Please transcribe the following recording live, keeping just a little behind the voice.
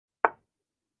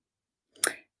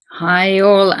Hi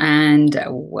all, and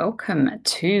welcome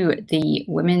to the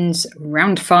women's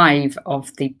round 5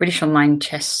 of the British Online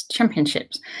Chess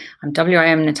Championships. I'm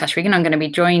Natasha Regan. I'm going to be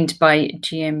joined by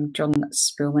GM John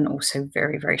Speelman also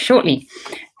very shortly.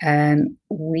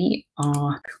 We've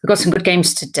got some good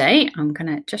games today. I'm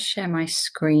going to just share my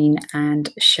screen and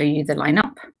show you the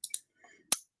lineup.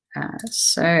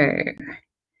 So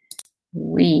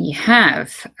we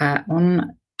have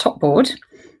on top board,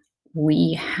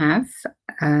 we have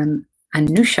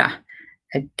Anusha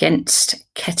against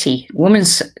Ketty,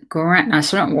 Grandmaster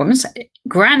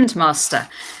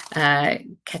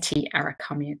Ketty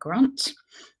Arakamiya Grant.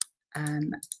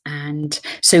 And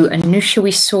so Anusha,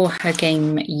 we saw her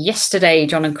game yesterday.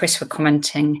 John and Chris were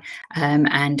commenting,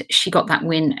 and she got that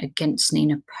win against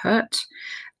Nina Pert.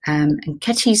 And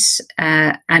Ketty's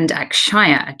and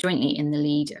Akshaya are jointly in the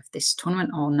lead of this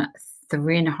tournament on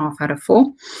 3.5 out of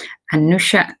 4.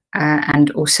 Anusha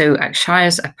and also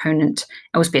Akshaya's opponent,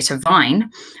 Elzbieta Vine,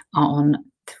 are on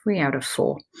 3 out of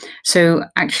 4. So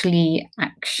actually,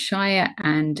 Akshaya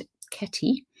and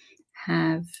Ketty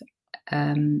have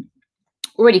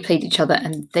already played each other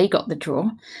and they got the draw.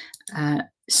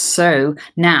 So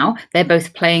now they're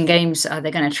both playing games. They're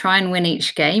going to try and win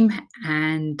each game.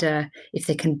 And if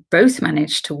they can both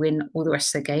manage to win all the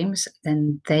rest of the games,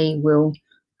 then they will,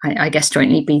 I guess,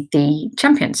 jointly be the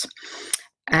champions.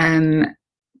 Then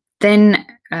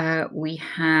we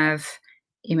have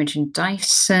Imogen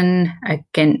Dyson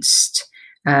against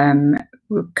Rukaya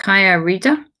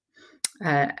Rida,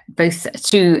 both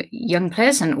two young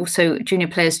players, and also junior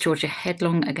players Georgia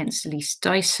Headlong against Elise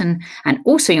Dyson, and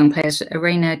also young players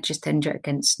Irena Jitendra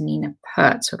against Nina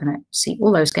Pert. So we're going to see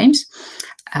all those games.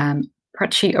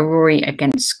 Prachi Arori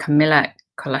against Kamila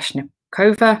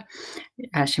Kalashnikova,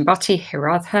 Shimbati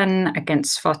Hiradhan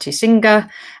against Fatih Singh,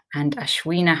 and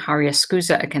Ashwina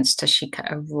Haryaskuza against Tashika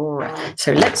Aurora.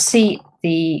 So let's see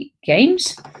the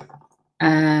games.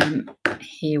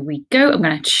 Here we go. I'm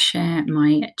going to share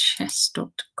my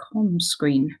chess.com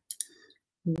screen.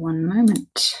 One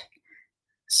moment.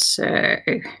 So,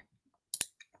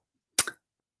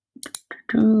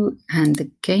 and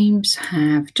the games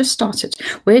have just started.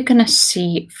 We're going to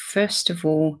see, first of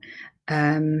all,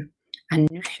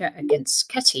 Anusha against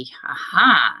Ketty.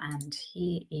 Aha! And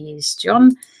here is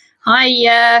John.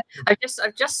 Hi, I've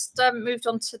just moved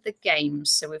on to the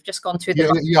games, so we've just gone through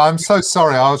the. Yeah, I'm so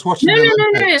sorry. I was watching. No,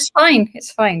 it's fine.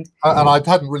 It's fine. And I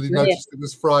hadn't really noticed it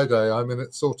was Friday. I mean,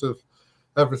 it's sort of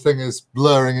everything is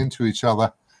blurring into each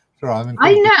other. I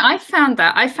know. I found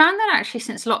that actually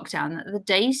since lockdown that the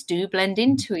days do blend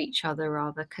into each other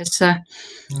rather, because like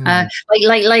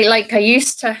I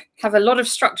used to have a lot of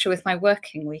structure with my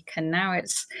working week, and now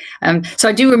it's so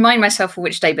I do remind myself of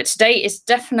which day. But today is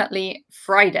definitely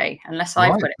Friday, unless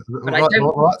I've got it. But I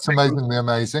don't. Well, that's amazingly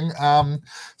amazing.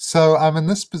 So I'm in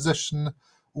this position.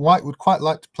 White would quite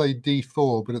like to play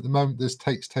d4, but at the moment there's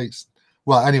takes.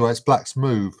 Well, anyway, it's Black's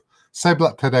move. Say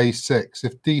Black played a6.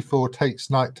 If d4 takes,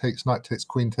 knight takes,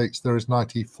 queen takes, there is knight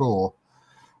e4.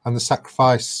 And the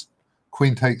sacrifice,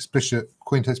 queen takes bishop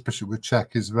with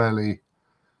check is really...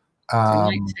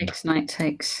 knight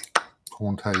takes.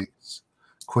 Pawn takes,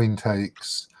 queen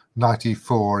takes, knight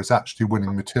e4 is actually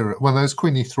winning material. Well, there's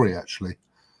queen e3, actually.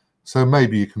 So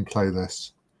maybe you can play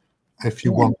this if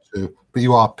you want to, but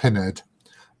you are pinned.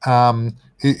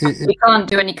 We can't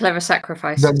do any clever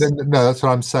sacrifices. No, that's what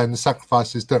I'm saying. The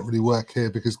sacrifices don't really work here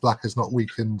because Black is not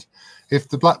weakened. If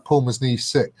the Black pawn was an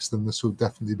e6, then this would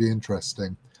definitely be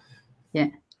interesting. Yeah.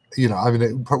 You know, I mean,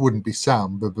 it wouldn't be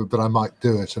sound, but I might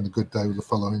do it on a good day with the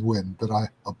following win. But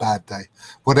a bad day,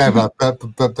 whatever. but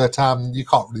you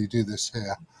can't really do this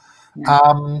here.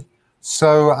 No.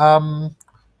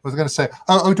 What was I going to say?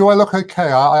 Oh, do I look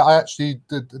okay? I actually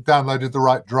downloaded the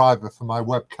right driver for my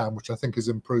webcam, which I think has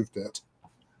improved it.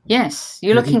 Yes,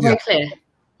 you're looking very clear.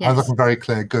 Yes. I'm looking very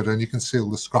clear, good, and you can see all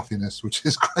the scruffiness, which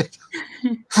is great.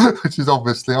 Which is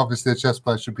obviously a chess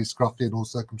player should be scruffy in all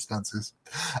circumstances.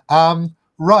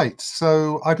 Right,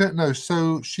 so I don't know.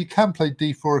 So she can play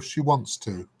d4 if she wants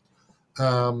to.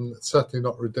 It's certainly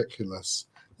not ridiculous.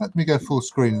 Let me go full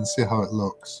screen and see how it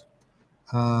looks.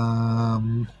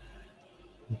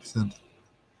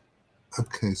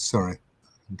 Okay, sorry.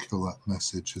 Kill that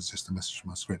message. It's just a message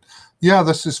on my screen. Yeah,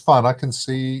 this is fine. I can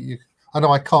see you. I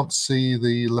know I can't see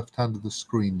the left hand of the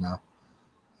screen now.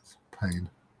 It's a pain.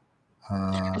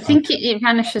 I think it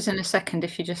vanishes in a second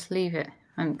if you just leave it.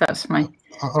 And that's my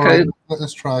all right,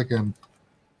 let's try again.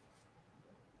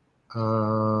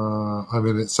 I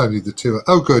mean, it's only the two.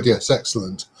 Oh, good. Yes,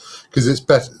 excellent. Because it's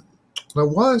better. Now,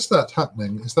 why is that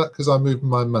happening? Is that because I'm moving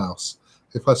my mouse?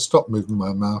 If I stop moving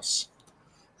my mouse,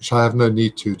 which I have no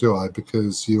need to, do I?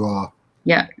 Because you are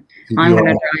Yeah, I'm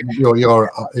going to drive.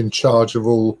 You're in charge of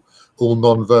all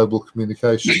non-verbal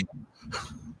communication.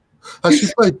 Has she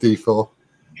played d4?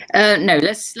 No,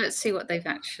 let's see what they've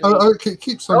actually. Oh, it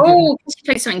keeps on. Oh, Katie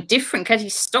played something different. Katie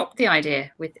stopped the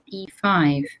idea with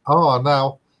e5.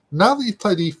 Now that you've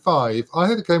played e5, I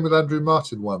had a game with Andrew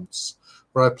Martin once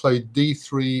where I played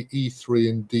d3, e3,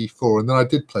 and d4, and then I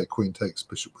did play queen takes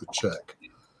bishop with check,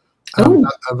 and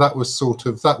that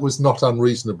was not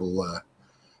unreasonable there.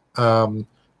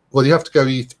 Well, you have to go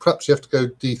perhaps you have to go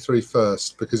d3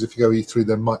 first, because if you go e3,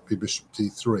 there might be bishop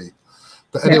d3.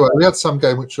 But anyway, we had some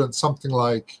game which went something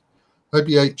like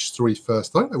maybe h3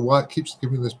 first. I don't know why it keeps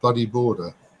giving this bloody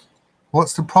border.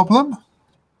 What's the problem?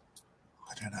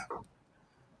 I don't know.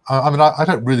 I mean, I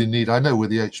don't really need. I know where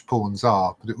the h pawns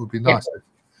are, but it would be nice if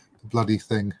the bloody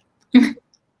thing.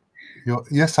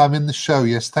 Yes, I'm in the show.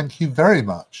 Yes, thank you very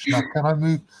much. Now, can I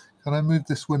move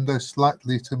this window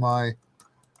slightly to my?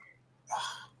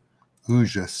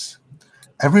 Oojus.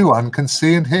 Everyone can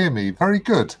see and hear me. Very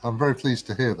good. I'm very pleased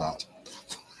to hear that.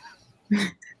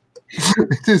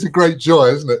 It is a great joy,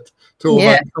 isn't it, to all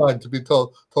mankind to be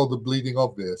told the bleeding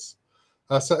obvious.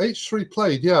 So h3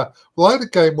 played, yeah. Well, I had a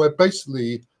game where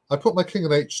basically I put my king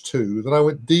on h2, then I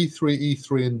went d3,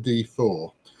 e3, and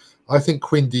d4. I think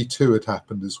queen d2 had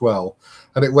happened as well.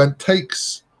 And it went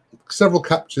takes several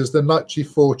captures, then knight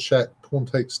g4 check, pawn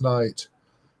takes knight,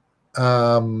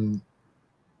 and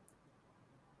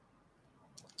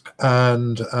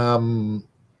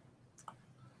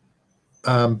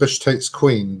bishop takes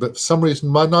queen, but for some reason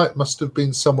my knight must have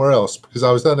been somewhere else, because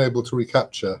I was then able to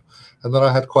recapture, and then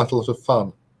I had quite a lot of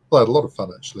fun. Well, I had a lot of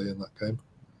fun actually in that game.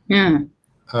 Yeah.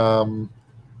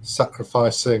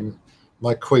 Sacrificing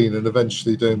my queen and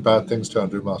eventually doing bad things to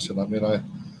Andrew Martin. I mean,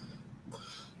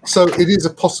 so it is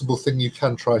a possible thing you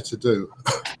can try to do.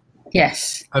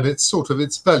 Yes. And it's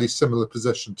fairly similar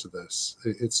position to this.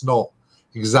 It's not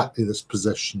exactly this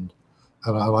position,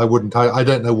 and I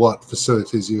don't know what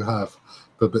facilities you have,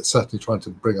 but certainly trying to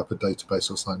bring up a database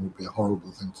or something would be a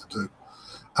horrible thing to do.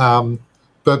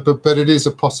 But it is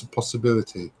a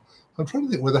possibility. I'm trying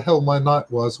to think where the hell my knight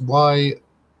was. Why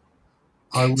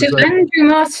I was Andrew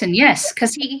Martin, yes,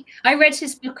 because I read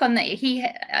his book on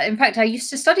in fact, I used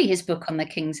to study his book on the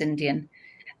King's Indian,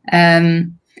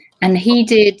 and he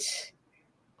did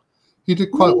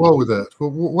quite well with it. Well,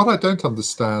 what I don't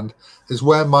understand is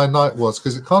where my knight was,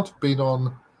 because it can't have been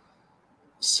on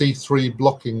c3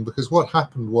 blocking, because what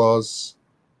happened was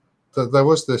that there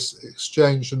was this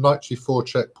exchange, and knight g4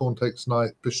 check, pawn takes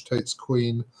knight, bishop takes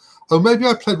queen. Oh, maybe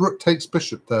I played rook takes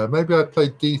bishop there. Maybe I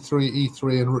played d3,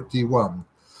 e3, and rook d1.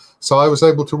 So I was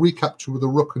able to recapture with a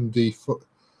rook on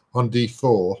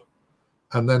d4,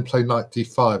 and then play knight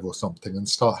d5 or something and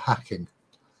start hacking,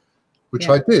 which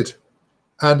I did.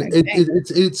 And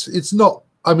it's not.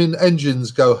 I mean,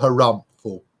 engines go harumph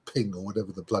or ping or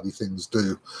whatever the bloody things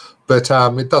do, but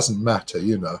it doesn't matter,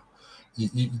 you know.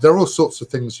 There are all sorts of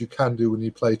things you can do when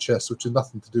you play chess, which are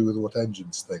nothing to do with what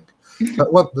engines think.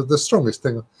 The strongest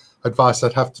advice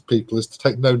I'd have to people is to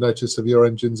take no notice of your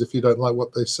engines if you don't like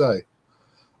what they say.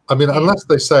 I mean, unless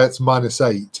they say it's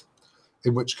 -8,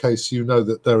 in which case you know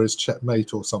that there is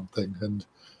checkmate or something,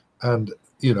 and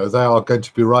you know they are going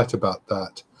to be right about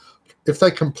that. If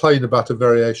they complain about a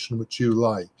variation which you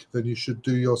like, then you should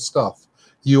do your stuff.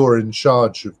 You're in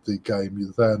charge of the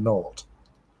game. They're not.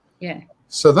 Yeah.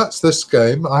 So that's this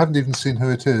game. I haven't even seen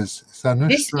who it is.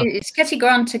 It's Ketty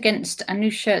Grant against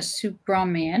Anusha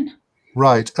Subramanian.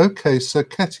 Right. Okay. So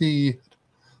Ketty,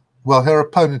 well, her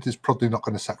opponent is probably not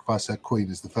going to sacrifice her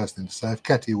queen, is the first thing to say. If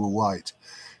Ketty were white,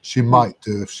 she might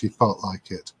do if she felt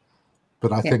like it.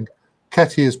 But I think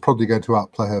Ketty is probably going to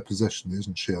outplay her position,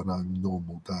 isn't she, on a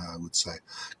normal day, I would say.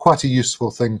 Quite a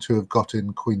useful thing to have got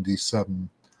in queen d7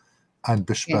 and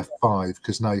bishop f5,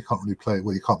 because now you can't really play,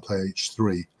 well, you can't play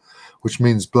h3, which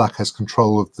means black has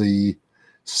control of the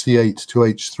c8 to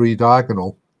h3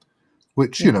 diagonal,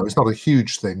 which, you know, is not a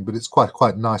huge thing, but it's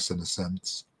quite nice in a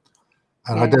sense.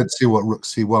 And I don't see what rook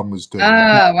c1 was doing.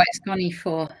 Right, it's gone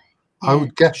e4. I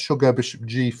would guess she'll go bishop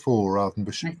g4 rather than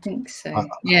bishop. I think so.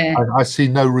 I see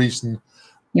no reason.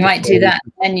 You might do that,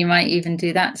 and you might even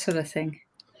do that sort of thing.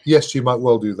 Yes, you might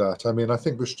well do that. I mean, I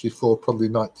think bishop g4, probably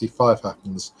knight d5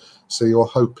 happens. So you're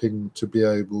hoping to be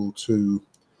able to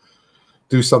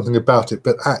do something about it.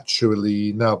 But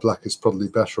actually, now black is probably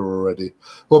better already.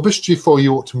 Well, bishop g4,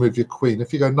 you ought to move your queen.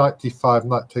 If you go knight d5,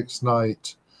 knight takes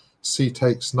knight, c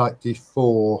takes knight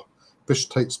d4,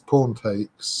 bishop takes pawn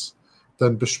takes,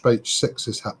 then bishop h6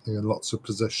 is happening in lots of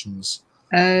positions.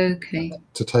 Okay.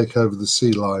 To take over the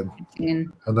c line.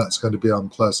 And that's going to be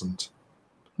unpleasant.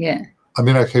 Yeah. I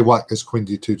mean, okay, white goes queen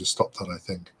d2 to stop that, I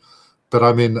think. But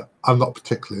I mean, I'm not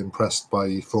particularly impressed by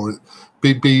e4.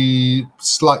 Be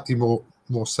slightly more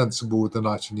sensible with the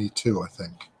knight in e2, I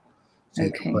think. So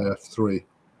you can play f3.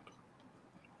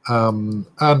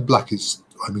 And black is,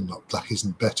 I mean, not black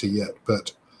isn't better yet,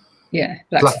 but yeah,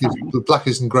 black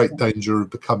is in great danger of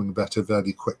becoming better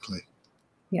very quickly.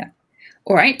 Yeah.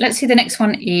 All right, let's see. The next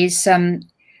one is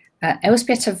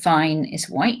Elżbieta Vine is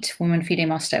white, woman FIDE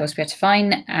master Elżbieta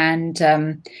Vine, and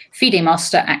FIDE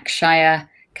master Akshaya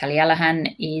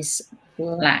Kalialahan is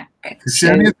black. Is she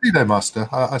only a FIDE master?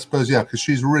 I suppose, yeah, because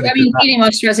she's really I mean, FIDE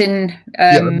master as in...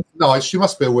 no, she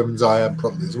must be a women's IM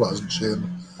probably as well, isn't she? And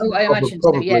I imagine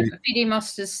so, yeah. But FIDE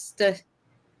master's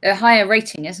a higher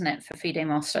rating, isn't it, for FIDE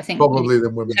master? I think probably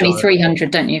than women's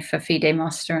 2300, don't you, for FIDE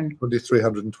master? And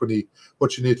 2320.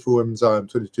 What you need for women's IM?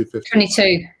 2250.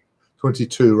 22.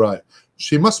 22, right.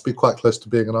 She must be quite close to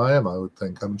being an IM, I would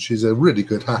think. I mean, she's a really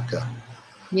good hacker.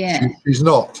 Yeah. She's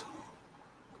not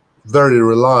very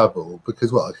reliable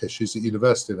because, well, okay, she's at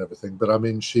university and everything, but I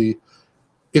mean,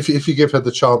 if you give her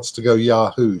the chance to go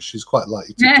Yahoo, she's quite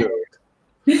likely to do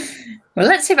it. Well,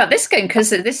 let's see about this game, because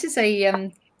this is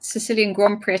a Sicilian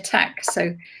Grand Prix attack,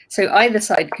 so either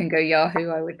side can go Yahoo,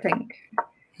 I would think.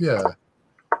 Yeah.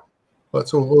 Well,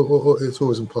 it's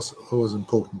always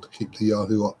important to keep the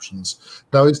Yahoo options.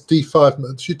 Now, is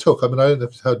D5, she took, I mean, I don't know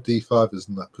if how D5 is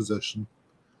in that position.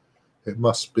 It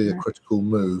must be a critical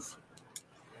move.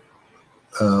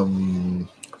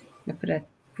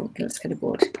 Let's get a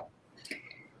board.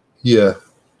 Yeah.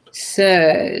 So,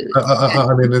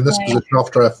 I mean, in this position,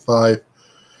 after F5,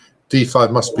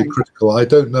 D5 must be critical. I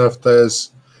don't know if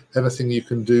there's anything you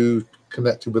can do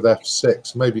connected with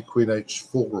F6. Maybe Queen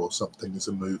H4 or something is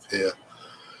a move here.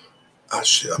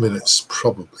 Actually, I mean, it's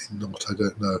probably not. I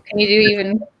don't know. Can you do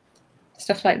even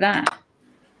stuff like that?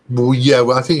 Well, yeah.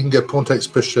 Well, I think you can go pawn takes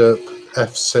bishop,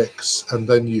 F6, and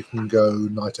then you can go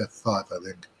knight F5, I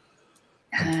think.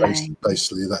 And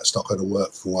basically, that's not going to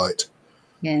work for white.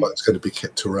 Yeah. But it's going to be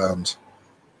kicked around.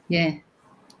 Yeah.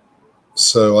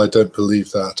 So I don't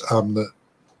believe that.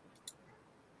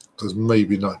 There's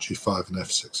maybe knight G5 and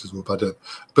F6 as well, but I don't.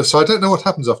 But so I don't know what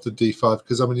happens after D5,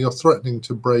 because I mean, you're threatening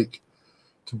to break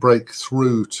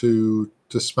through to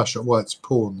smash at white's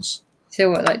pawns.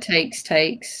 So what, like takes.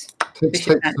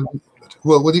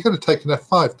 Well, you're going to take an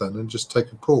F5 then and just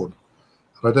take a pawn.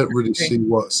 And I don't really see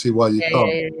why you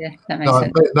can't. Yeah. That makes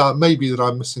sense. Now, it may be that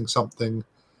I'm missing something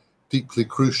deeply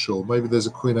crucial. Maybe there's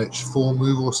a Queen H4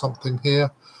 move or something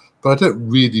here, but I don't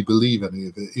really believe any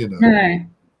of it. You know. No.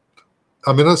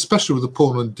 I mean, especially with the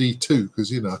pawn on D2, because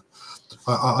you know,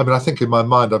 I mean, I think in my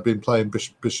mind I've been playing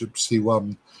bishop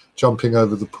C1, jumping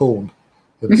over the pawn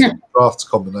in a sort of drafts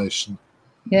combination.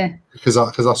 Yeah. Because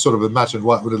I sort of imagined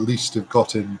white would at least have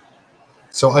got in.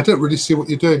 So I don't really see what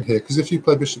you're doing here, because if you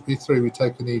play bishop E3, we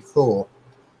take an E4,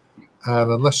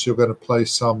 and unless you're going to play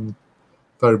some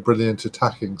very brilliant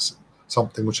attacking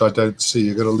something, which I don't see,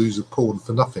 you're going to lose a pawn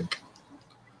for nothing.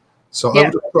 So I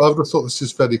would have thought this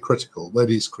is very critical.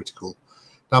 That is critical.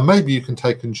 Now maybe you can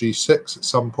take in G6 at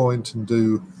some point and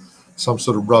do some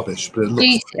sort of rubbish, but it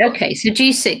looks okay. So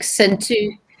G6 and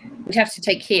we'd have to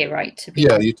take here, right?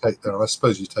 Yeah, you take there. I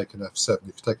suppose you take an F7.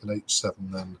 If you take an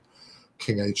H7, then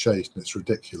King H8, and it's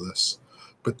ridiculous.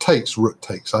 But takes, rook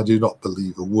takes. I do not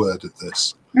believe a word of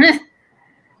this.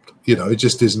 You know, it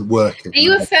just isn't working. Are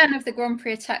you a fan of the Grand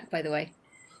Prix attack, by the way?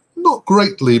 Not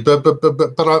greatly, but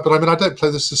I mean, I don't play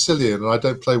the Sicilian and I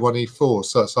don't play 1E4.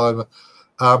 So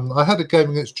I had a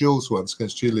game against Jules once,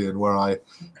 against Julian, where I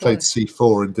played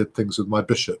C4 and did things with my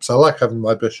bishops. I like having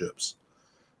my bishops.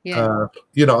 Yeah.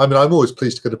 You know, I mean, I'm always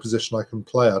pleased to get a position I can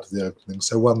play out of the opening.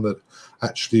 So one that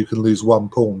actually you can lose one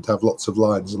pawn to have lots of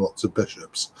lines and lots of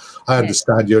bishops. I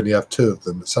understand you only have two of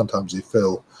them, but sometimes you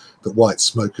feel that white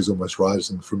smoke is almost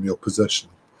rising from your position.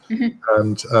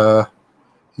 And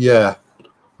yeah,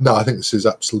 no, I think this is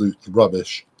absolutely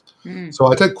rubbish. So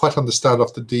I don't quite understand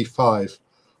after D5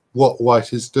 what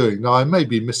white is doing. Now, I may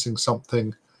be missing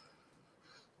something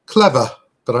clever,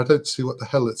 but I don't see what the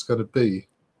hell it's going to be.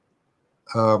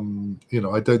 You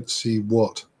know, I don't see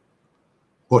what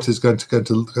is going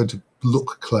to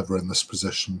look clever in this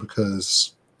position,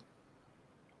 because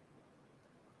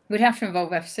it would have to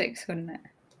involve F6, wouldn't it?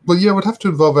 Well, yeah, it would have to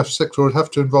involve F6, or it would have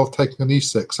to involve taking an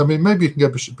E6. I mean, maybe you can go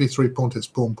bishop B3, pawn takes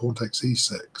pawn, pawn takes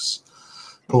E6,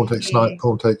 pawn takes knight,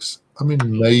 pawn takes. I mean,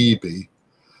 maybe.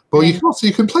 Well, you can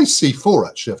also play C4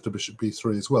 actually after bishop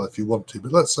B3 as well if you want to.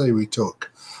 But let's say we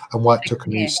took, and white took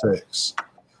an E6,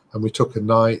 and we took a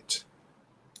knight,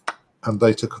 and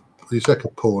they took you take a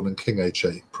pawn and King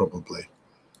H8 probably.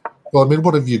 Well, I mean,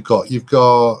 what have you got? You've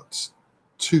got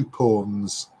two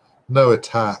pawns, no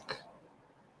attack,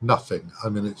 nothing. I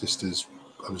mean, it just is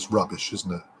it's rubbish,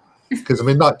 isn't it? Because I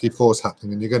mean, knight d4 is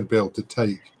happening, and you're going to be able to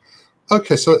take.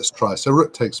 Okay, so let's try. So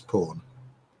rook takes pawn.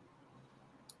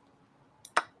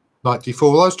 Knight d4.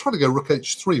 Well, I was trying to go rook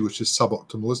h3, which is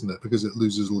suboptimal, isn't it? Because it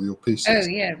loses all your pieces. Oh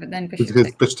yeah, but then bishop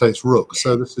because bishop takes rook.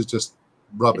 So this is just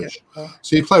rubbish.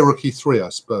 So you play rook e3, I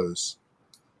suppose.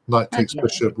 Knight takes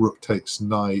bishop, rook takes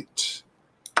knight.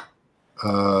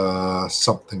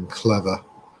 Something clever.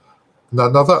 Now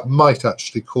that might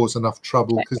actually cause enough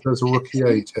trouble because there's a rook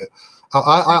e8 here.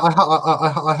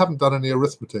 I haven't done any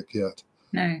arithmetic yet.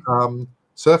 No.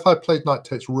 So if I played knight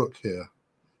takes rook here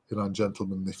in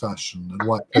ungentlemanly fashion and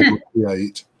white played rook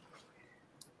e8,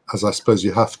 as I suppose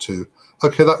you have to.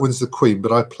 Okay, that wins the queen,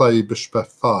 but I play bishop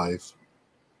f5.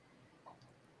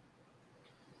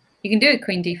 You can do a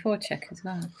queen d4 check as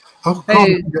well. Oh, God,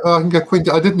 I can go queen.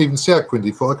 I didn't even see a queen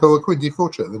d4. I go a queen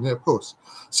d4 check then, yeah, of course.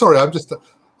 Sorry, I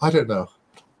don't know.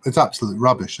 It's absolute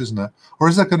rubbish, isn't it? Or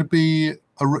is there going to be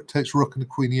a rook takes rook and a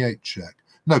queen e8 check?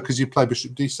 No, because you play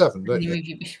bishop d7, don't you? You move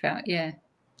your bishop out, yeah.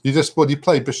 You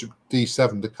play bishop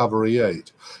d7 to cover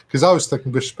e8. Because I was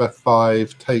thinking bishop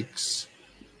f5 takes,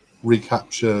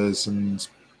 recaptures, and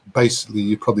basically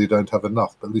you probably don't have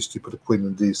enough, but at least you put a queen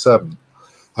in d7.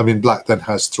 I mean, black then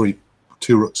has two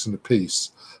rooks in a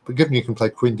piece. But given you can play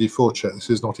queen d4 check, this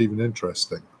is not even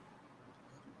interesting.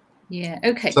 Yeah,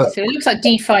 okay. So it looks like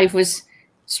d5 was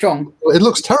strong. Well, it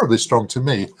looks terribly strong to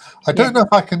me. I don't know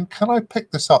if I can I pick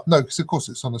this up? No, because of course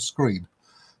it's on a screen.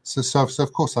 So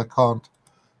of course I can't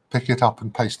pick it up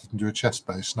and paste it into a chess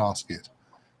base and ask it.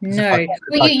 No.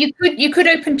 Well, you could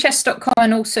open chess.com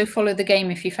and also follow the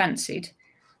game if you fancied.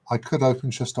 I could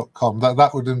open chess.com.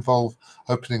 That would involve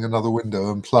opening another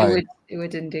window and playing. It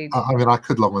would indeed. I mean, I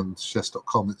could log on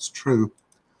chess.com. It's true.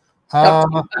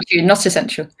 Not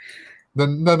essential.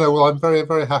 No. Well, I'm very,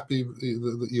 very happy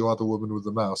that you are the woman with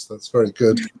the mouse. That's very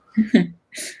good.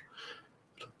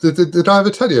 Did I ever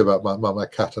tell you about my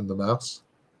cat and the mouse?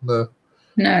 No.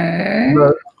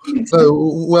 No.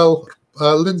 Well,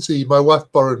 Lindsay, my wife,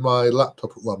 borrowed my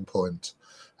laptop at one point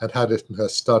and had it in her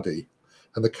study.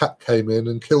 And the cat came in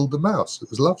and killed the mouse. It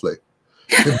was lovely.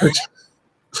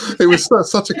 It was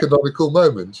such a canonical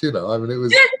moment, you know. I mean, it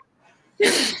was.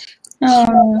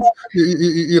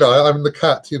 You know, I mean, the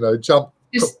cat, you know, jumped.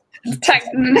 Just attack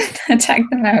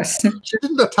the mouse. She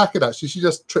didn't attack it actually. She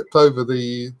just tripped over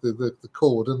the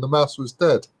cord, and the mouse was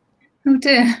dead. Oh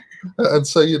dear. And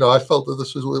so, you know, I felt that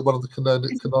this was one of the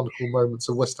canonical moments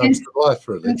of West Ham's life.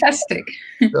 Really fantastic.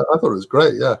 Yeah, I thought it was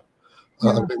great. Yeah,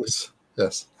 it was.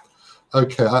 Yes.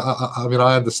 Okay, I mean,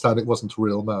 I understand it wasn't a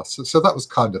real mouse. So that was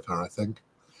kind of her, I think,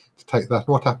 to take that.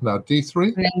 What happened now?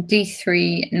 D3? And then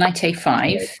D3, knight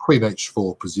A5. Queen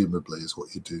H4, presumably, is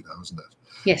what you do now, isn't it?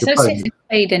 Yes, so I haven't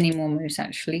played any more moves,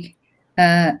 actually.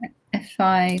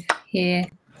 F5 here.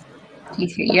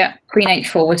 D3, yeah. Queen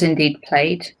H4 was indeed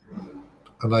played.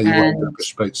 And now you want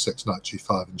bishop H6, knight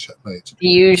G5, and checkmate. The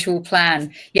usual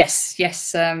plan. Yes.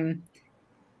 It's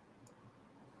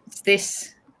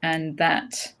this and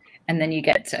that. And then you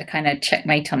get a kind of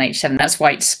checkmate on h7. That's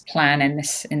White's plan in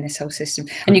this whole system.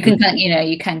 And you can,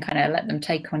 you can kind of let them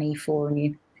take on e4, and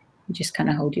you just kind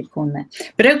of hold your pawn there.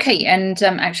 But okay, and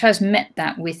Akshai's met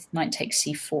that with knight takes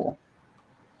c4.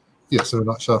 Yes, I mean,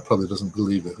 Akshai probably doesn't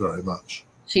believe it very much.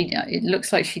 It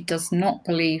looks like she does not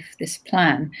believe this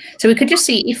plan. So we could just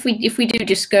see if we do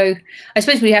just go. I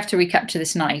suppose we have to recapture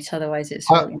this knight, otherwise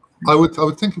it's. I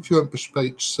would think if you went bishop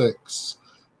h6.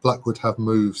 Black would have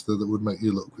moves that would make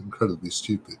you look incredibly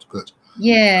stupid, but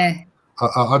yeah,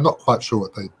 I'm not quite sure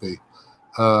what they'd be.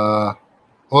 Or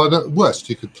at worst,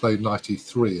 you could play knight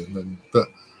e3, and then. But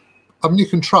I mean, you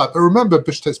can try. But remember,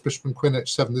 bishop takes bishop and queen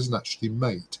h7 isn't actually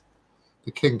mate.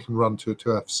 The king can run to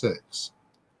f6.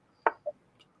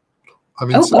 I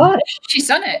mean, gosh, she's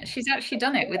done it. She's actually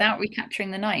done it without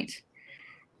recapturing the knight.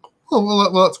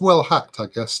 Well, that's well hacked, I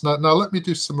guess. Now let me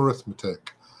do some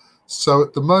arithmetic. So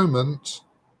at the moment.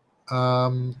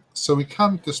 So we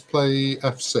can just play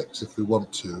f6 if we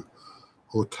want to,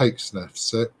 or takes an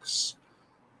f6.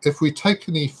 If we take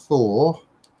an e4,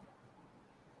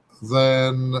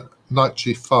 then knight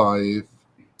g5.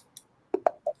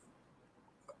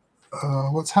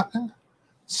 What's happening?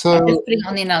 So I'm just putting it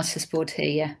on the analysis board here.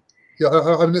 Yeah. Yeah,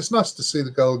 I mean, it's nice to see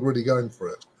the girl really going for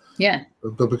it. Yeah.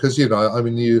 But because I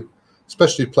mean,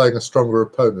 especially playing a stronger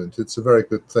opponent, it's a very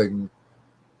good thing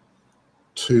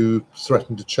to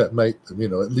threaten to checkmate them.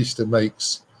 At least it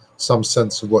makes some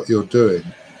sense of what you're doing.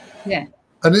 Yeah.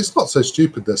 And it's not so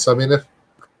stupid, this. I mean, if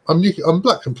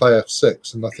black can play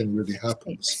f6 and nothing really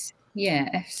happens. Yeah,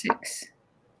 f6.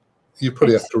 You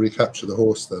probably have to recapture the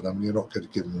horse then. I mean, you're not going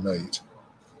to give him an 8.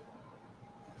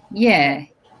 Yeah.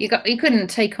 You couldn't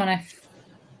take on f.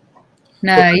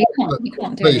 No, you can't. You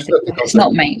can't do anything. It's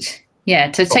not mate.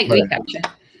 Yeah, to take the recapture.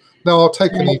 No, I'll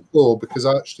take an e4 because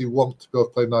I actually want to go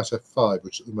play knight f5,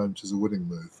 which at the moment is a winning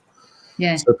move.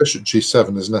 Yeah. So bishop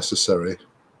g7 is necessary.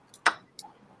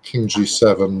 King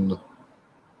g7,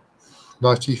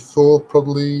 knight e4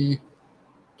 probably.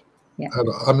 Yeah. And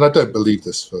I mean, I don't believe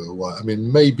this for a while. I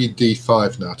mean, maybe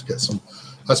d5 now to get some.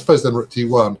 I suppose then rook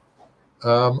d1.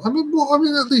 I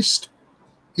mean, at least,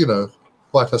 you know,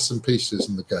 white has some pieces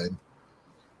in the game.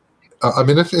 I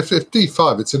mean, if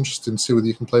d5, it's interesting to see whether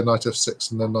you can play knight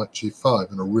f6 and then knight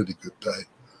g5 on a really good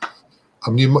day.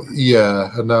 I mean, yeah,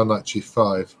 and now knight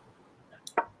g5.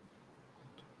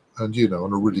 And, you know,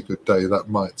 on a really good day, that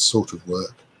might sort of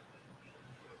work.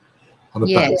 On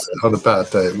a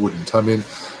bad day, it wouldn't. I mean,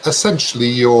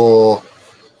 essentially,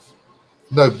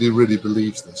 nobody really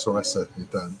believes this, or I certainly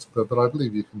don't. But I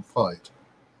believe you can fight.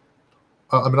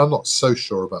 I mean, I'm not so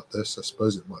sure about this. I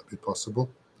suppose it might be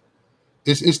possible.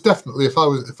 It's definitely, if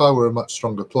I were a much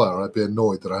stronger player, I'd be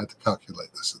annoyed that I had to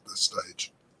calculate this at this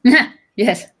stage.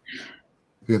 Yes.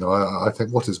 You know, I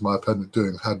think, what is my opponent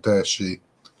doing? How dare she,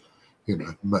 you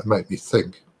know, make me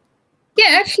think? Yeah,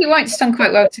 actually, white's done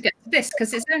quite well to get to this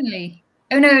because it's only.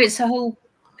 Oh no, it's a whole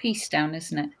piece down,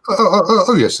 isn't it?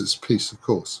 Oh yes, it's a piece, of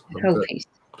course. A whole piece.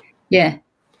 Yeah.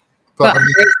 But I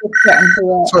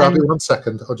mean, sorry, I'll be 1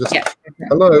 second. I'll just. Yeah.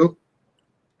 Hello.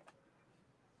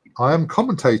 I am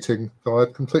commentating, though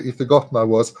I'd completely forgotten I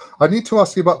was. I need to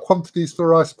ask you about quantities for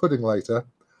rice pudding later.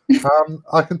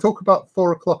 I can talk about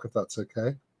 4 o'clock if that's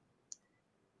okay.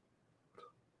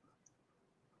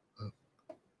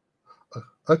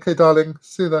 Okay, darling.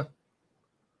 See you there.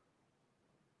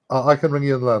 I can ring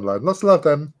you on the landline. Lots of love,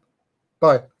 then.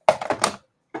 Bye.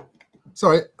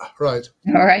 Sorry. Right.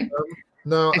 All right.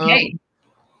 Now, okay.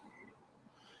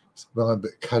 I'm a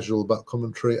bit casual about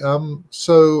commentary.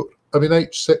 So, I mean,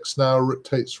 h6 now, rook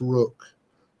takes rook,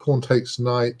 pawn takes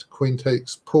knight, queen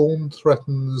takes pawn,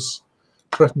 threatens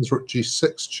rook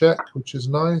g6 check, which is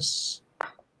nice.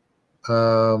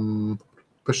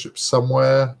 Bishop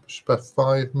somewhere, bishop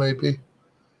f5 maybe.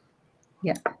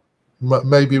 Yeah.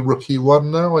 Maybe rook e1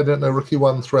 now. I don't know. Rook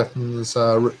e1 threatens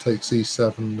rook takes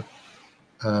e7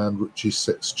 and rook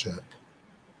g6 check.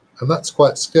 And that's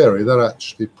quite scary. That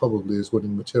actually probably is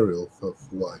winning material for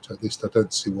white. At least I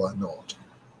don't see why not.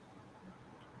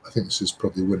 I think this is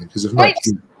probably winning because if not,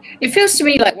 it feels to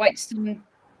me like white's doing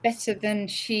better than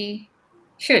she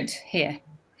should here.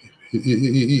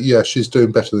 Yeah, she's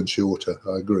doing better than she ought to.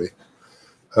 I agree.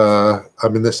 I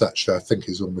mean, this actually I think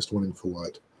is almost winning for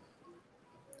white.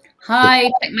 Hi,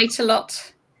 checkmate a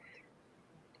lot.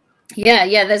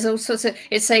 Yeah, there's all sorts of.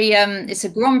 It's a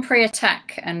Grand Prix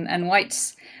attack, and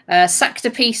white's sacked a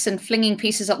piece and flinging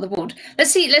pieces up the board.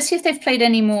 Let's see if they've played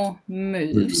any more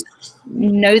moves.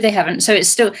 No, they haven't. So it's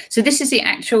still. So this is the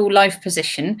actual live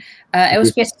position.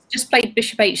 LSPS just played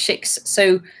bishop h6,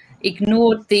 so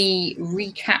ignored the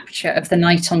recapture of the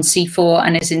knight on c4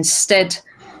 and is instead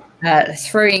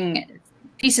throwing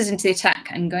pieces into the attack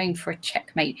and going for a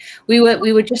checkmate. We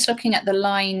were just looking at the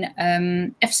line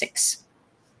f6.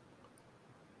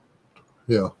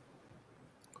 Yeah,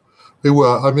 we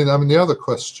were. I mean, the other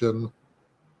question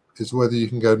is whether you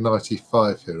can go knight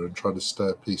e5 here and try to stay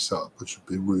a piece up, which would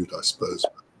be rude, I suppose.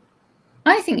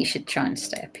 I think you should try and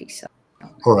stay a piece up.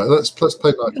 All right, let's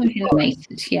play knight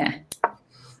e5. Yeah.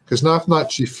 Because now if knight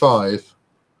g5,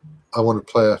 I want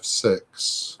to play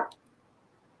f6.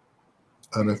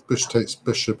 And if bishop takes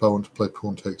bishop, I want to play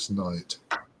pawn takes knight.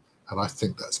 And I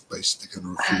think that's basically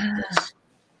going to refute this.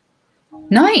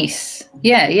 Nice.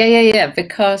 Yeah.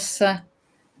 Because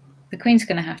the queen's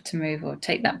going to have to move or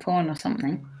take that pawn or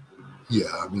something.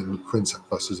 Yeah, I mean, queen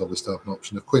sacrifice is obviously an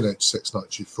option. If queen h6, knight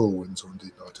g4 wins, or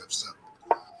indeed knight f7.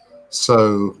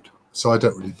 So I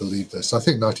don't really believe this. I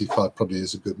think knight e5 probably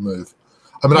is a good move.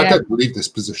 I mean, I don't believe this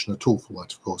position at all for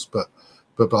white, of course, but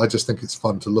I just think it's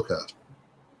fun to look at.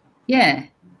 Yeah,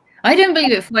 I don't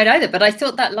believe it for white either. But I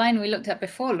thought that line we looked at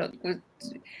before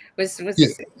was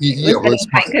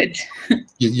quite good.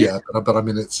 Yeah, but I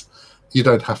mean, you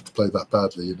don't have to play that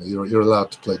badly. You know, you're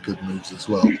allowed to play good moves as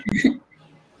well.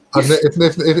 And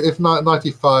if knight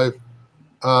e5,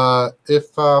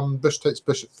 if bishop takes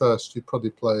bishop first, you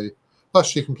probably play.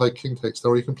 Actually, you can play king takes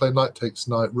there, or you can play knight takes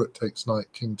knight, rook takes knight,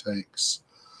 king takes.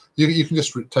 You can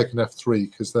just take an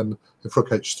f3 because then if rook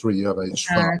h3, you have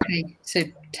h5. Okay, so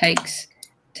takes.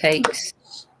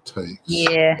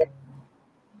 Yeah.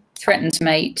 Threatens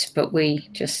mate, but we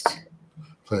just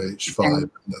play h5.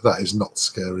 That is not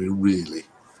scary, really.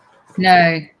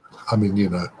 No. I mean, you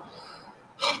know,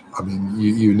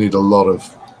 you need a lot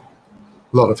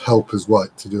of help as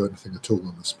white to do anything at all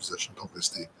in this position.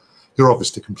 Obviously, you're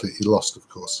obviously completely lost, of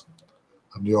course.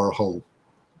 and you're a whole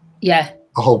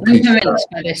I'm piece. convinced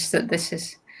by this that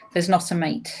there's not a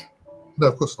mate. No,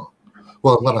 of course not.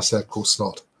 Well, when I say of course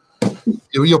not,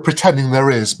 you're pretending there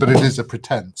is, but it is a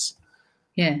pretense.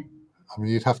 Yeah. I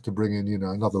mean, you'd have to bring in,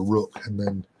 another rook, and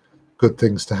then good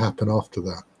things to happen after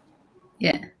that.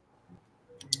 Yeah.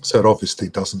 So it obviously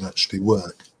doesn't actually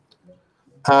work.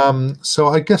 So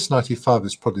I guess knight e5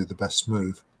 is probably the best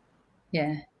move.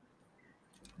 Yeah.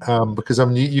 Because I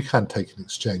mean, you can take an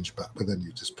exchange back, but then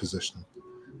you just position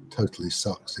totally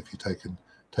sucks if you take an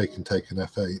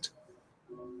f8.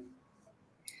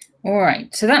 All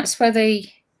right. So that's where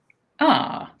they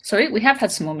are. Sorry, we have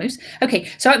had some more moves. Okay.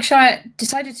 So Akshaya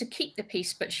decided to keep the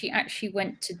piece, but she actually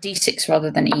went to d6 rather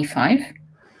than e5.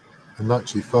 And knight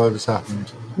g5 has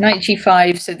happened. Knight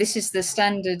g5. So this is the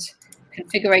standard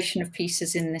configuration of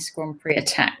pieces in this Grand Prix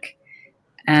attack.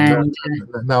 And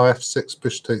now f6,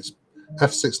 bishop takes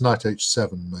f6, knight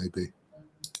h7 maybe.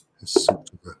 Is sort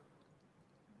of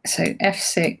so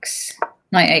f6,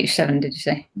 knight h7. Did you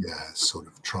say? Yeah, it's sort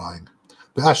of trying.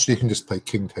 But actually, you can just play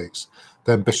king takes.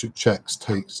 Then bishop checks,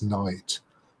 takes knight.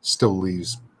 Still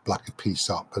leaves black a piece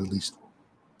up, but at least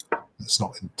it's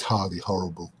not entirely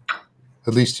horrible.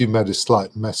 At least you made a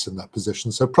slight mess in that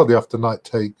position. So probably after knight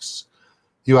takes,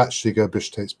 you actually go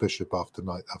bishop takes bishop after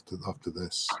knight after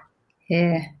this.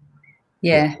 Yeah.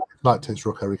 Knight takes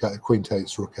rook, queen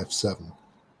takes rook f7.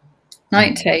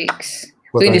 Knight takes.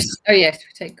 Well, we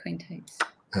take queen takes.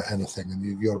 Anything,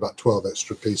 and you're about 12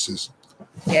 extra pieces.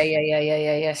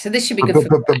 Yeah. So this should be good.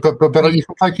 But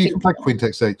you can play queen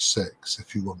takes h6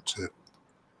 if you want to,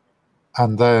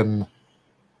 and then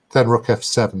rook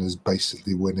f7 is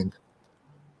basically winning.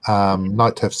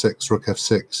 Knight f6, rook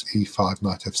f6, e5,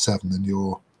 knight f7, and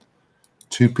you're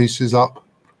 2 pieces up.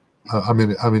 I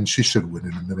mean, she should win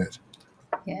in a minute.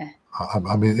 Yeah.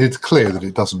 I mean, it's clear that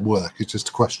it doesn't work. It's just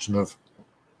a question of,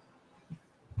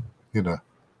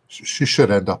 she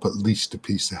should end up at least a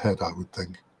piece ahead, I would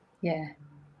think. Yeah,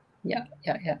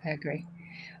 I agree.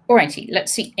 All righty,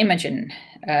 let's see Imogen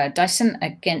Dyson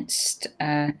against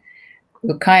Rukaya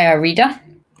Rida.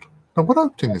 Now, what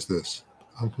opening is this?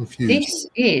 I'm confused. This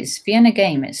is Vienna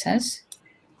Game, it says.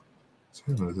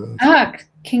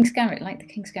 King's Gambit, like the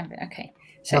King's Gambit. Okay.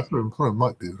 So I thought it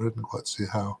might be, but I didn't quite see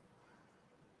how.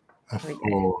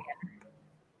 F4.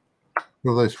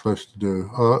 What are they supposed to do?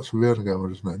 Oh, that's a Vienna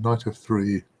Gambit, isn't it? Knight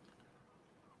f3.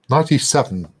 Knight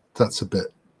e7, that's a bit.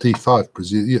 d5,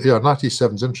 presume. Yeah, knight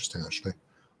e7 is interesting, actually.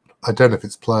 I don't know if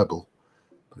it's playable,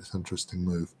 but it's an interesting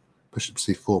move. Bishop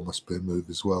c4 must be a move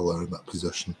as well there in that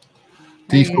position.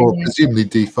 d4, presumably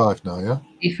d5 now, yeah?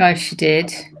 d5 she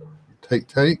did. Take.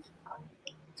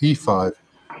 e5.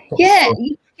 Yeah,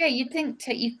 you'd think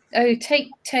take.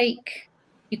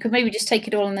 You could maybe just take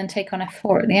it all and then take on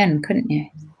f4 at the end, couldn't you?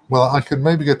 Well, I could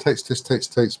maybe go takes,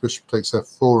 bishop takes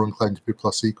f4 and claim to be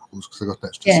plus equals because I got an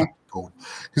extra second pawn.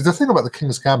 Because the thing about the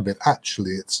King's Gambit,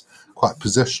 actually, it's quite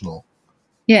positional.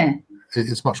 Yeah.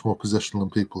 It's much more positional than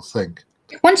people think.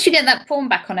 Once you get that pawn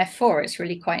back on f4, it's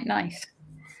really quite nice.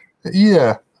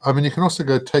 Yeah. I mean, you can also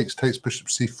go takes bishop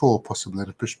c4, possibly,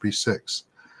 and bishop e6.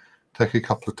 Take a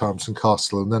couple of times and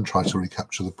castle, and then try to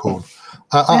recapture the pawn.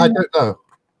 I don't know.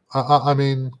 I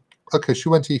mean, okay, she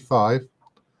went e5.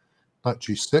 Knight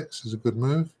g6 is a good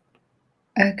move.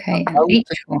 Okay, and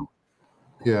h4.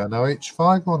 Yeah, now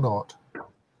h5 or not?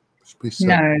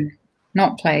 No,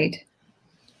 not played.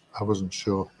 I wasn't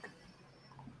sure.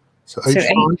 So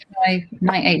h5,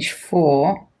 knight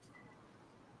h4.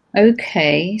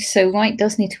 Okay, so white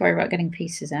does need to worry about getting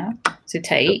pieces out. So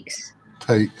takes.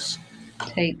 Takes,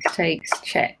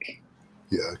 check.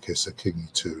 Yeah, okay, so king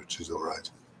e2, which is all right.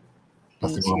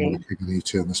 Nothing wrong with king and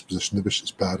e2 in this position. The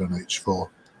bishop's bad on h4.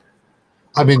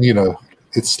 I mean,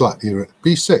 it's slightly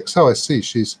b6. Oh, I see.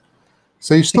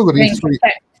 So you've still got e3.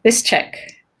 This check.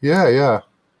 Yeah.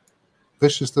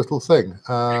 Vicious little thing.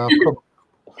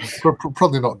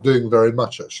 Probably not doing very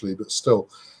much, actually, but still.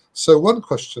 So one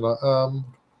question,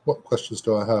 what questions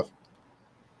do I have?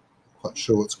 Quite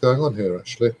sure what's going on here,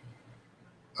 actually.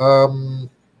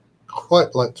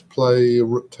 Quite like to play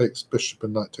rook takes bishop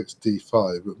and knight takes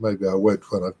d5, but maybe I won't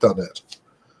when I've done it.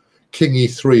 King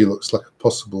e3 looks like a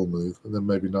possible move, and then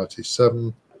maybe knight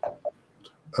e7.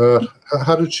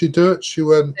 How did she do it? She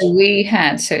went.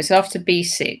 So it's after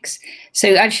b6.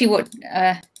 So actually, what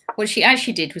she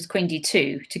actually did was queen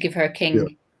d2 to give her a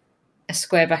king a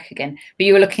square back again. But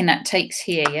you were looking at takes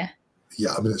here, yeah?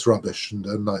 Yeah, I mean it's rubbish, and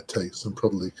knight takes, and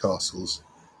probably castles.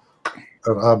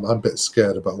 And I'm a bit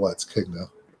scared about white's king now.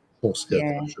 More scared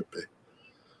than I should be.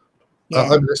 I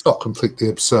mean, it's not completely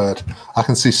absurd. I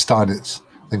can see Steinitz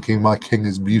thinking my king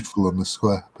is beautiful on the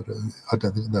square, but I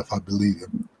don't know if I believe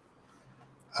him.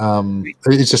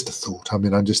 It's just a thought. I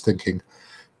mean, I'm just thinking,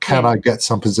 can I get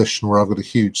some position where I've got a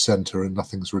huge centre and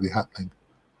nothing's really happening?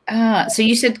 So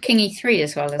you said king e3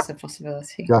 as well as a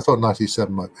possibility. Yeah, I thought knight e7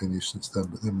 might be a nuisance then,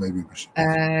 but then maybe bishop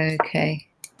d3. Okay.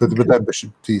 But then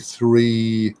bishop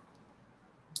d3,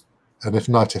 and if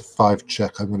knight f5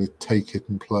 check, I'm going to take it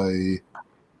and play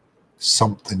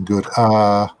something good.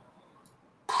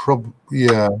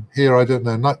 Yeah, here I don't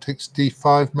know. Knight takes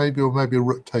d5 maybe, or maybe a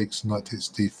rook takes and knight takes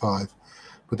d5,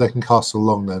 but they can castle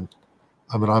long then.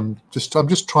 I mean, I'm just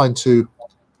trying to.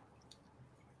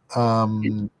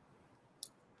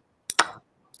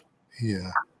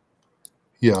 Yeah.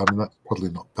 I mean, that's probably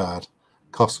not bad.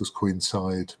 Castle's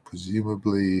queenside,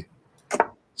 presumably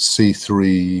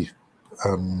c3,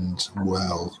 and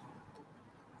well,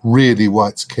 really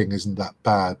white's king isn't that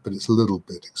bad, but it's a little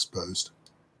bit exposed.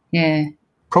 Yeah.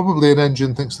 Probably an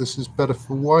engine thinks this is better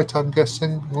for white, I'm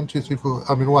guessing. 1, 2, 3, 4.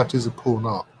 I mean, white is a pawn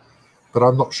up, but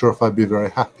I'm not sure if I'd be very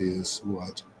happy as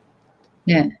white.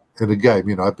 Yeah. In a game,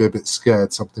 you know, I'd be a bit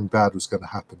scared something bad was going to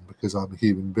happen because I'm a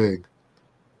human being,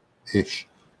 ish,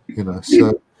 you know.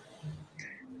 So,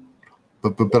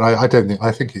 but I don't think.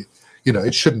 I think it, you know,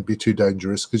 it shouldn't be too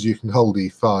dangerous because you can hold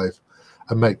e5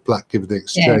 and make black give the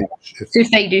exchange. Yeah. So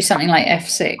if they do something like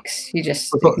f6, you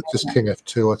just. I thought just king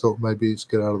f2. I thought maybe it's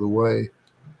get out of the way.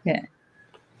 Yeah.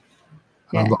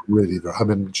 I'm not really there. I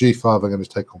mean, g5 I'm going to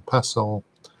take en passant.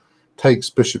 Takes,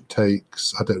 bishop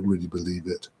takes. I don't really believe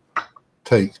it.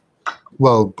 Take.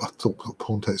 Well, I thought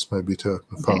pawn takes maybe to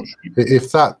open file.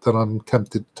 If that, then I'm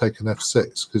tempted to take an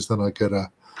f6 because then I get a.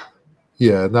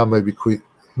 Yeah, now maybe queen.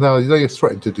 Now you're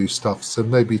threatening to do stuff, so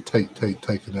maybe take an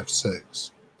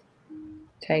f6.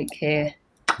 Take here.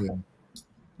 Yeah.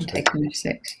 Take an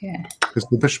f6. Yeah. Because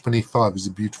the bishop on e5 is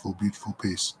a beautiful, beautiful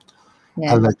piece.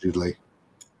 Yeah. Allegedly.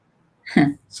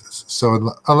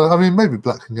 So I mean, maybe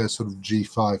black can go sort of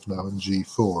g5 now and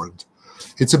g4, and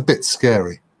it's a bit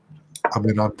scary. I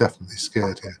mean, I'm definitely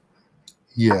scared here.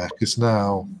 Yeah, because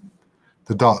now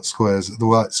the dark squares, the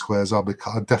white squares are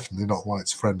definitely not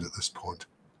white's friend at this point.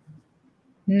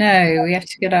 No, we have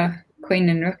to get our queen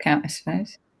and rook out, I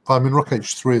suppose. I mean, rook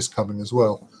h3 is coming as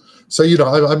well. So, you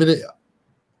know, I mean,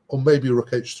 or maybe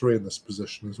rook h3 in this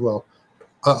position as well.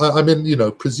 I mean, you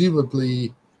know,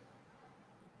 presumably,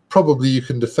 probably you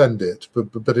can defend it,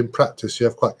 but in practice you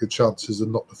have quite good chances of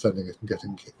not defending it and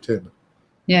getting kicked in.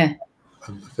 Yeah.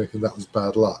 And thinking that was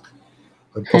bad luck.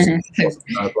 And possibly it wasn't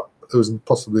bad luck. It was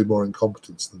possibly more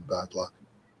incompetence than bad luck.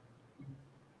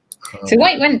 So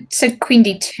white said queen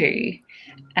d2,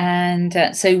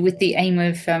 and so with the aim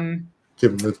of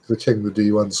giving the king the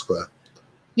d1 square.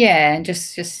 Yeah, and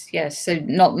just yeah. So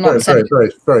not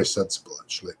very sensible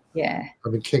actually. Yeah. I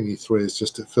mean, king e3 is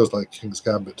just, it feels like king's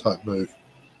gambit type move.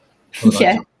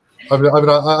 Yeah. I mean,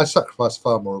 I sacrifice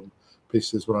far more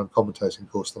pieces when I'm commentating, of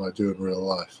course, than I do in real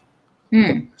life.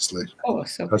 Obviously, of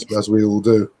course. As we all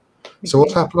do. So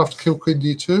what happened after kill queen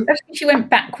d2? She went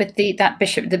back with that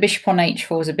bishop. The bishop on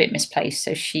h4 was a bit misplaced,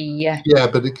 so she. Yeah,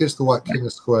 but it gives the white king a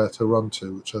square to run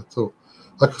to, which I thought.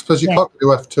 I suppose you can't do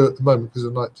f2 at the moment because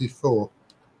of knight d4.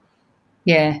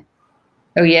 Yeah.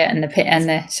 Oh yeah, and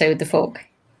the fork.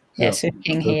 Yeah, so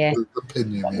king here. The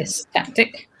pin, you mean. This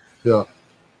tactic. Yeah.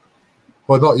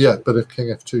 Well, not yet, but if king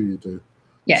f2 you do.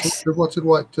 Yes. So what did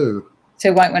white do?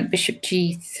 So white went bishop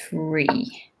g3.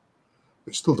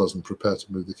 Which still doesn't prepare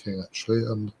to move the king, actually,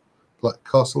 and black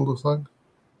castled, I think.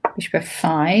 Bishop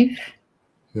f5.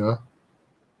 Yeah.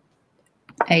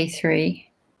 a3.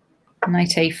 Knight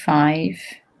a5.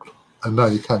 And now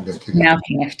you can get king. Now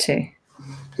king f2.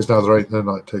 Because now there ain't no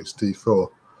knight takes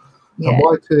d4. Yeah. And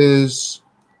white is.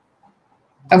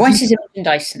 White is Imogen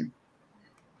Dyson.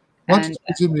 White is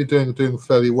presumably doing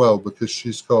fairly well because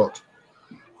she's got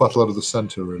quite a lot of the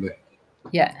centre, really.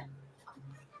 Yeah.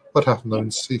 What happened though in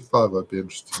c5? I'd be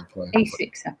interested in playing.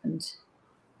 a6 happened.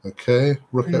 Okay,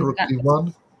 rook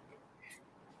d1.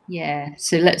 Yeah.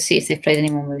 So let's see if they've played any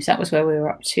more moves. That was where we were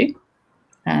up to.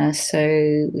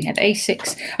 So we had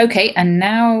a6. Okay, and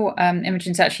now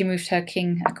Imogen's actually moved her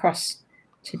king across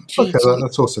to g2. Okay,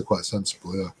 that's also quite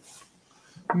sensible, yeah.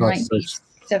 Knight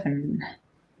d7.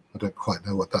 I don't quite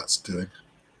know what that's doing.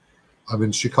 I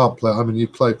mean, she can't play. I mean, you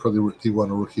play probably rook d1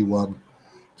 or rook e1.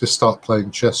 Just start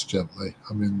playing chess gently.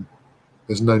 I mean,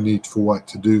 there's no need for white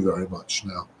to do very much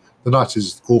now. The knight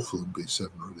is awful in b7,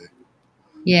 really.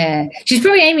 Yeah, she's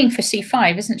probably aiming for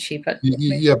c5, isn't she? But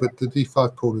yeah, but the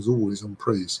d5 pawn is always on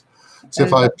prise. So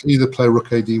if I either play rook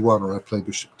d1 or I play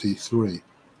bishop d3.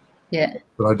 Yeah.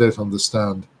 But I don't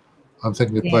understand. I'm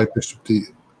thinking of playing bishop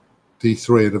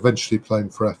d3 and eventually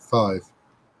playing for f5.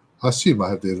 I assume I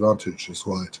have the advantage as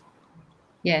white.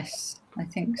 Yes, I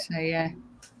think so. Yeah.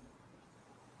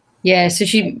 Yeah, so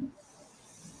she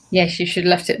should have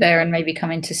left it there and maybe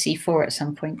come into c4 at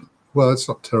some point. Well, it's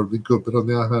not terribly good, but on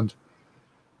the other hand,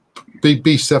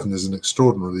 b7 is an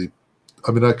extraordinarily.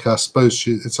 I mean, okay, I suppose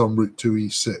it's en route to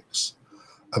e6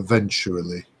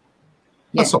 eventually.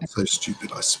 Yeah. That's not so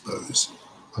stupid, I suppose.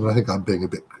 I mean, I think I'm being a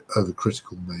bit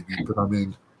overcritical, maybe, but I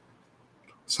mean,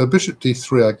 so bishop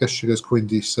d3. I guess she goes queen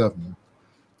d7, and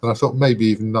I thought maybe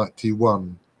even knight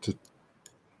d1 to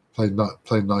play knight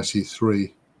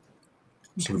e3.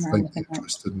 Sort of maybe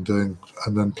interested in doing,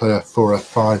 and then play f4,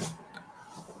 f5,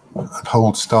 and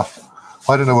hold stuff.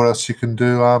 I don't know what else you can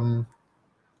do. I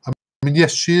mean,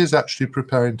 yes, she is actually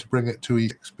preparing to bring it to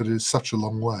e6, but it's such a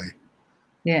long way.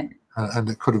 Yeah. And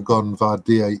it could have gone via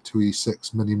d8 to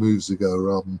e6 many moves ago,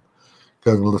 rather than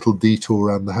going a little detour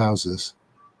around the houses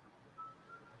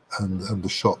and the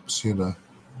shops, you know.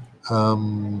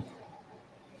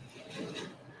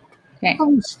 Okay.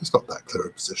 It's not that clear a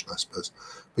position, I suppose.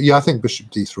 But yeah, I think bishop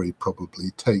d3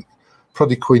 probably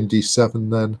queen d7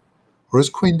 then. Or is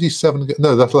queen d7?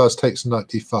 No, that allows takes knight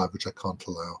d5, which I can't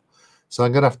allow. So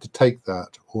I'm going to have to take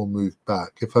that or move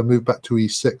back. If I move back to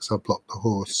e6, I'll block the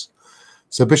horse.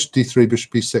 So bishop d3,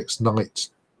 bishop e6, knight.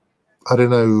 I don't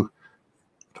know,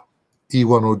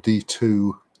 e1 or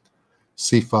d2,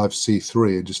 c5,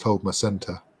 c3, and just hold my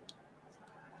center.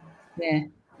 Yeah.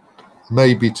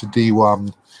 Maybe to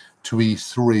d1 to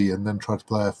e3 and then try to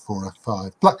play f4,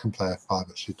 f5. Black can play f5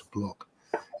 actually to block.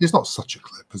 It's not such a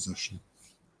clear position.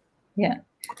 Yeah.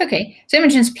 Okay. So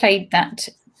Imogen's played that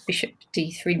bishop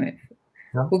d3 move.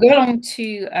 Yeah. We'll go along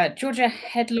to Georgia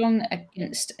Headlong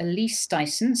against Elise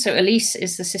Dyson. So Elise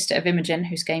is the sister of Imogen,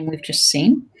 whose game we've just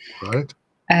seen. Right.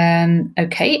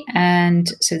 Okay. And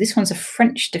so this one's a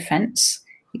French defense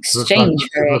exchange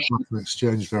variation. Like an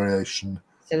exchange variation.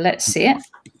 So let's see it.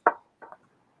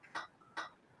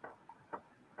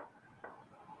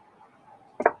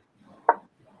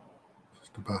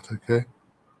 Just about okay.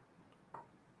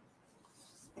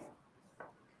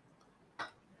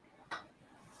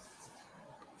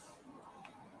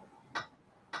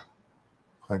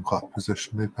 Playing quite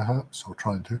positionally, perhaps, or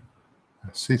trying to.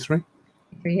 c3.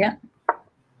 Yeah.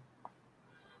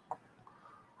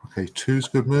 Okay, 2's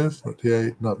a good move. Not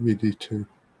d8, not d2.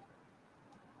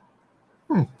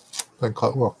 Playing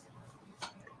quite well.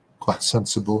 Quite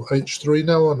sensible. h3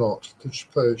 now or not? Did she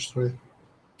play h3?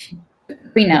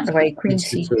 Queen out the way. Queen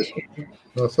c2.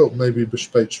 No, I thought maybe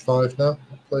bishop h5 now.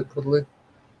 Played probably.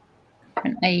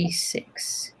 And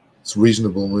a6. It's a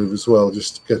reasonable move as well,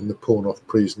 just getting the pawn off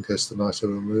prees in case the knight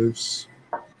ever moves.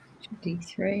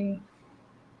 d3.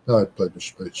 No, I'd play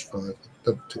bishop h5. I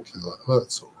don't particularly like. Well,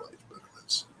 that's all right, but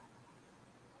it's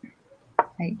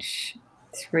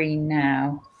h3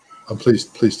 now. I'm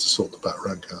pleased to sort the back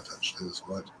rank out. Actually, that's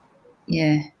right.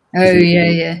 Yeah. Oh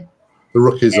yeah. The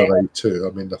rook is on a2.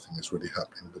 I mean, nothing is really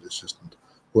happening, but it's just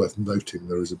worth noting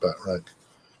there is a back rank.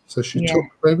 So she took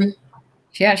maybe.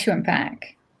 She actually went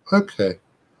back. Okay.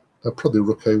 Probably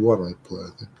rook a1 I'd play, I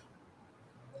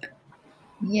think.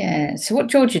 Yeah, so what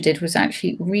Georgia did was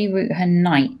actually reroute her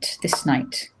knight, this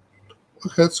knight.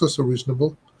 Okay, that's also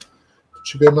reasonable. Did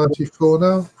she go knight e4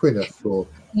 now? Queen f4.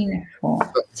 Queen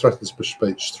f4. That threatens bishop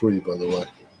h3, by the way.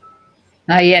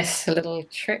 Ah, yes, a little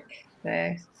trick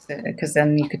there, because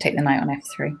then you could take the knight on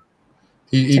f3.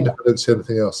 Even if I don't see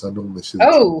anything else, I normally see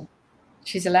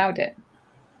she's allowed it.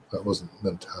 That wasn't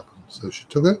meant to happen, so she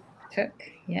took it?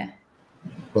 Yeah.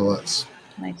 Well, that's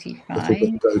 95. a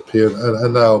little bit dopey,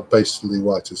 and now basically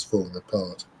white is falling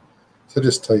apart. So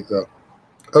just take that.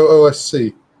 Oh, I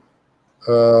see.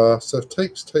 So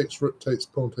takes, rook takes,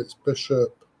 pawn takes,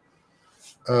 bishop.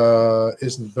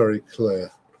 Isn't very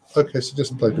clear. Okay, so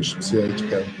just play bishop c8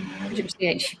 again. Bishop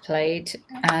c8 she played.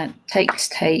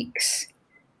 Takes.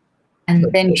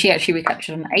 And then she actually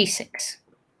recaptured on a6.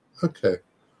 Okay.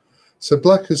 So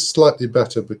black is slightly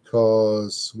better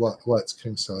because white's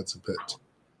kingside's a bit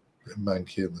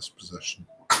manky in this position.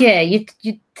 Yeah, you'd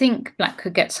think black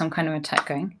could get some kind of attack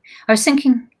going. I was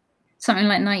thinking something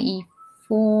like knight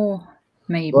e4,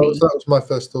 maybe. Well, that was my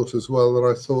first thought as well.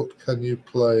 And I thought, can you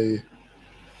play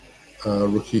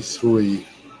rook e3?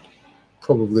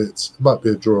 Probably it might be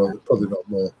a draw, but probably not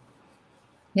more.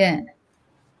 Yeah.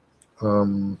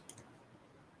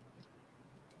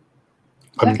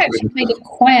 Black actually made a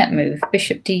quiet move,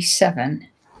 bishop d7.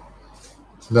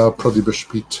 No, probably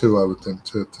bishop e2, I would think,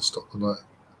 to stop the knight.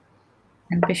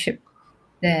 And bishop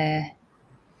there.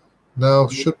 Now,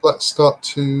 should black start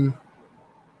to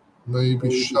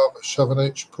maybe shove an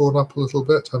h-pawn up a little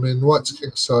bit? I mean, white's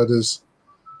kingside is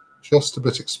just a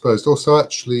bit exposed. Also,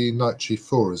 actually, knight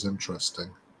g4 is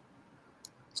interesting.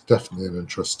 It's definitely an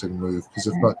interesting move, because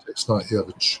if knight takes knight, you have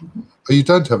a oh, you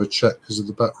don't have a check because of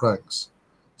the back ranks.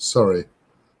 Sorry.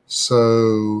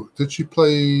 So did you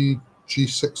play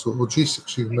g6 or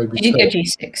g6? You can maybe You take. did go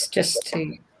g6 just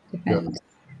to defend.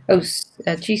 Yeah. Oh,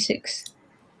 g6.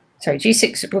 Sorry,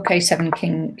 g6, rook a7,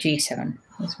 king g7.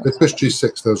 If fish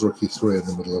g6, there's rook e3 in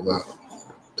the middle of that.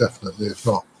 Definitely. If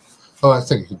not, oh, I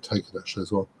think you can take it actually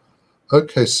as well.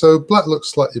 Okay, so black looks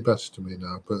slightly better to me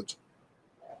now, but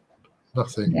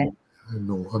nothing. Yeah. I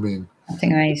mean,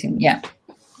 nothing amazing. Yeah.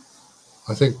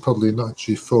 I think probably knight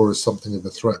g4 is something of a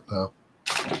threat now.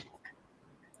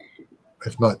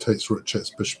 If knight takes, rook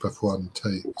checks, bishop f1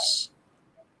 takes.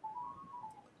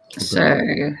 So,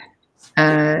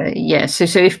 yeah. So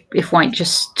if white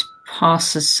just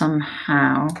passes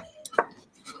somehow.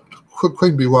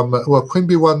 Queen b1. Well, queen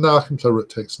b1 now I can play rook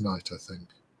takes knight. I think.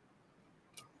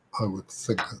 I would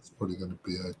think that's probably going to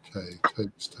be okay.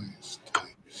 Takes.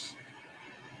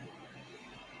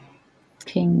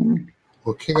 King.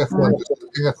 Well, king f1.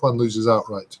 King f1 loses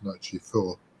outright to knight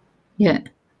g4. Yeah.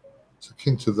 So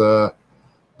king to there.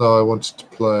 Now I wanted to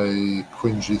play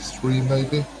queen g3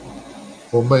 maybe,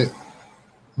 or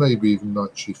maybe even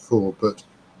knight g4. But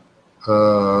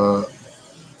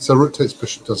so rook takes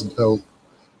bishop doesn't help.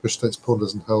 Bishop takes pawn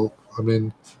doesn't help. I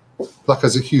mean, black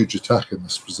has a huge attack in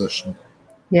this position.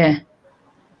 Yeah.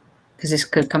 Because this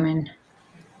could come in.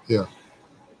 Yeah.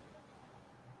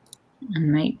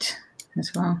 And mate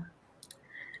as well.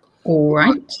 All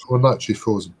right. Well, knight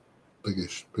g4 is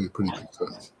pretty big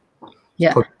threat.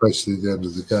 Yeah. Probably basically the end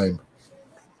of the game.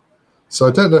 So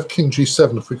I don't know if king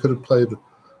g7, if we could have played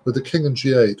with the king and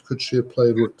g8, could she have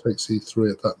played rook takes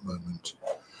e3 at that moment?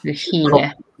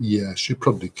 Here. Yeah, she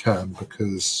probably can,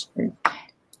 because...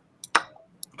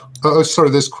 Oh, sorry,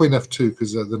 there's queen f2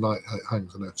 because the knight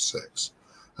hangs on f6.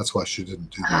 That's why she didn't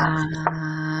do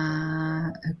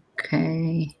that.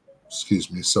 Okay.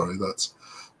 Excuse me, sorry, that's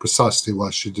precisely why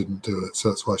she didn't do it. So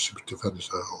that's why she defended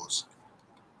her horse.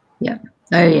 Yeah.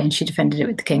 Oh, yeah, and she defended it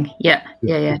with the king. Yeah,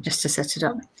 just to set it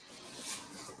up.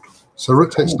 So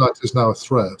rook takes knight is now a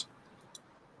threat.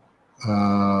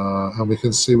 And we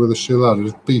can see whether she allowed it.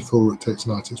 If b4 rook takes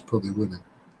knight, it's probably winning.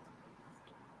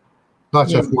 Knight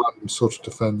f1 sort of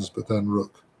defends, but then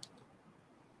rook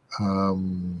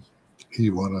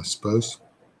e1, I suppose.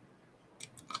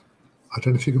 I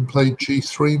don't know if you can play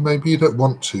g3, maybe. You don't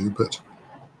want to, but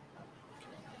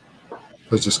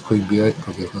there's just queen b8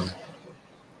 probably, isn't it?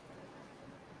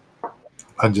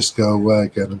 And just go away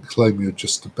again and claim you're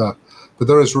just about. But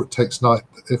there is rook takes knight.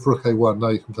 If rook a1, now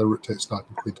you can play rook takes knight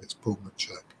and queen takes pawn with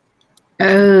check.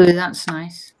 Oh, that's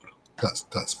nice.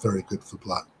 That's very good for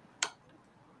black.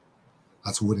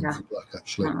 That's winning for black,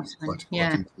 actually.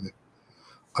 Yeah.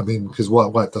 I mean, because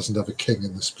white doesn't have a king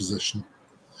in this position.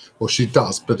 Well, she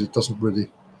does, but it doesn't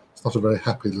really. It's not a very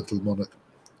happy little monarch.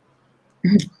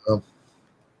 Yeah,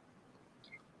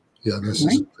 and this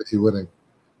is pretty winning.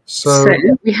 So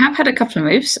we have had a couple of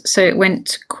moves. So it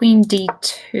went queen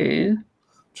d2,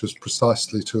 which was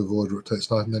precisely to avoid rook takes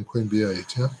knight, and then queen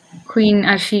b8. Yeah. Queen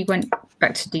actually went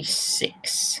back to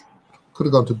d6. Could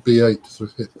have gone to b8 to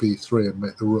hit b3 and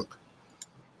make the rook.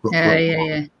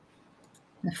 Yeah.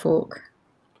 The fork.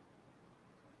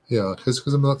 Yeah, because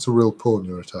I mean, that's a real pawn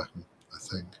you're attacking, I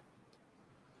think.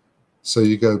 So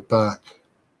you go back.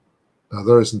 Now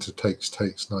there isn't a takes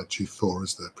knight g4,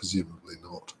 is there? Presumably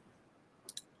not.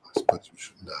 I suppose we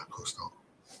should. No, of course not.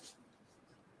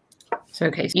 So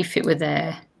okay, so if it were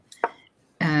there.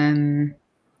 I mean,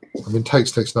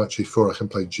 takes knight g4. I can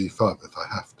play g5 if I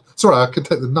have to. Sorry, I can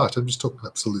take the knight. I'm just talking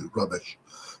absolute rubbish.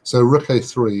 So rook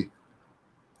a3,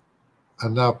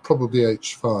 and now probably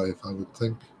h5, I would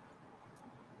think.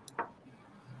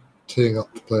 Teeing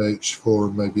up to play h4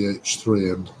 and maybe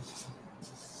h3 and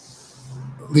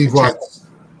leave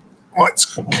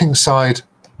white's king side.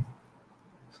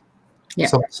 Yeah.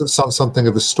 Something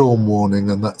of a storm warning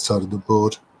on that side of the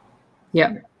board.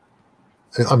 Yeah.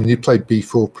 I mean, you play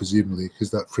b4 presumably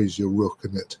because that frees your rook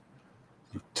and it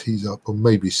sort of tees up, or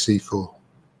maybe c4.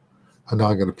 And now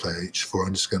I'm going to play h4.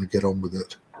 I'm just going to get on with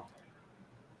it.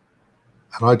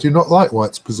 And I do not like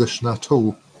white's position at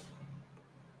all.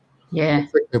 Yeah. I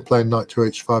think they're playing knight to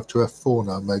h5 to f4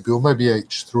 now, maybe, or maybe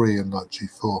h3 and knight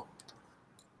g4.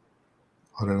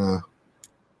 I don't know.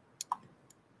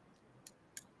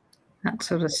 That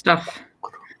sort of stuff.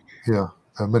 Yeah.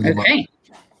 Okay.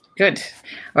 Good.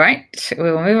 All right.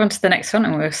 We'll move on to the next one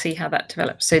and we'll see how that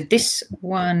develops. So this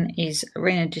one is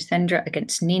Reina Jithendra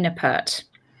against Nina Pert.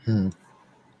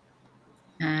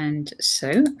 And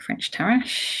so French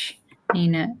Tarash.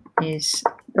 Nina is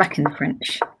black in the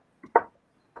French.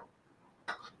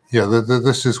 Yeah,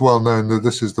 this is well known that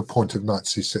this is the point of knight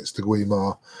c6 to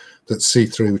Guimar, that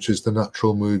c3, which is the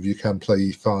natural move, you can play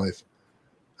e5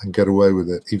 and get away with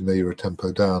it, even though you're a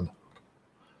tempo down.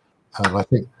 And I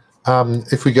think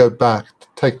if we go back,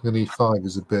 taking an e5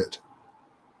 is a bit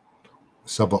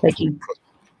suboptimal.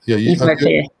 Yeah,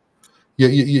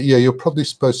 you're probably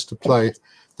supposed to play.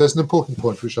 There's an important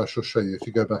point which I shall show you if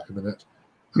you go back a minute.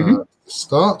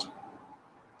 Start.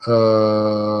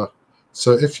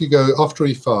 So if you go after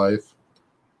e5,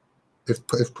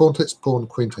 if pawn takes pawn,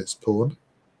 queen takes pawn.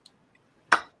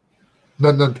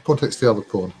 No, pawn takes the other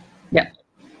pawn. Yeah.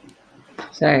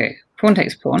 So pawn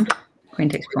takes pawn, queen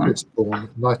takes pawn. Takes pawn,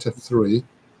 knight f3.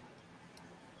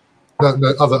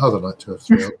 No, other knight to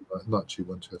f3. Knight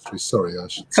g1 to f3. Sorry, I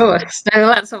should say. Oh, no,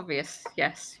 that's obvious.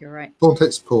 Yes, you're right. Pawn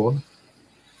takes pawn.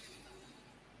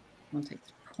 Pawn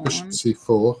takes pawn. Bishop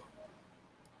c4.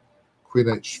 Queen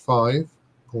h5.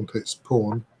 Pawn takes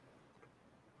pawn.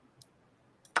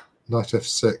 Knight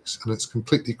f6, and it's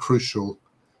completely crucial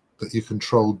that you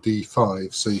control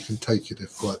d5 so you can take it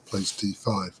if white plays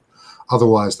d5.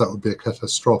 Otherwise, that would be a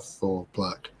catastrophe for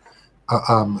black.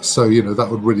 So that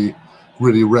would really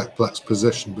wreck black's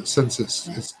position. But since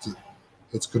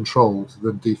it's controlled,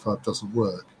 then d5 doesn't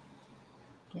work.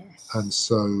 Yes. And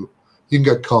so you can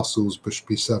get castles, bishop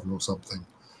b7 or something.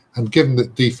 And given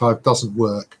that d5 doesn't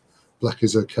work, black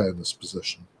is okay in this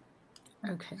position.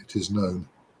 Okay. It is known.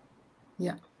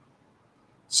 Yeah.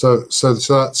 So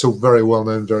that's a very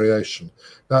well-known variation.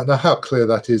 Now, how clear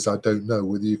that is, I don't know.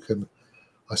 Whether you can,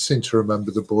 I seem to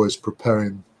remember the boys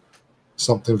preparing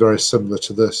something very similar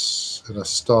to this in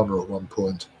Astana at one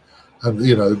point,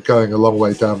 and going a long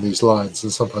way down these lines.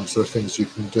 And sometimes there are things you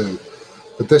can do,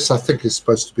 but this I think is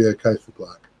supposed to be okay for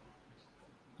black.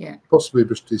 Yeah. Possibly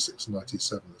bishop d6 and knight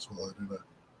e7 as well. I don't know.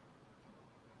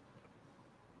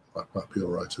 That might be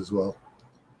all right as well.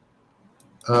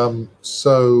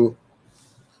 So.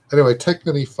 Anyway, taking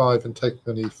an e5 and taking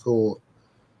an e4.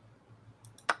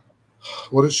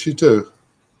 What did she do?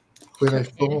 Queen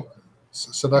a4.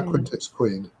 So now queen takes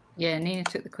queen. Yeah, Nina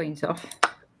took the queens off.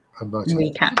 And knight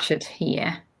recaptured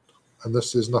here. And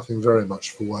this is nothing very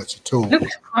much for white at all.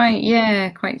 Looks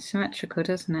quite symmetrical,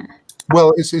 doesn't it?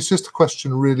 Well, it's just a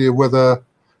question really of whether the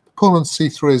pawn on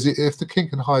c3 is, if the king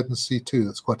can hide in c2,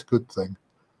 that's quite a good thing.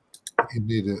 You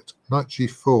need it. Knight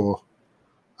g4.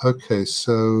 Okay,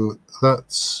 so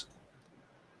that's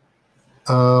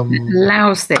it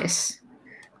allows this,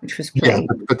 which was played. Yeah,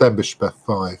 but then bishop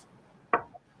f5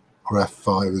 or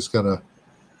f5 is going to.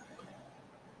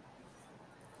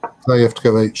 Now you have to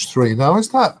go h3. Now is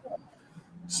that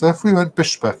so? If we went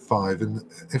bishop f5, and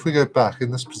if we go back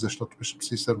in this position after bishop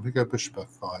c7, we go bishop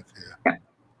f5 here. Yeah.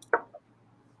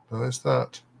 Now is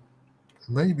that?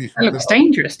 Maybe you can. That looks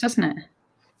dangerous, doesn't it?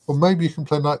 Well, maybe you can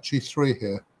play knight g3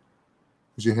 here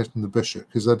because you're hitting the bishop.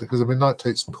 Because I mean, knight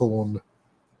takes pawn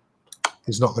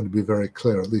is not going to be very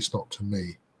clear, at least not to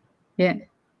me. Yeah.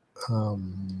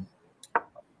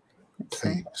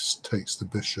 Takes the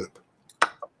bishop.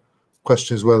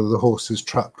 Question is whether the horse is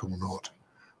trapped or not.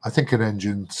 I think an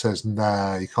engine says,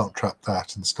 nah, you can't trap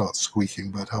that, and starts squeaking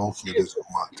about how awful it is or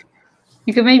what.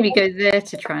 You could maybe go there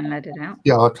to try and let it out.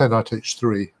 Yeah, I play knight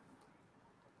h3.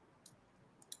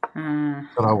 And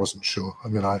I wasn't sure. I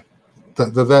mean,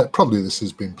 probably this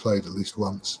has been played at least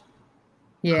once.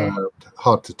 Yeah.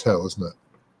 Hard to tell, isn't it?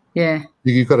 Yeah.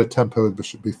 You've got a tempo with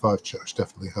bishop b5 check, which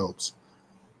definitely helps.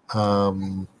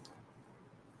 You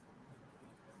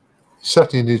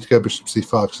certainly need to go bishop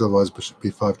c5 because otherwise bishop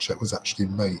b5 check was actually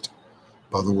mate,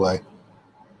 by the way.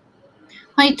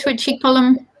 Hi, Twitchy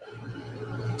column.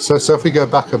 So if we go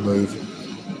back a move,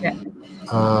 yeah.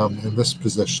 In this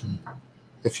position,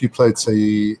 if you played,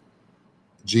 say,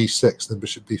 g6, then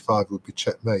bishop b5 would be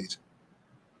checkmate.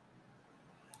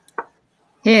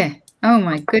 Yeah. Oh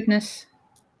my goodness.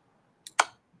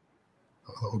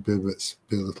 That would be a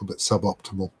little bit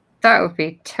suboptimal. That would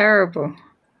be terrible.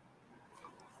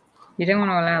 You don't want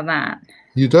to allow that.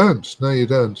 You don't. No, you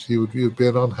don't. You'd be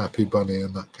an unhappy bunny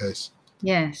in that case.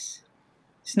 Yes.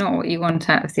 It's not what you want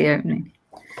out of the opening.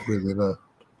 Really, no.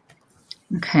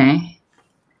 Okay.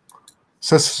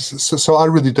 So I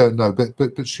really don't know,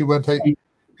 but she went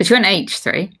But she went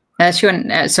h3. She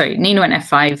went sorry, Nina went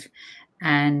f5,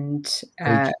 and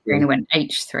Rena went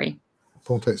h3.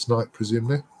 Pawn takes knight,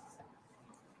 presumably.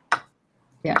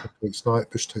 Yeah. Pawn takes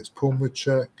knight. Bishop takes pawn with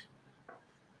check.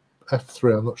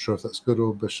 f3. I'm not sure if that's good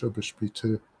or bishop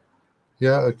b2.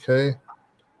 Yeah. Okay.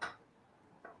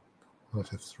 Knight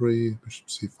f3. Bishop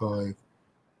c5.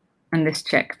 And this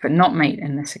check, but not mate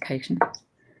in this occasion.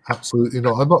 Absolutely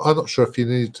not. I'm not sure if you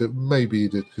need to. Maybe you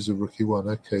did because of rook e1.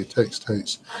 Okay,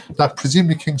 takes. Now,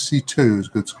 presumably king c2 is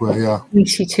good square. Yeah. King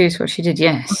c2 is what she did.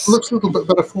 Yes. Looks a little bit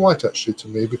better for white actually to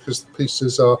me because the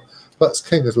pieces are. Black's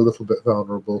king is a little bit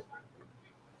vulnerable.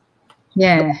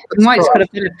 Yeah, and white's got a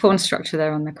bit of pawn structure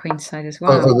there on the queen side as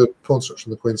well. Oh, the pawn structure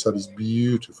on the queen side is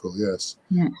beautiful. Yes.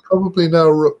 Yeah. Probably now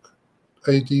rook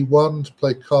ad1 to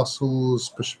play castles,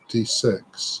 bishop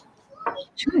d6.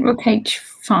 Rook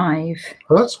h5.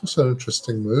 Oh, that's also an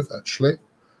interesting move, actually.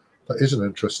 That is an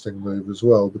interesting move as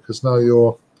well, because now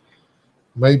you're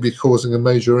maybe causing a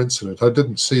major incident. I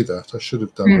didn't see that. I should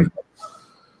have done it.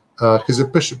 Because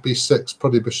if bishop b6,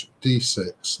 probably bishop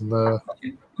d6. And,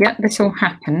 yeah, this all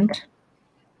happened.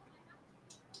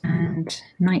 And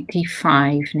knight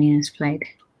d5 Nina's played.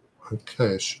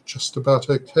 Okay, is she just about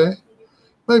okay?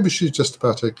 Maybe she's just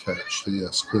about okay, actually,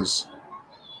 yes, because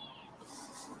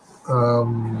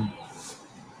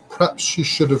perhaps she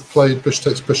should have played bishop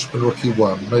takes bishop and rook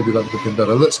e1. Maybe that would have been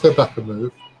better. Let's go back a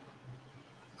move.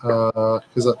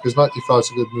 Because knight d5 is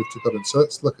a good move to cut in. So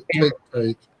let's look at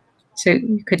take. So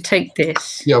you could take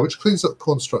this. Yeah, which cleans up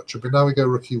pawn structure, but now we go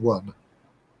rook e1.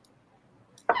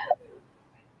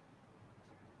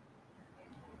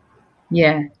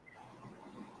 Yeah.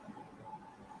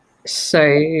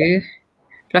 So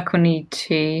black will need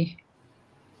to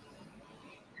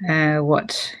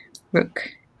what? Rook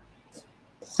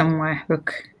somewhere.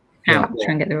 Rook out.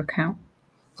 Try and get the rook out.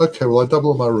 Okay, well I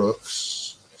double my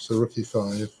rooks. So rook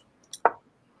e5,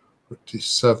 rook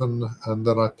d7, and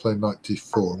then I play knight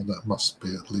d4, and that must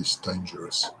be at least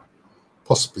dangerous.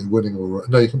 Possibly winning or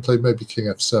no, you can play maybe king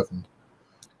f7,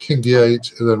 king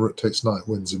d8, and then rook takes knight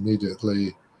wins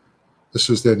immediately. This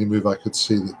was the only move I could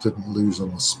see that didn't lose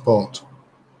on the spot.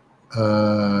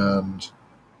 And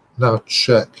now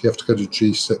check. You have to go to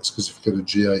g6 because if you go to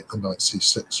g8, the knight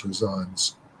c6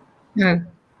 resigns. No.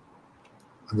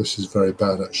 And this is very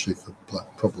bad actually for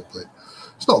black, probably.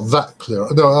 It's not that clear.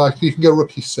 No, you can go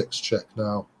rook e6 check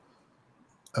now.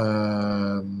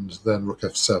 And then rook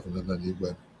f7, and then you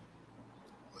win.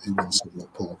 You win several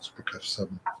pawns, rook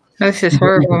f7. This is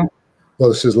horrible. Well,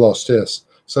 this is lost, yes.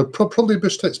 So probably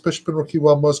bishop takes bishop and rook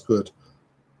e1 was good.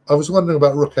 I was wondering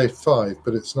about rook a5,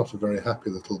 but it's not a very happy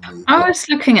little move. I was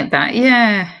looking at that,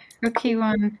 yeah. Rook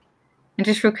e1 and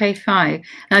just rook a5. And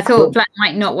I thought black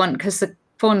might not want, because the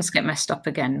pawns get messed up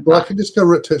again. Well, I can just go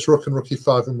rook takes rook and rook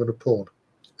e5 and win a pawn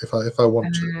if I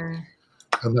want to.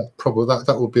 And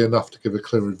that would be enough to give a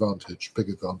clear advantage, big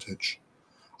advantage.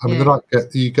 I mean, then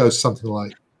you go something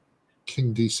like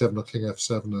king d7 or king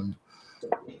f7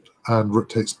 and rook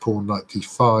takes pawn knight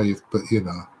d5, but you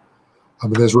know, I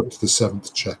mean, there's rook to the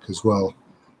 7th check as well,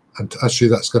 and actually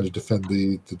that's going to defend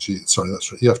the g. Sorry,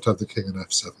 that's right. You have to have the king and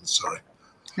f7. Sorry.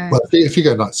 Well, if you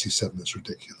go knight c7, it's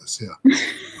ridiculous. Yeah.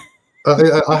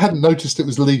 I hadn't noticed it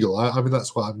was legal. I mean,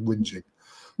 that's why I'm whinging.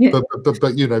 Yeah.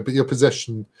 But you know, but your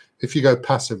possession, if you go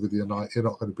passive with your knight, you're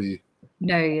not going to be.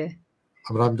 No, yeah.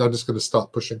 I mean, I'm just going to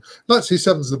start pushing. Knight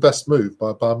c7 is the best move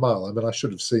by a mile. I mean, I should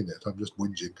have seen it. I'm just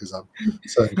whinging because I'm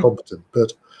so incompetent.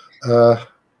 But no.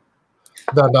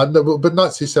 But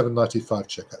knight c7, knight e5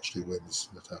 check actually wins,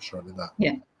 Natasha. I mean,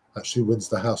 that actually wins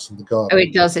the house and the garden. Oh,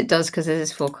 it does, because it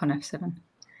is fork on f7.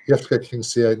 You have to go king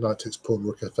c8, knight takes pawn,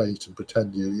 rook f8, and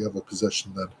pretend you have a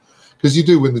possession then. Because you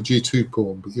do win the g2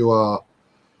 pawn, but you are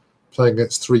playing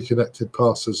against 3 connected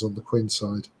passes on the queen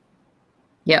side.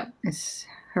 Yeah, it's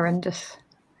horrendous.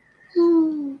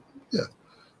 Yeah.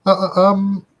 I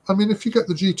mean, if you get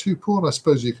the g2 pawn, I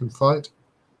suppose you can fight.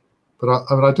 But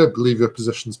I mean, I don't believe your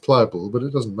position's playable, but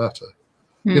it doesn't matter.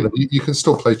 You know, you can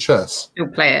still play chess. Still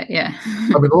play it, yeah.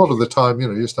 I mean, a lot of the time, you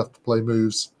know, you just have to play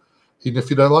moves. Even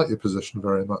if you don't like your position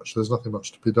very much, there's nothing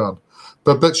much to be done.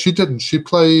 But she didn't. She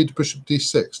played bishop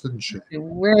d6, didn't she?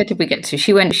 Where did we get to?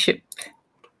 She went bishop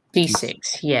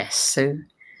d6, yes. So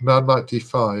now knight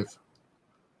d5.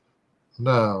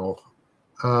 Now,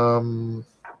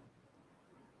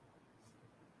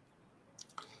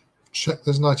 check.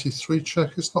 There's knight e3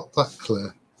 check. It's not that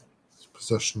clear.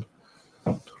 Position.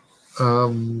 I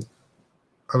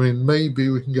mean, maybe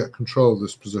we can get control of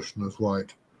this position as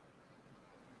white.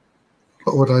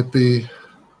 What would I be?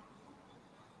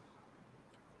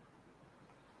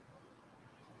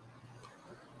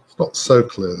 It's not so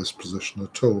clear, this position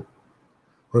at all.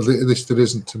 Or at least it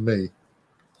isn't to me.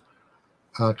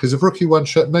 Because if rook e1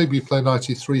 check, maybe you play knight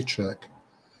e3 check.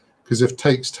 Because if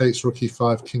takes, rook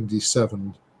e5, king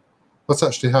d7. What's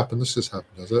actually happened? This has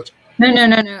happened, has it? No.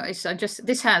 It's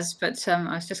this has, but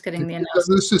I was just getting the analysis.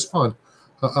 This is fine.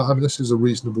 I mean, this is a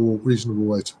reasonable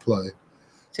way to play.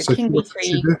 So king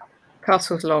d3,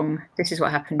 castle's long. This is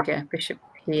what happened. Yeah, bishop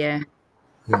here.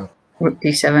 Yeah. Rook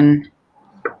d7.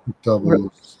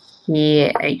 Doubles.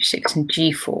 Yeah, h6 and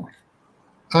g4.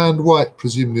 And white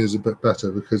presumably is a bit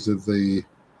better because of the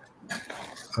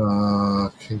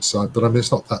king side, but I mean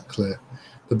it's not that clear.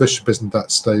 The bishop isn't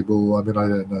that stable. I mean I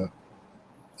don't know.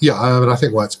 Yeah, I mean I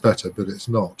think white's better, but it's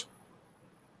not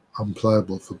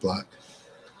unplayable for black.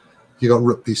 You got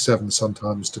rook b7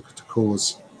 sometimes to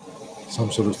cause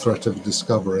some sort of threat of a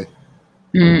discovery.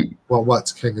 Well,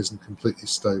 white's king isn't completely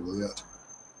stable yet.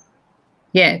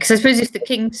 Yeah, because I suppose if the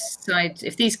king's side,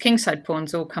 if these kingside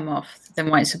pawns all come off, then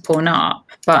white's a pawn up.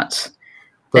 But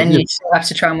then you still have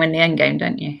to try and win the endgame,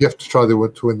 don't you? You have to try to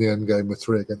win the endgame with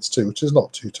 3 against 2, which is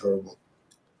not too terrible.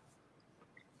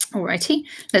 Alrighty,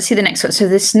 let's see the next one. So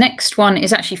this next one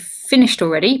is actually finished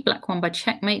already. Black won by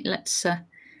checkmate. Let's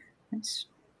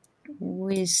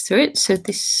whiz through it. So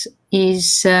this is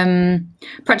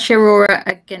Prachi Aurora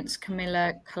against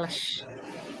Kamila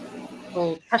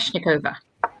Kalashnikova.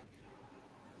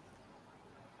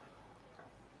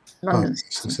 London.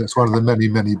 So it's one of the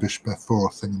many bishop f4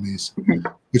 thingamies,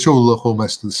 which all look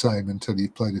almost the same until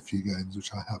you've played a few games,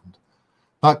 which I haven't.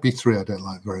 Knight b3 I don't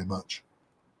like very much.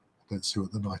 I don't see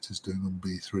what the knight is doing on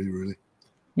b3 really.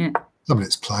 Yeah. I mean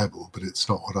it's playable, but it's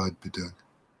not what I'd be doing.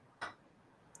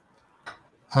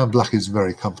 And black is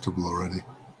very comfortable already.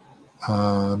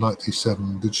 Knight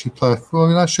d7. Did she play f4? I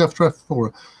mean actually after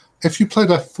f4. If you played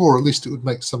f4, at least it would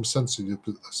make some sense to you,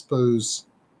 but I suppose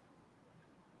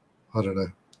I don't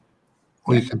know.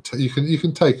 Or you can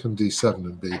take on d7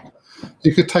 and b.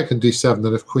 You could take on d7,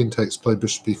 then if queen takes, play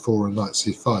bishop b4 and knight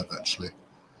c5. Actually,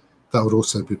 that would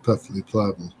also be perfectly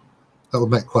playable. That would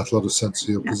make quite a lot of sense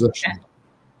for your position.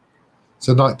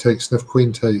 So knight takes, and if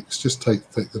queen takes, just take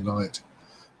the knight.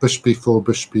 Bishop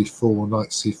b4, knight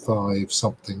c5,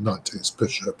 something. Knight takes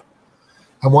bishop,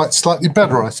 and white's slightly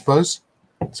better, I suppose.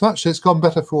 So actually, it's gone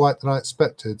better for white than I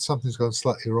expected. Something's gone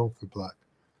slightly wrong for black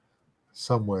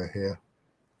somewhere here.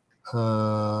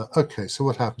 Okay, so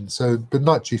what happened? So, but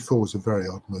knight g4 is a very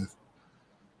odd move.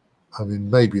 I mean,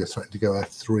 maybe you're threatening to go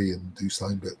f3 and do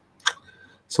something, but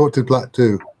so what did black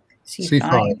do?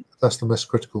 C5. That's the most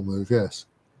critical move, yes.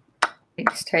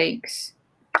 Takes.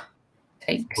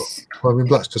 Well, I mean,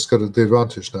 black's just got the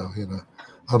advantage now, you know,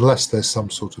 unless there's some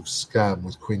sort of scam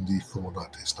with queen d4,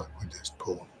 knight takes knight, queen takes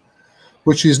pawn,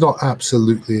 which is not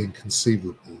absolutely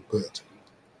inconceivable, but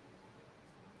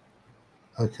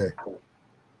okay.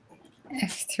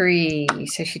 f3,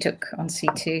 so she took on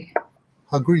c2.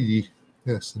 Agree,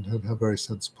 yes, and how very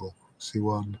sensible.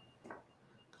 c1,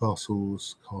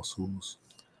 castles.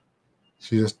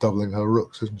 She's just doubling her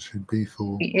rooks, isn't she?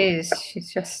 b4. She is.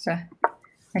 She's just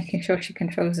making sure she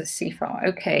controls the c5.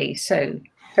 Okay, so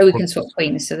we can swap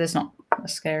queens, so there's not a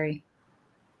scary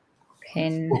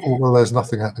pin. Well, there's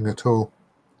nothing happening at all.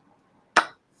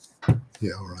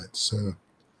 Yeah, all right. So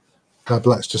now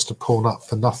black's just a pawn up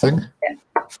for nothing. Yeah.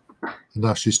 And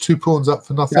now she's 2 pawns up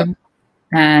for nothing.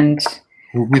 And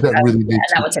we don't really need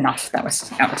that was enough. That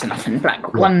was enough. And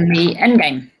black won the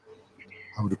endgame.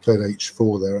 I would have played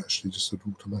h4 there, actually, just sort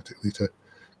of automatically to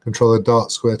control the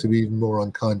dark square to be even more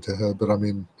unkind to her. But I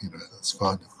mean, you know, that's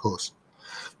fine, of course.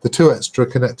 The 2 extra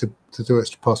connected to 2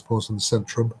 extra pass pawns in the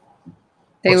centrum.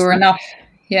 They were enough,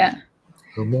 yeah.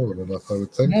 Well, more than enough, I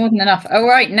would think. More than enough. All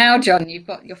right, now, John, you've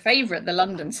got your favourite, the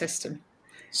London system.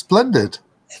 Splendid.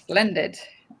 Splendid.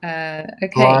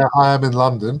 Okay. Well, I am in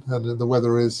London, and the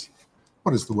weather is.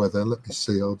 What is the weather? Let me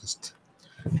see. I'll just.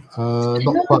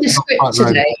 Not quite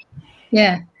today.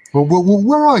 Yeah. Well,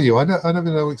 where are you? I never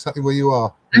know exactly where you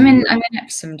are. I'm in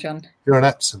Epsom, John. You're in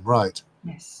Epsom, right?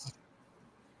 Yes.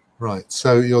 Right.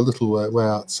 So you're a little way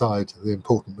outside the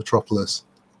important metropolis.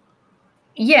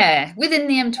 Yeah, within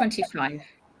the M25.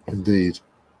 Indeed.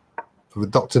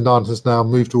 But Dr. Nunn has now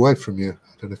moved away from you.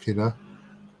 I don't know if you know.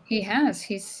 He has.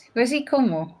 Where's he?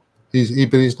 Cornwall. But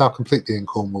he's now completely in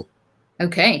Cornwall.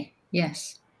 Okay.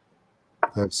 Yes.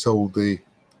 They've sold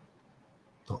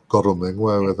not Godalming.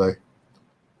 Where were they?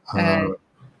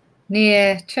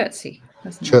 Near Chertsey.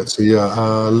 Chertsey,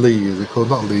 yeah. Lee is it called?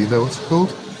 Not Lee. You know what's it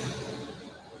called?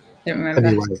 Don't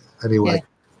remember. Anyway. Yeah.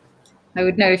 I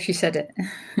would know if you said it.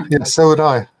 Yeah, so would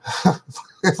I.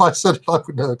 If I said it, I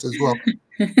would know it as well.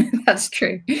 That's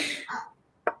true.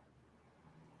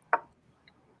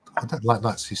 I don't like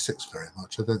knight c6 very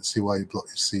much. I don't see why you block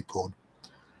your c pawn.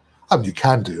 I mean, you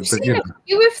can do, but you know.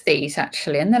 You with these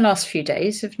actually in the last few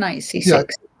days of knight c6.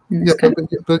 Yeah,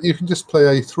 but you can just play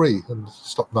a3 and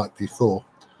stop knight b4,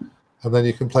 and then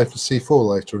you can play for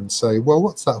c4 later and say, well,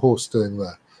 what's that horse doing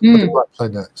there? What do I play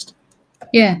next?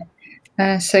 Yeah.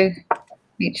 So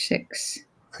h6.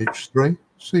 h3,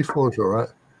 c4 is all right.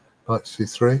 Knight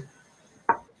c3.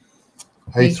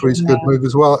 A3 is a good move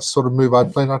as well. That's the sort of move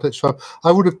I'd play knight h5.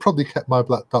 I would have probably kept my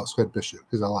black dark squared bishop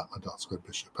because I like my dark squared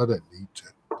bishop. I don't need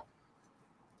to.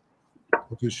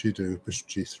 What does she do? Bishop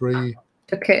g3.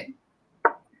 Took it.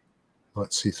 Knight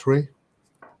c3.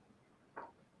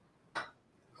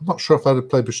 I'm not sure if I'd have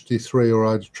played bishop d3 or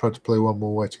I'd have tried to play one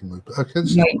more waiting move. But okay,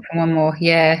 wait for one more.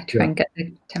 Yeah, try and get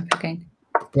the tempo again.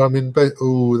 But I mean,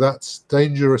 oh, that's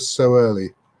dangerous so early.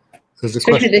 There's a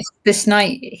Especially question. this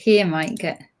knight here might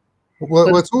get.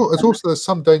 Well, it's also there's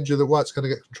some danger that white's going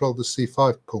to get control of the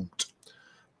c5 point,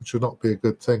 which would not be a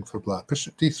good thing for black.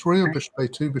 Bishop d3 or bishop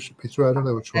a2, bishop b3, I don't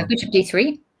know which one. Bishop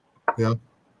d3. Yeah.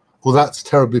 Well, that's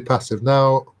terribly passive.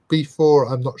 Now,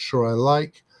 b4, I'm not sure I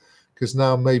like, because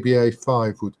now maybe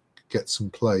a5 would get some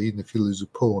play, even if you lose a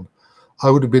pawn. I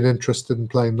would have been interested in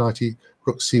playing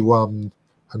rook c1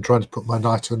 and trying to put my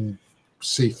knight on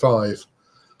c5,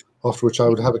 after which I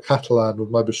would have a Catalan with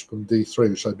my bishop on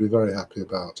d3, which I'd be very happy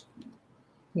about.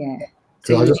 Yeah.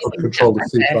 So I just want to control the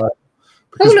c5.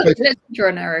 Oh, look, let's draw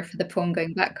an arrow for the pawn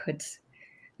going backwards.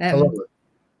 I love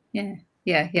it.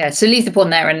 Yeah. So leave the pawn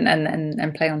there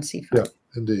and play on c5. Yeah,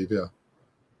 indeed, yeah.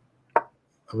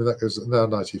 I mean, that goes now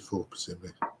knight e4,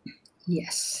 presumably.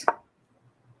 Yes.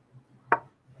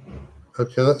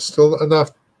 Okay, that's still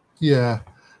enough. Yeah,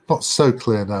 not so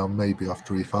clear now, maybe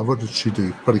after e5. What did she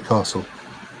do? Probably castle.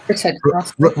 Rook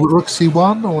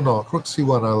c1 or not? Rook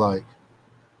c1 I like.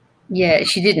 Yeah,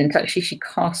 she didn't actually. She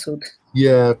castled.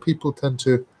 Yeah, people tend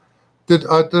to. I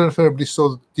don't know if anybody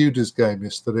saw Duda's game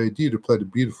yesterday. Duda played a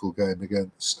beautiful game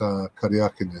against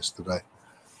Karyakin yesterday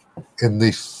in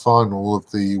the final of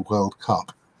the World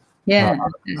Cup. Yeah.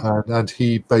 And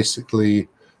he basically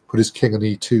put his king on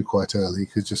e2 quite early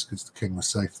because the king was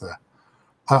safe there.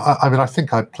 I mean, I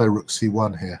think I'd play rook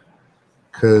c1 here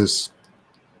because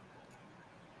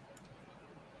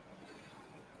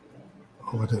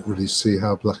I don't really see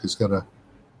how black is going to.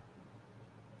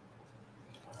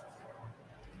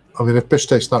 I mean, if bishop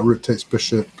takes knight, rook takes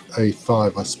bishop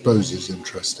a5, I suppose is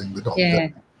interesting, but not. Yeah.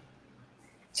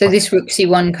 So this rook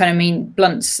c1 kind of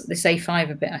blunts this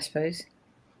a5 a bit, I suppose.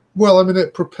 Well, I mean,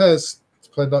 it prepares to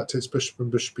play knight takes bishop and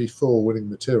bishop e4, winning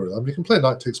material. I mean, you can play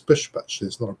knight takes bishop, actually.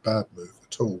 It's not a bad move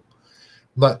at all.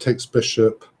 Knight takes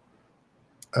bishop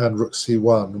and rook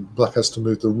c1. And black has to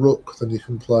move the rook. Then you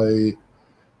can play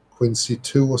queen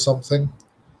c2 or something.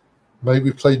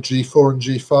 Maybe play g4 and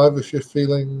g5 if you're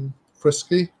feeling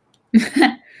frisky.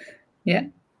 Yeah.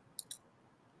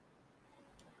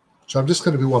 So I'm just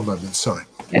going to be one moment, sorry.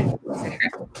 Yeah.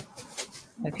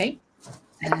 Okay.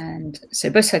 And so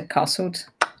both had castled.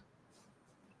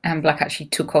 And black actually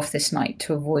took off this knight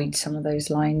to avoid some of those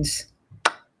lines.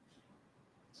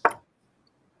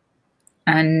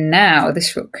 And now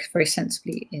this rook very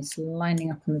sensibly is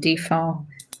lining up on the d file.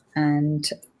 And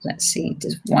let's see,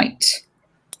 does white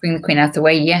bring the queen out of the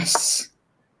way? Yes.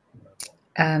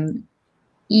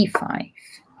 E5.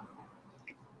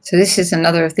 So this is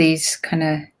another of these kind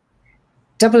of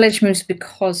double-edged moves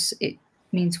because it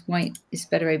means white is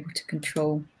better able to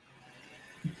control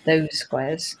those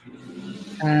squares.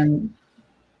 I'm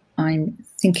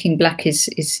thinking black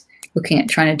is looking at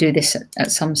trying to do this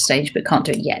at some stage, but can't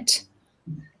do it yet.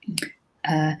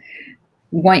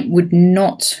 White would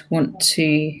not want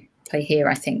to play here,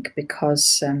 I think,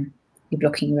 because you're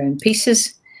blocking your own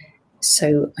pieces.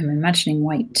 So I'm imagining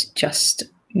white just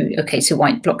move. Okay, so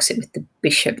white blocks it with the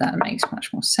bishop. That makes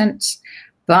much more sense.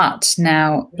 But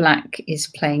now black is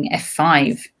playing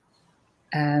f5.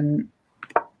 And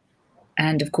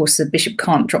of course, the bishop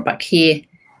can't drop back here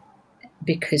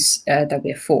because there'll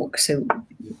be a fork. So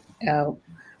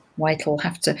white will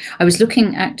have to. I was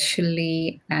looking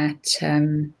actually at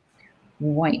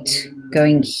white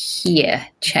going here,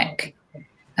 check.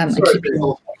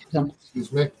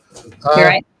 Excuse me. You're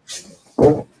right.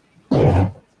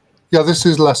 Yeah, this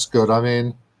is less good. I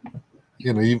mean,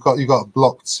 you know, you've got a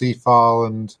blocked c file,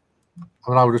 and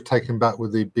I mean, I would have taken back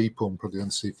with the b pawn probably on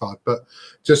c5. But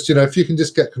just, you know, if you can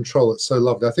just get control, it's so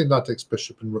lovely. I think knight takes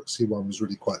bishop and rook c1 was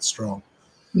really quite strong.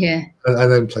 Yeah.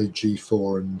 And then play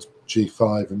g4 and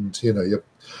g5, and you know, you're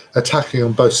attacking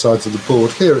on both sides of the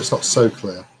board. Here, it's not so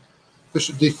clear.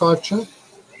 Bishop d5 check.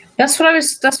 That's what I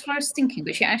was thinking,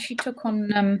 but she actually took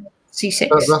on c6.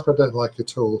 That I don't like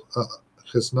at all,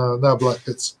 because now black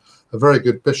gets a very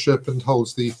good bishop and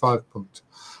holds the e5 point.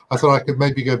 I thought I could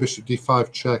maybe go bishop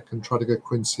d5 check and try to go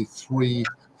queen c3,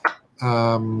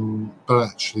 but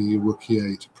actually rook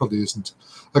e8 probably isn't.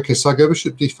 Okay, so I go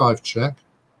bishop d5 check.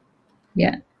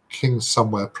 Yeah. King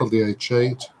somewhere, probably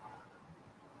h8.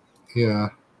 Yeah.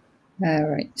 All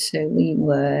right, so we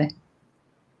were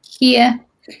here.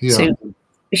 Yeah. So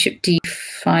bishop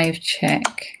d5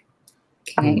 check,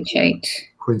 king h8.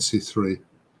 Queen c3.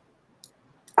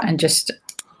 And just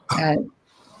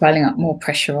piling up more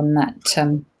pressure on that.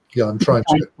 Yeah, I'm trying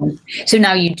to. So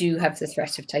now you do have the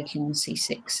threat of taking on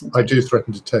c6. I do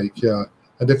threaten to take, yeah.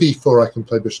 And if e4, I can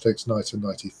play bishop takes knight and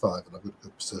knight e5, and I've got a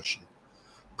good position.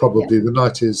 Probably the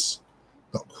knight is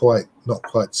not quite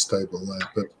stable there,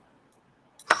 but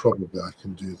probably I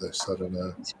can do this. I don't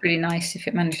know. It's pretty nice if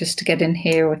it manages to get in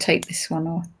here or take this one.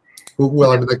 Or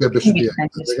well, I mean, they go bishop e8.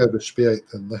 They go bishop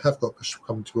e8, then they have got bishop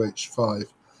coming to h5,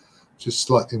 which is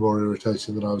slightly more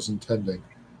irritating than I was intending.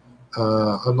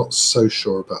 I'm not so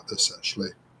sure about this actually.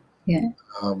 Yeah.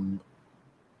 I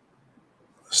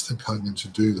just think I'm going to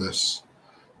do this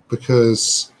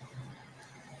because,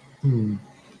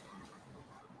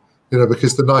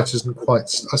 because the knight isn't quite.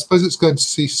 I suppose it's going to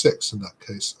c6 in that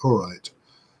case. All right.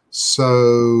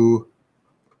 So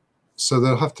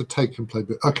they'll have to take and play.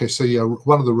 Okay, so yeah,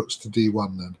 one of the rooks to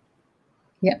d1 then.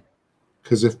 Yeah.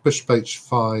 Because if bishop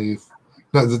h5,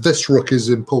 no, this rook is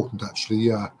important actually.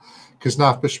 Yeah, because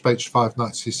now if bishop h5,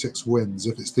 knight c6 wins.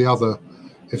 If it's the other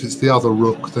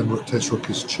rook, then rook takes rook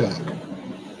is check.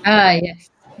 Ah, yes.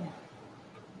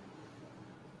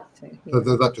 So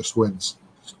that just wins.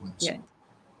 Yeah.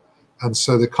 And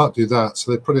so they can't do that.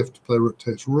 So they probably have to play rook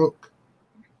takes rook.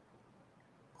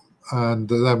 And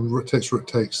then rook takes,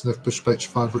 and if bishop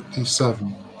h5, rook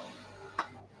d7.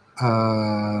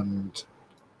 And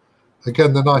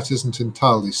again, the knight isn't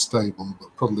entirely stable,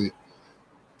 but probably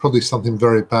something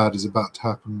very bad is about to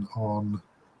happen on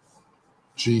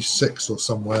g6 or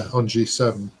somewhere, on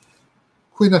g7.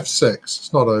 Queen f6,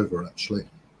 it's not over actually.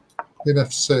 Queen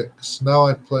f6, now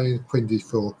I play queen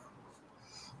d4.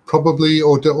 Probably,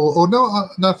 or no,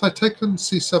 if I take on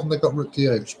c7, they got rook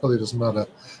d8, which probably doesn't matter.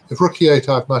 If rook e8,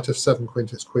 I have knight f7, queen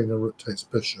takes queen, and rook takes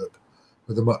bishop,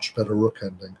 with a much better rook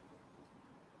ending.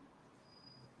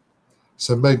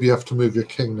 So maybe you have to move your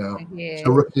king now. Yeah.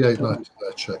 So rook e8, knight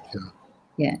there, check, yeah.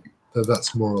 Yeah. So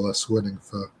that's more or less winning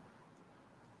for.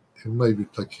 Maybe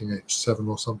play king h7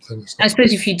 or something. I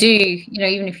suppose if you do,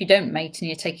 even if you don't mate and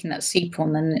you're taking that c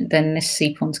pawn, then this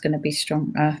c pawn's going to be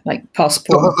strong, like pass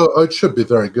pawn. Oh, it should be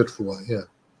very good for white, yeah.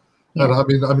 And I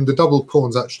mean, the double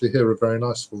pawns actually here are very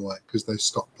nice for white because they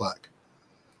stop black.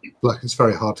 Black, it's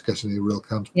very hard to get any real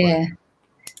counterplay. Yeah,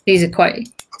 these are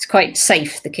it's quite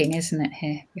safe. The king, isn't it,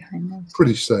 here behind those?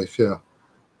 Pretty safe, yeah.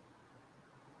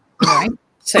 All right,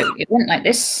 so it went like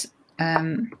this.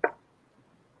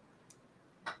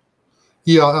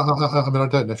 Yeah, I mean, I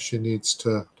don't know if she needs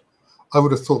to. I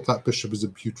would have thought that bishop is a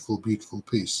beautiful, beautiful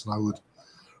piece, and I would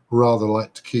rather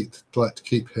like to keep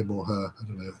him or her. I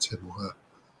don't know if it's him or her.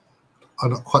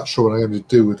 I'm not quite sure what I'm going to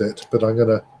do with it, but I'm going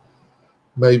to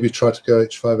maybe try to go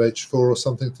h5, h4 or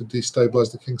something to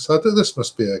destabilize the king side. This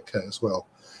must be okay as well.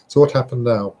 So what happened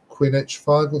now? Queen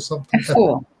h5 or something?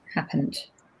 f4 happened.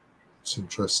 It's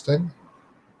interesting.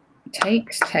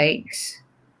 Takes.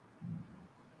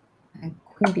 And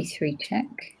queen b3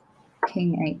 check.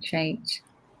 King h8.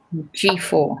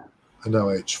 G4. And now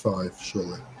h5,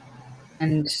 surely.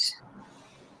 And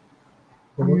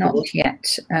not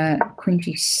yet. Queen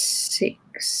g6.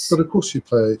 But of course you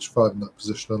play h5 in that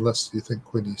position unless you think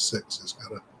queen e6 is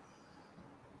better.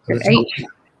 So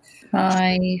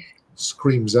h5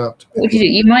 screams out. What would you do?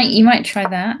 You might try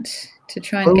that to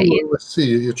try and get you. Let's see.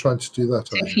 You're trying to do that.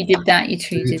 So if you did that,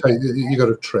 you got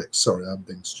a trick. Sorry, I'm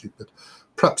being stupid.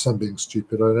 Perhaps I'm being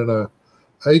stupid. I don't know.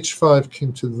 h5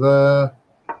 king to there.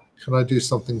 Can I do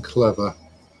something clever?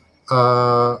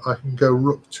 I can go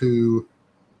rook to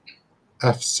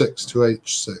f6 to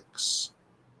h6.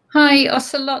 Hi,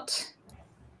 Ocelot.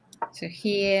 So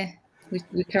here,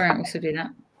 we currently also do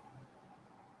that.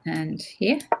 And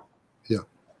here? Yeah.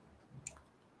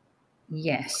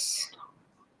 Yes.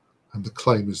 And the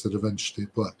claim is that eventually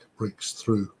black breaks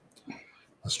through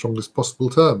the strongest possible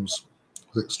terms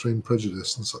with extreme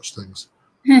prejudice and such things.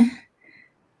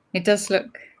 It does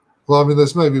look... Well, I mean,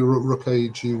 there's maybe rook a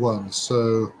g1,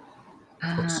 so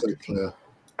not so clear.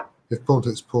 If pawn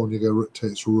takes pawn, you go rook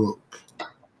takes rook.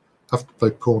 Have to play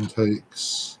pawn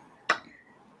takes.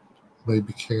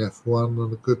 Maybe king f1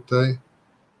 on a good day.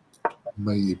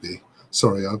 Maybe.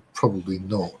 Sorry, I'm probably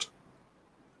not.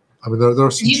 I mean, there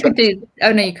are some. You could do.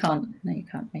 Oh no, you can't. No, you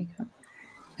can't. No, you can't.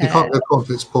 You can't go pawn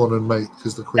takes pawn and mate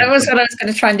because the queen. That was what I was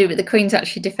going to try and do, but the queen's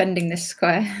actually defending this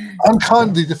square.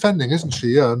 Unkindly defending, isn't she?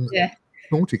 Yeah. Yeah.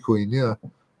 Naughty queen. Yeah.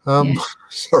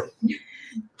 Sorry.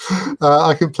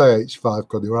 I can play h5,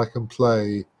 Connie, or I can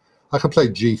play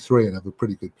g3 and have a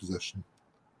pretty good position.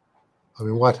 I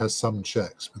mean, white has some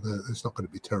checks, but it's not going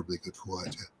to be terribly good for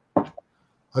white here.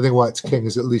 I think white's king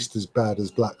is at least as bad as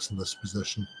black's in this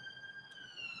position.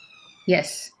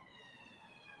 Yes.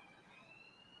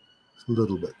 It's a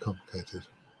little bit complicated.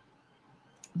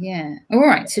 Yeah. All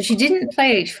right. So she didn't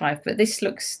play h5, but this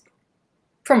looks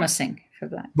promising for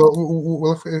black.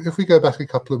 Well, if we go back a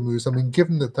couple of moves, I mean,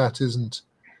 given that that isn't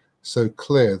so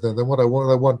clear, then what I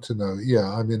want to know, yeah,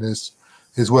 I mean, is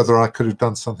whether I could have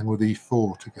done something with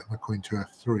e4 to get my queen to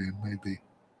f3, and maybe.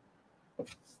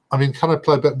 I mean, can I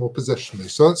play a bit more positionally?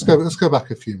 So let's go back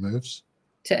a few moves.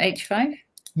 To h5?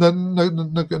 No,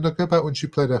 go back when she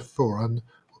played f4. And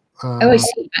oh, I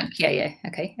see. Back. Yeah.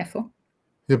 Okay, f4.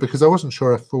 Yeah, because I wasn't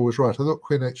sure f4 was right. I thought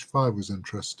queen h5 was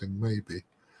interesting, maybe.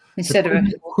 Instead of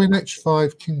f4. Queen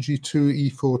h5, king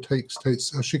g2, e4 takes.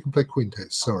 Oh, she can play queen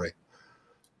takes. Sorry.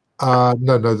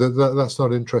 No, that's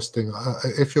not interesting.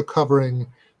 If you're covering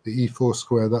the e4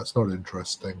 square, that's not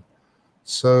interesting.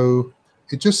 So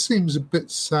it just seems a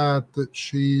bit sad that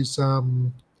she's.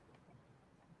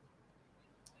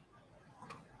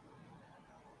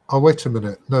 Oh, wait a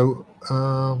minute. No.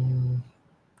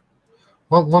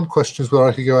 One question is whether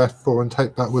I could go f4 and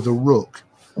take that with a rook,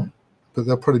 but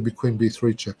there'll probably be queen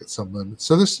b3 check at some moment.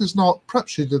 So this is not.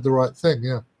 Perhaps she did the right thing.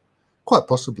 Yeah, quite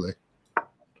possibly.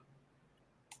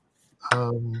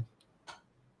 Okay,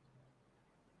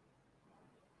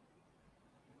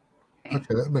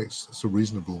 that's a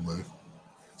reasonable move.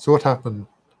 So what happened?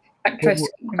 Actress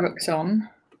rook's on.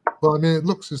 Well, I mean, it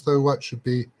looks as though White should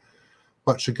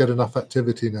get enough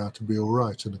activity now to be all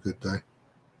right in a good day.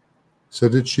 So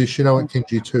did she now went king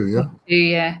g2, yeah?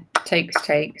 Yeah,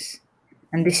 takes.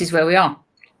 And this is where we are.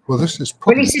 Well, this is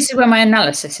probably... Well, this is where my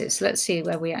analysis is. Let's see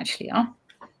where we actually are.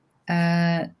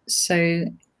 So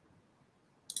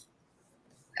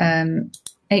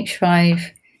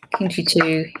h5, king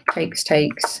g2, takes,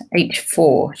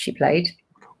 h4 she played.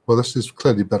 Well, this is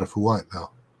clearly better for White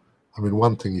now. I mean,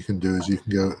 one thing you can do is you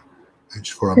can go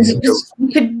h4. I mean,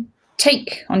 you could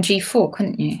take on g4,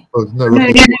 couldn't you? Oh, no,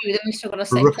 then we still got to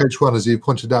say rook h1, as you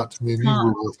pointed out to me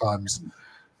innumerable times.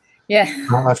 Yeah.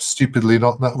 I've stupidly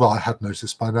not... Well, I had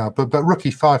noticed by now. But rook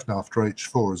e5 now after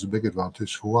h4 is a big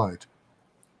advantage for White.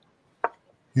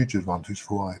 Huge advantage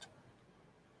for White.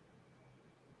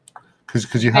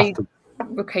 Because you have to...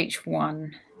 Rook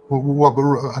h1. Well, but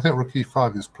I think rook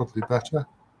e5 is probably better.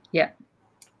 Yeah.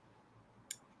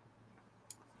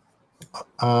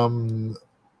 I mean,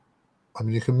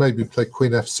 you can maybe play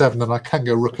queen f7, and I can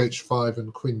go rook h5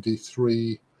 and queen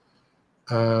d3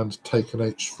 and take an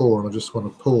h4, and I just want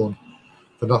to pawn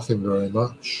for nothing very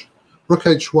much. Rook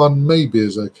h1 maybe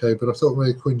is okay, but I thought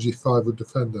maybe queen g5 would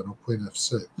defend it, or queen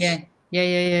f6. Yeah.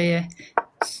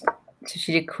 So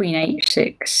she did queen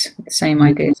h6, the same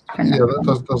idea. Yeah,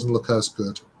 that doesn't look as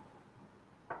good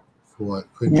for White.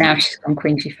 Now she's on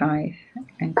queen g5.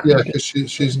 Yeah, because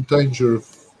she's in danger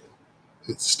of...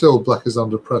 It's still black is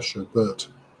under pressure, but...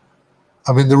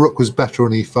 I mean, the rook was better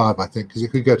on e5, I think, because it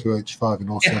could go to h5 and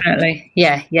also... Definitely.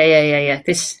 Yeah.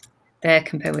 This there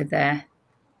compared with there.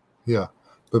 Yeah,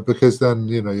 but because then,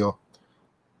 you know, you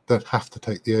don't have to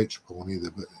take the h pawn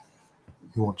either, but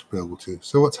you want to be able to.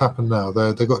 So what's happened now?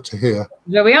 They got to here.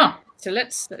 There we are. So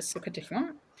let's look at a different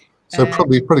one. So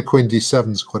probably queen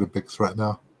d7 is quite a big threat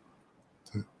now.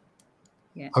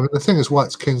 Yeah. I mean, the thing is,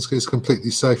 White's king is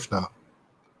completely safe now.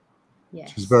 Yes.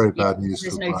 Which is very bad news.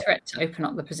 There's no threat to open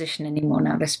up the position anymore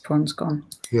now. This pawn's gone.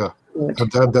 Yeah,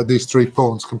 and these three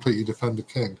pawns completely defend the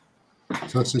king.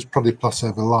 So this is probably plus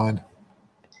over line.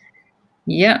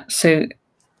 Yeah, so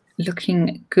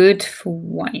looking good for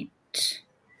White.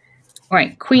 All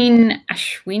right, Queen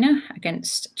Ashwina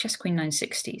against Chess Queen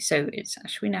 960. So it's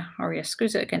Ashwina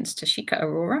Hariaskuza against Tashika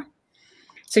Aurora.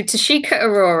 So Tashika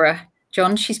Aurora,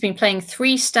 John, she's been playing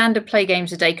 3 standard play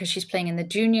games a day because she's playing in the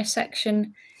junior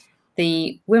section,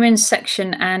 the women's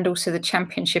section, and also the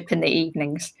championship in the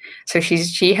evenings. So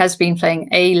she has been playing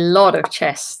a lot of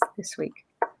chess this week.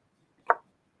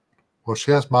 Well,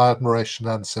 she has my admiration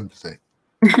and sympathy.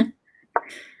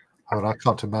 I mean, I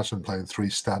can't imagine playing 3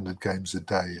 standard games a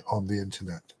day on the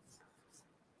internet.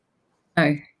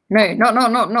 No,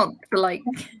 not for like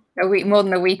a week, more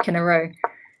than a week in a row.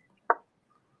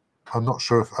 I'm not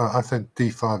sure if I think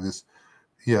d5 is,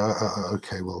 yeah,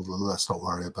 okay. Well, let's not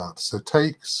worry about it. So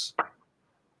takes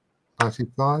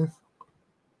 95,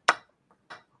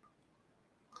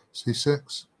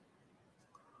 c6,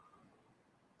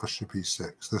 bishop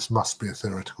e6. This must be a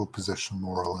theoretical position,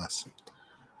 more or less.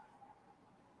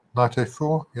 Knight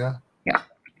a4, yeah. Yeah,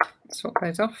 swap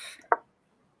those off.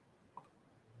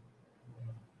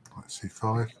 Knight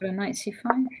c5. Knight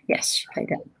c5. Yes, she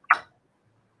played it.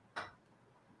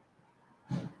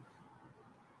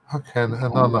 Okay, and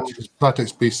knight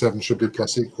takes b7 should be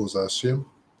plus equals, I assume.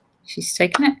 She's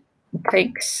taken it.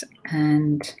 Takes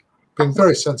and being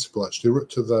very sensible, actually. Rook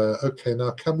to there. Okay,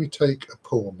 now can we take a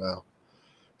pawn now?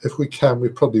 If we can, we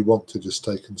probably want to just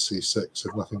take on c6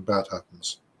 if nothing bad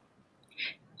happens.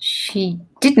 She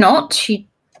did not. She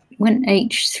went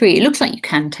h3. It looks like you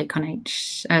can take on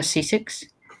c6.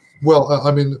 Well, I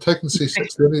mean, taking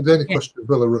c6, the only question of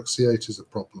whether rook c8 is a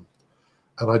problem,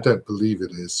 and I don't believe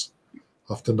it is,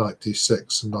 after knight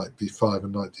d6 and knight b5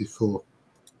 and knight d4.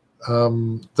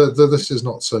 This is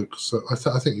not so. I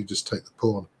think you just take the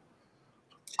pawn.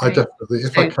 I definitely,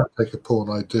 if I can take a pawn,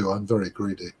 I do. I'm very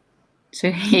greedy. So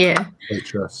here.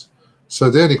 HS. So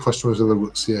the only question was whether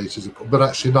rook c8 is a problem. But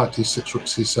actually, knight d6, rook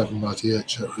c7, knight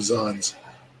e8 resigns.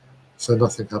 So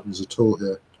nothing happens at all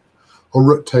here. Or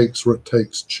rook takes,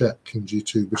 check, king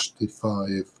g2, bishop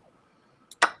d5.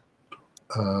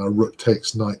 Rook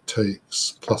takes, knight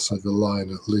takes, plus over the line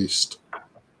at least.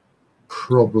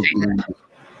 Probably.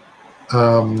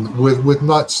 With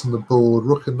knights on the board,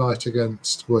 rook and knight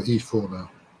against, well, e4 now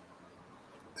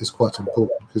is quite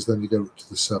important, because then you go rook to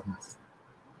the 7th.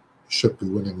 Should be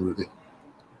winning, really.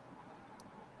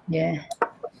 Yeah.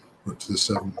 Rook to the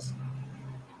 7th.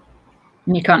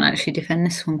 And you can't actually defend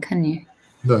this one, can you?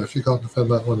 No, if you can't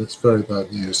defend that one, it's very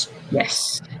bad news.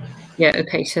 Yes. Yeah,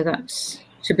 okay, so that's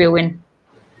should be a win.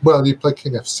 Well, you play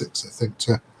king f6, I think,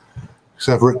 to...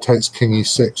 So if rook takes king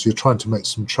e6, you're trying to make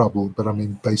some trouble, but I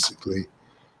mean, basically,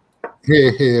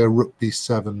 here, rook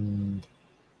b7,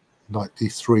 knight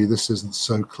d3, this isn't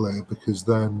so clear, because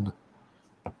then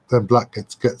black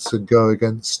gets a go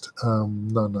against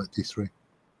no, knight d3.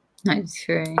 Knight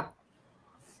d3.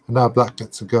 And now black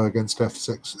gets a go against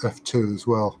f6, f2 as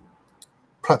well.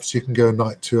 Perhaps you can go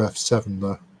knight to f7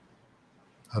 though,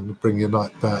 and bring your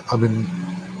knight back. I mean,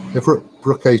 if rook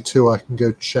a2, I can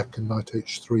go check and knight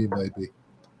h3 maybe.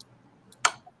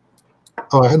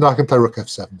 Oh, and I can play rook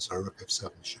f7. Sorry, rook f7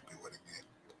 should be winning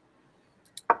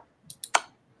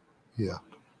here. Yeah.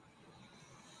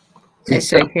 Okay,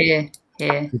 so here.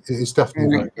 It's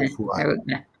definitely very good for white.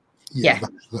 Yeah,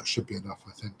 that should be enough,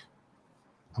 I think.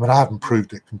 I mean, I haven't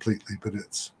proved it completely, but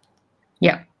it's...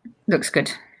 Yeah, looks good.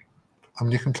 I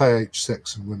mean, you can play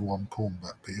h6 and win one pawn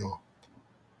back, but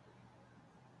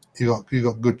you got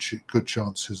good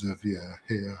chances of here.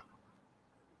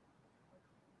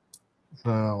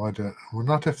 No, I don't. Well,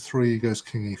 knight f3 goes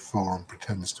king e4 and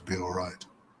pretends to be all right.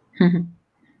 I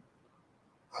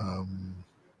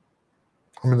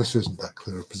mean, this isn't that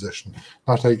clear a position.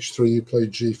 Knight h3, you play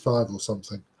g5 or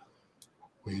something.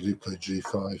 Well, you do play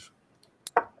g5.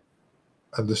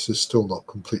 And this is still not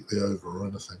completely over or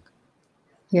anything.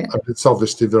 Yeah. And it's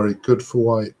obviously very good for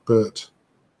white, but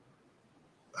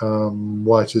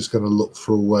white is going to look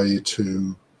for a way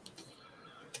to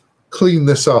clean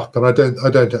this up, and I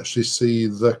don't actually see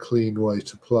the clean way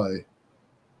to play.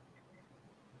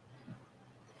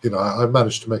 You know, I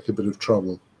managed to make a bit of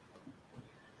trouble.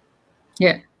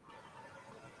 Yeah.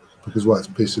 Because white's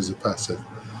pieces are passive.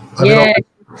 I mean,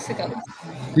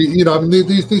 you know, I mean,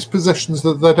 these positions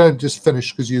that they don't just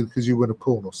finish because you win a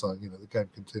pawn or something. You know, the game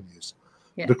continues.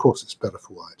 Yeah. But of course, it's better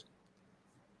for white.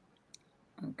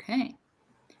 Okay.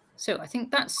 So I think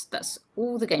that's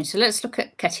all the games. So let's look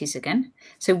at Ketty's again.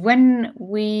 So when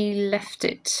we left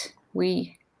it,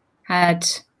 we had,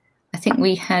 I think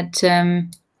we had, where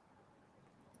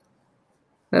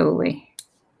were we?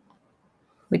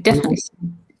 We definitely.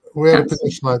 We had a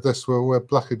position like this where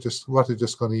white had just gone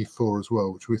e4 as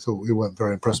well, which we thought we weren't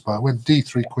very impressed by. It went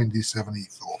d3, queen d7,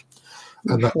 e4,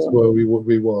 and that's where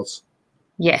we was.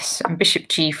 Yes, and bishop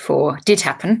g4 did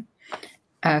happen.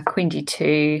 Queen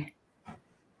d2.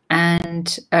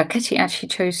 And Ketty actually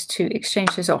chose to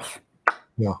exchange those off.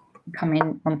 Yeah. Come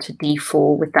in onto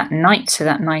d4 with that knight. So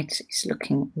that knight is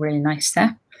looking really nice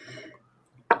there.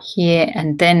 Here,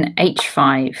 and then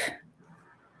h5.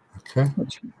 Okay.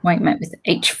 Which white met with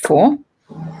h4.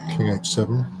 King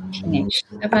h7. King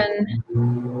h7.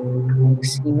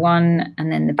 c1. And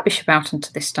then the bishop out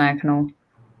onto this diagonal.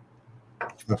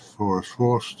 f4 is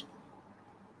forced.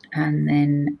 And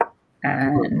then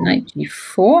knight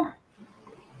g4.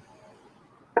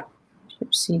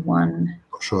 c1.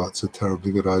 Not sure that's a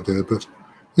terribly good idea, but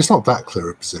it's not that clear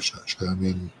a position, actually. I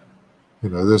mean, you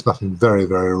know, there's nothing very,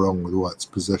 very wrong with white's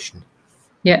position.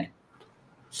 Yeah.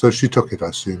 So she took it, I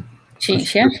assume. She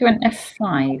actually went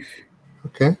f5.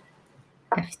 Okay.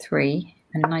 f3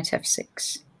 and knight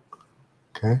f6.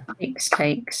 Okay.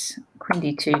 Takes, queen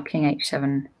d2, king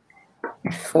h7,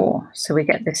 f4. So we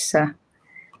get this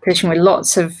position with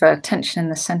lots of tension in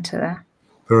the center there.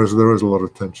 There is a lot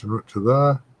of tension. Rook to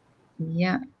there.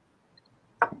 Yeah.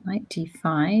 Knight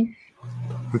d5.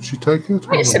 Would she take it?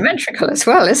 It's symmetrical as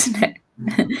well, isn't it?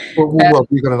 well,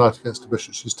 you got a knight against a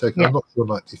bishop. She's taken. Yeah. I'm not sure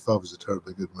knight d5 is a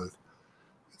terribly good move.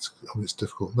 It's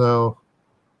difficult now.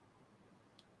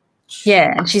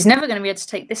 Yeah, and she's never going to be able to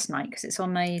take this knight because it's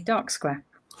on a dark square.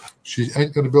 She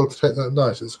ain't going to be able to take that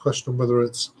knight. It's a question of whether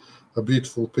it's a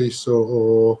beautiful piece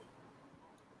or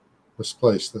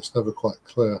misplaced. That's never quite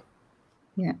clear.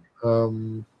 Yeah.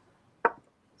 So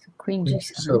Queen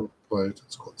G7 played.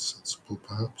 It's quite sensible,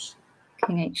 perhaps.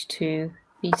 King H2,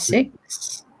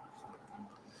 B6.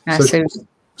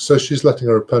 So she's letting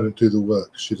her opponent do the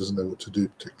work. She doesn't know what to do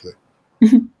particularly.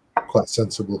 Quite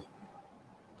sensible.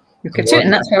 You could do it,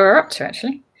 and that's where we're up to,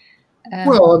 actually.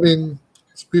 Well, I mean,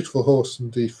 it's a beautiful horse in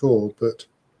D4, but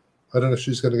I don't know if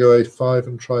she's going to go A5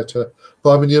 and try to.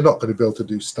 But I mean, you're not going to be able to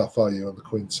do stuff, are you, on the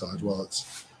queen side? Well,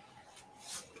 it's.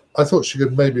 I thought she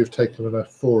could maybe have taken an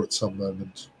F4 at some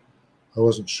moment. I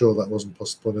wasn't sure that wasn't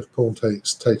possible. And if pawn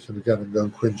takes taken again and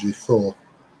going queen G4,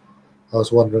 I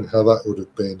was wondering how that would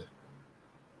have been.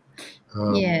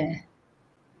 Yeah.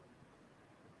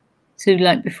 So,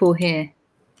 like before here.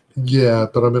 Yeah,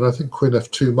 but I mean, I think queen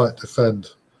F2 might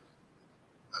defend.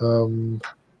 I mean,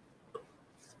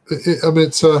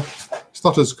 it's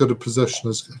not as good a position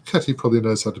as Ketty probably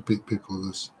knows how to beat people with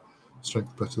this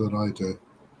strength better than I do.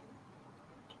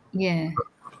 Yeah.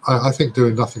 I think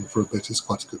doing nothing for a bit is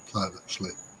quite a good plan,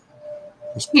 actually.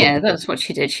 Yeah, that's what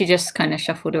she did. She just kind of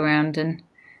shuffled around, and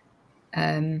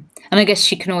I guess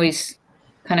she can always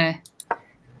kind of,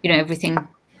 everything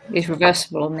is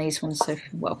reversible on these ones. So,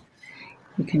 well,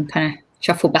 you can kind of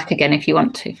shuffle back again if you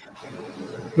want to.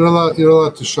 You're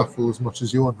allowed to shuffle as much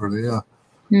as you want, really, yeah.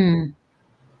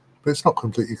 But it's not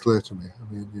completely clear to me.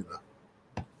 I mean,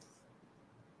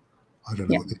 I don't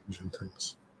know what the engine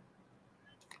thinks.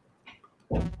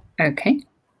 Okay.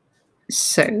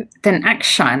 So then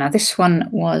Akshaya. Now this one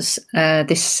was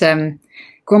this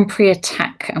Grand Prix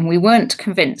attack, and we weren't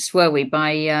convinced, were we,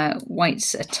 by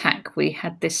White's attack? We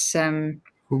had this...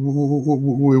 we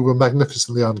were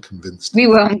magnificently unconvinced. We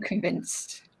were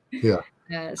unconvinced. Yeah.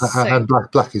 And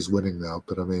black is winning now,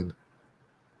 but I mean...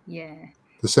 Yeah.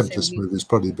 The simplest move is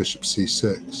probably bishop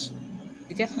c6.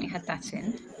 We definitely had that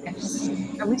in.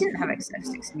 Oh, we didn't have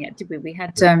f6 in yet, did we? We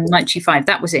had knight g5.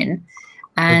 That was in.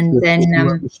 And then... You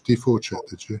went bishop d4 check,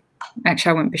 did you?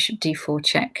 Actually, I went bishop d4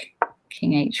 check,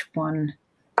 king h1,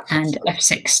 and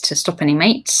f6 to stop any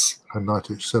mates. And knight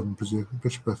h7, presumably.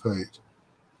 Bishop f8.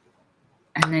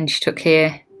 And then she took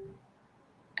here.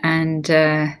 And...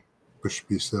 Bishop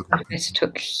e7. Bishop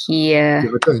took here. Yeah,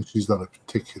 I don't think she's done it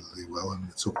particularly well. I mean,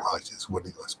 it's all right. It's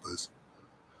winning, I suppose.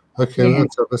 Okay,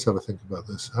 let's have a think about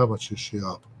this. How much is she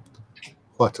up?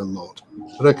 Quite a lot.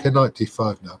 But okay, knight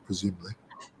d5 now, presumably.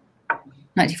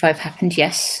 Knight d5 happened,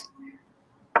 yes.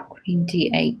 Queen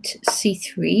d8,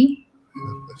 c3.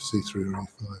 Yeah, c3 or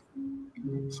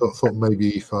e5. Thought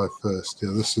maybe e5 first.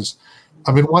 Yeah, this is...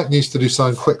 I mean, White needs to do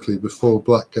something quickly before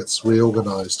Black gets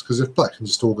reorganized. Because if Black can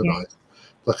just organize,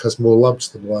 Black has more lumps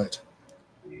than White.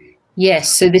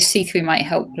 Yes, so this c3 might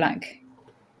help Black.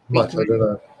 Might, I don't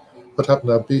know. What happened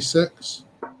now? b6?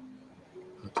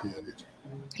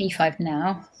 e5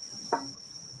 now.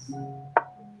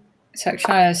 So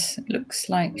Akshaya's looks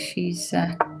like she's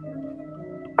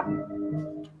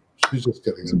just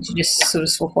getting it. She just sort of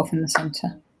swap off in the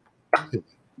centre. Yeah.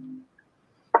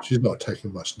 She's not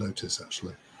taking much notice,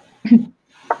 actually. And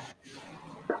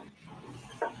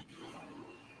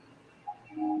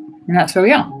that's where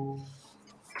we are.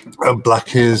 And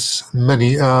Black is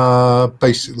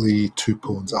basically 2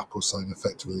 pawns up or something,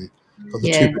 effectively. Got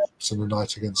the 2 bishops and a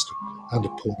knight and a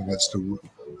pawn against a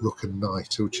rook and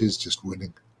knight, which is just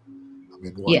winning. I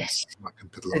mean, White can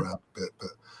piddle around a bit,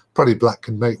 but probably Black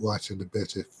can mate White in a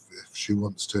bit if she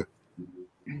wants to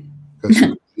go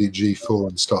to G4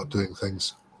 and start doing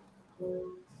things.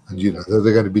 And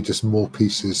they're going to be just more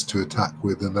pieces to attack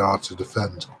with than there are to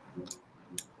defend.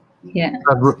 Yeah.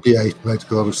 And rook b8 made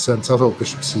a lot of sense. I thought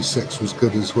bishop c6 was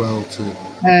good as well too.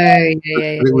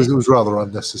 It was rather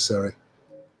unnecessary.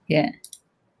 Yeah.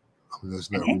 I mean,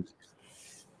 there's no reason.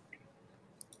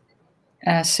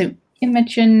 So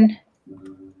Imogen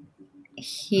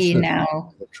here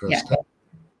now. Interesting.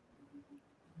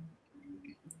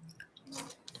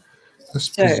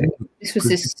 So this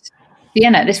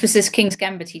was this King's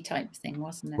Gambit type thing,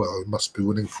 wasn't it? Well, it must be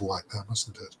winning for White now,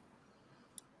 mustn't it?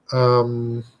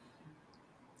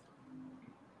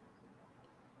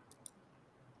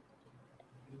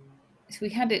 So we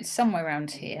had it somewhere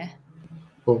around here.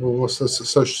 Well,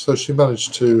 so she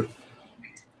managed to.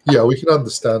 Yeah, we can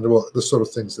understand what the sort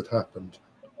of things that happened.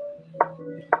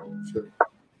 Sure.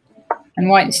 And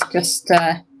White's just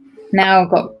now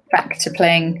got back to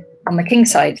playing on the king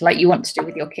side, like you want to do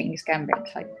with your King's Gambit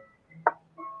type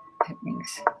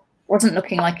openings. Wasn't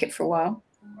looking like it for a while.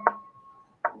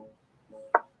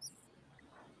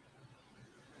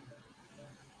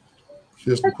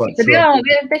 She isn't quite But sure.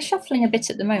 they're shuffling a bit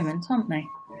at the moment, aren't they?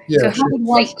 Yeah, So how would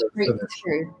white break finish.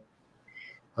 through?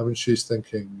 I mean, she's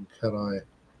thinking, can I...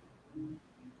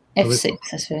 F6,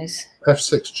 I suppose.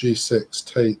 F6, G6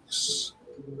 takes...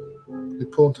 The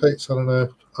pawn takes, I don't know.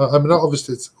 I mean,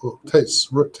 obviously, it's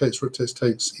rook takes,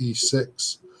 takes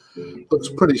E6. Looks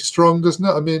pretty strong, doesn't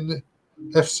it? I mean,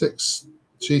 F6,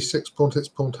 G6, pawn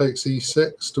takes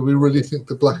E6. Do we really think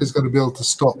that black is going to be able to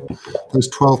stop those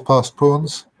 12 passed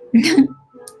pawns?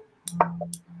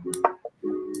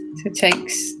 So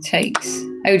takes.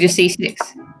 Oh, just E6.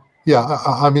 Yeah,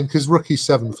 I mean, because rook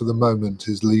E7 for the moment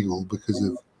is legal because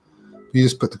of you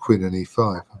just put the queen in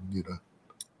E5, and, you know.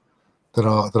 Then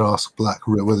ask black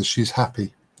whether she's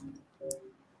happy.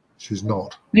 She's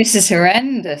not. This is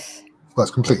horrendous. Well,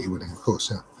 it's completely winning, of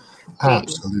course, yeah.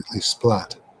 Absolutely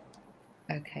splat.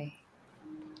 Okay.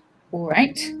 All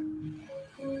right.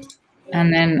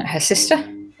 And then her sister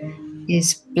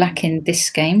is black in this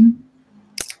game.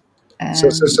 So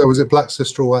was it black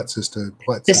sister or white sister?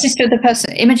 The sister of the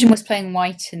person. Imogen was playing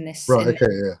white in this. Right, okay,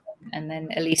 yeah. And then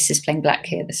Elise is playing black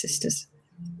here, the sisters.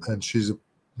 And she's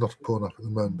not a pawn up at the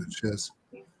moment, but she has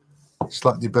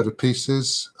slightly better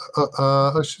pieces.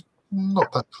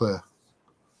 Not that clear.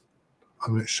 I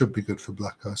mean, it should be good for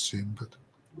black, I assume, but...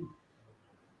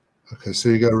 Okay, so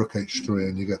you go rook h3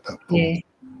 and you get that pawn.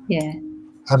 Yeah.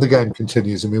 And the game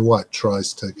continues. I mean, white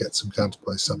tries to get some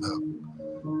counterplay somehow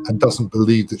and doesn't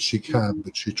believe that she can,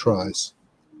 but she tries.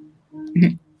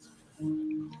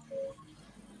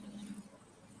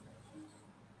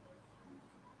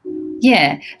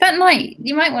 Yeah, that knight,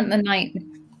 you might want the knight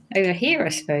over here, I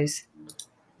suppose.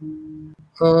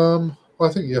 Well, I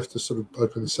think you have to sort of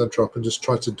open the centre up and just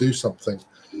try to do something,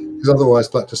 because otherwise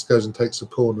black just goes and takes a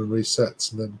pawn and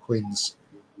resets, and then queen's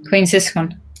this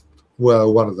one.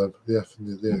 Well, one of them, the F and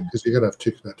the because you're going to have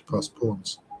two connected passed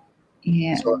pawns.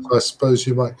 Yeah. So I suppose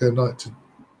you might go knight to...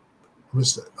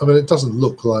 I mean, it doesn't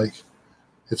look like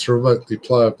it's remotely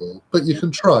pliable, but you can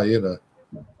try, you know.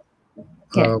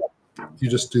 Yeah. You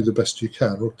just do the best you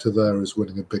can. Rook to there is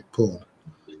winning a big pawn.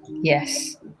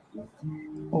 Yes.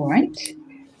 All right.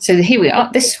 So here we are.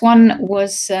 This one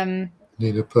was...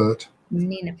 Nina Pert.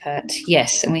 Nina Pert,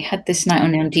 yes. And we had this knight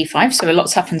on d5, so a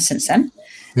lot's happened since then.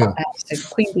 Yeah. So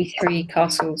queen b3,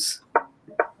 castles.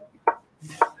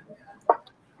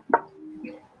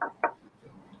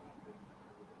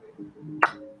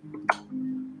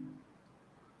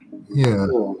 Yeah.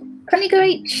 Can you go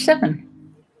h7?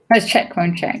 Let's check,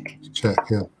 won't check. Check,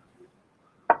 yeah.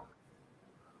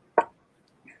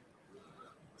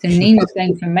 So Nina's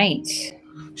going for mate.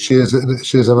 She is. I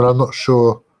mean, I'm not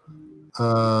sure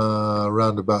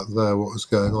round about there what was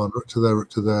going on. Rook to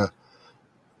there.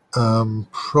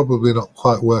 Probably not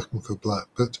quite working for black,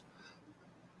 but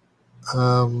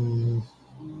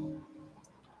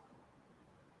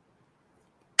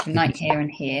knight here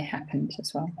and here happened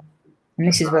as well. And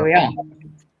this is where we are.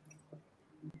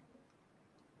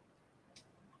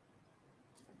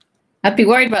 I'd be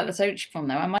worried about this h pawn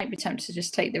though. I might be tempted to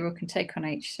just take the rook and take on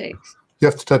h6. You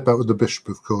have to take back with the bishop,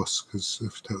 of course, because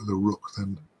if you take with the rook,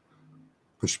 then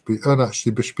bishop b... And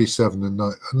actually bishop b7 and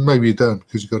knight. And maybe you don't,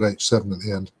 because you've got h7 at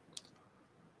the end.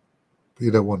 But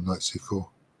you don't want knight c4.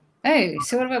 Oh,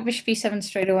 so what about bishop b7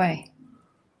 straight away?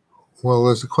 Well,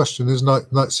 there's a question. Is knight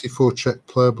c4 check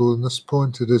playable in this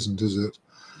point? It isn't, is it?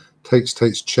 Takes,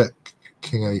 check,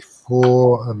 king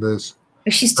a4, and there's...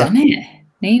 Oh, she's done it.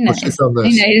 Nina. She's done this.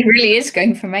 Nina, it really is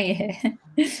going for mate here.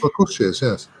 Well, of course she is,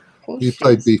 yes. You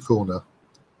played b4 now.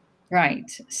 Right.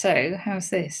 So, how's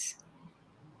this?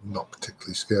 Not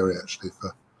particularly scary, actually.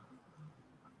 For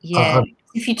yeah.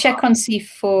 If you check on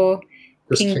c4,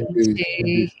 king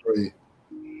b3.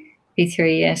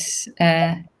 b3, yes.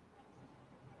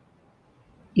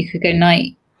 You could go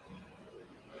knight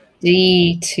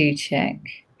d2 check.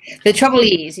 The trouble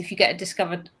is, if you get a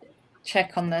discovered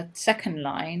check on the second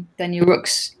line, then your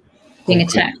rook's being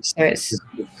attacked. So it's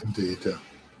indeed. Yeah.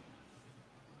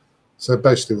 So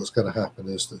basically, what's going to happen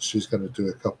is that she's going to do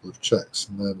a couple of checks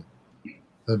and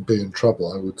then be in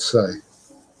trouble, I would say.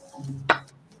 All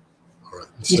right.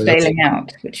 She's bailing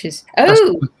out, which is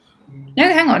no,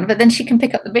 hang on. But then she can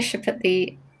pick up the bishop at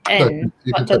the end.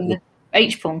 No, but then the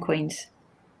h pawn queens.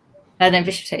 Then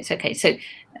bishop takes. Okay, so.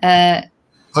 I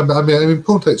mean,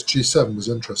 pawn takes g7 was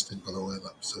interesting, by the way, in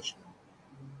that position.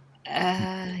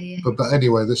 Yeah. But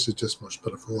anyway, this is just much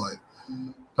better for white.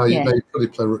 Now you may probably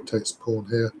play rook takes pawn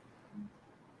here,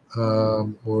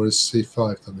 or is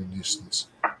c5 then a nuisance?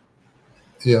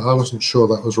 Yeah, I wasn't sure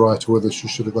that was right, or whether she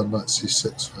should have gone knight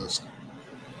c6 first.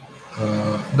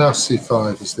 Now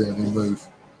c5 is the only move,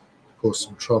 cause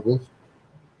some trouble.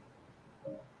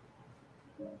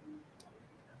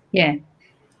 Yeah.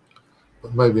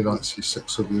 But maybe knight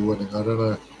c6 will be winning. I don't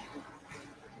know.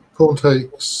 Pawn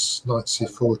takes, knight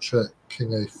c4 check, king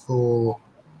a4,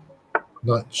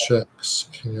 knight checks,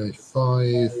 king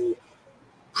a5.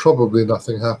 Probably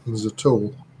nothing happens at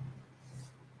all.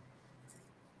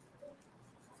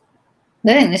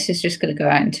 I think this is just going to go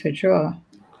out into a draw.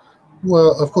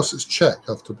 Well, of course it's check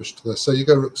after bishop to there. So you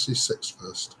go rook c6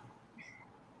 first,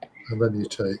 and then you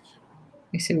take.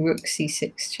 It's a rook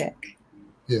c6 check.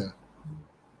 Yeah.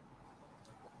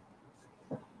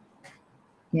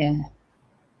 Yeah.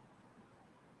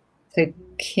 So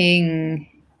king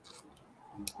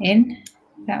in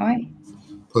that way.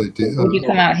 Would you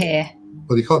come out here?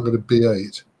 Well, you can't go to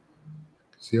b8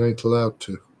 because you ain't allowed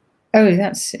to. Oh,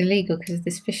 that's illegal because of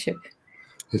this bishop.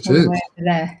 It is. Over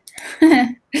there.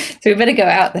 So we better go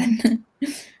out then.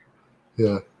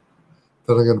 Yeah.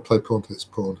 Then I'm going to play pawn takes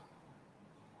pawn.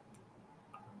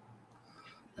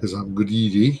 Because I'm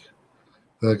greedy.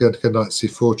 They're going to go knight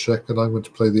c4 check, and I'm going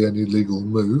to play the only legal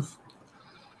move.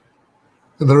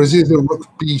 And there is either rook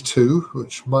b2,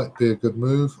 which might be a good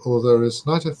move, or there is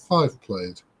knight f5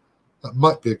 played. That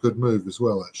might be a good move as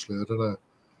well, actually. I don't know.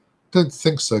 Don't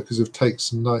think so, because if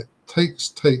takes knight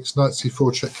takes, knight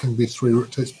c4 check, king b3, rook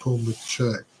takes pawn with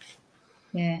check.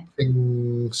 Yeah.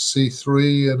 King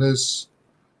c3, and is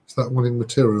that winning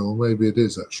material? Maybe it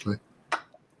is, actually.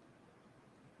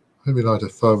 Maybe knight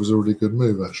f5 was a really good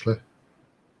move, actually. I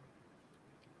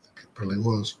think it probably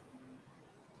was.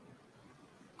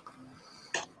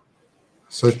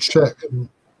 So check.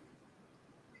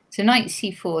 So knight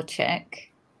c4 check.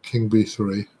 King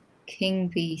b3. King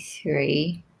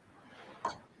b3.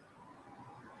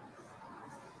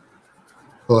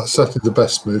 Well, that's certainly the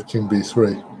best move, king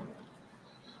b3.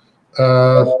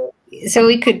 So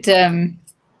we could go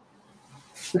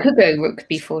rook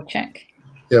b4 check.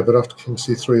 Yeah, but after king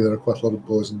c3, there are quite a lot of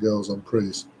boys and girls on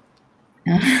prise.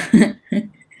 All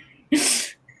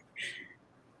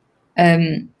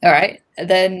right,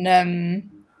 then.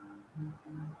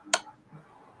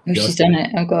 She's done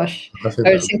it. Oh gosh,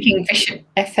 I was thinking bishop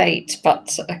f8,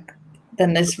 but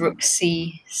then there's rook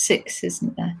c6,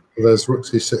 isn't there? Well, there's rook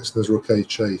c6 and there's rook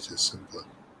h8. It's simpler.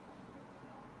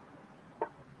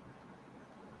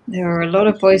 There are a lot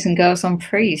of boys and girls on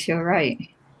prise. You're right.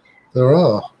 There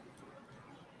are.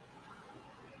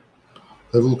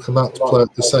 They've all come out to play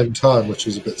at the same time, which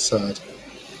is a bit sad.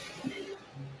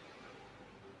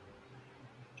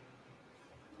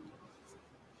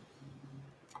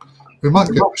 We might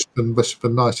get bishop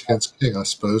and knight against king, I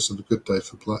suppose, on a good day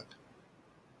for black.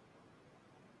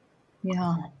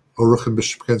 Yeah. Or rook and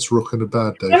bishop against rook on a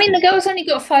bad day. I mean, the girl's only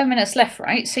got 5 minutes left,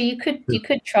 right? So you could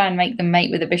try and make them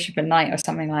mate with a bishop and knight or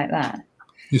something like that.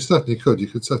 You certainly could. You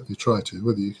could certainly try to.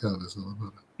 Whether you can is another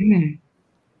matter. Mm.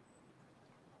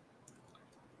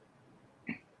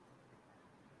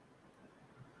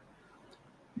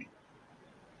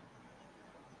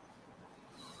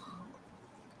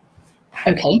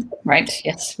 Okay, right.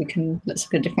 Yes, we can. Let's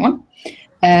look at a different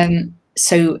one.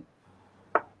 So,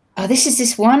 this is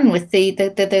this one with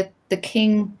the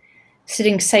king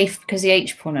sitting safe because the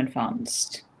h pawn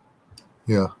advanced.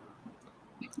 Yeah.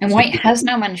 And white has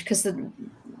now managed, because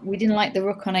we didn't like the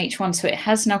rook on h1, so it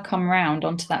has now come round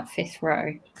onto that 5th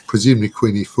row. Presumably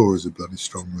queen e4 is a bloody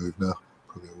strong move now.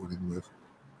 Probably a winning move.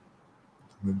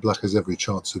 I mean, black has every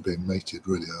chance of being mated,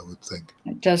 really, I would think.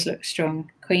 It does look strong.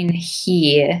 Queen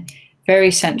here.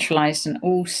 Very centralized, and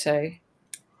also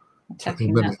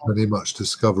attacking many much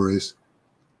discoveries.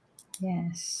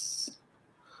 Yes.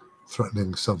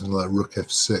 Threatening something like rook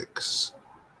f6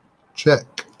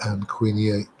 check, and queen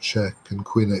e8 check, and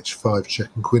queen h5 check,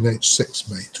 and queen h6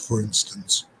 mate, for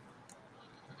instance.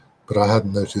 But I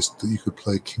hadn't noticed that you could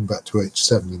play king back to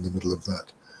h7 in the middle of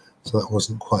that, so that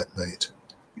wasn't quite mate.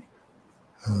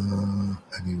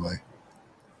 Anyway.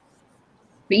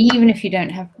 But even if you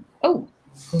don't have... Oh,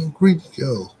 greedy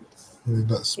girl. I mean,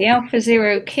 that's the Alpha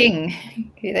Zero King.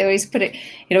 They always put it.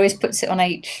 It always puts it on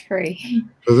h3.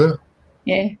 Does it?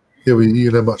 Yeah. Yeah, well,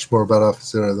 you know much more about Alpha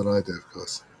Zero than I do, of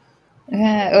course.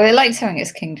 Well, it likes having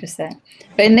its king just there.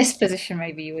 But in this position,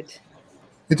 maybe you would.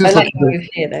 It does. I like your move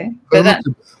here, though. But that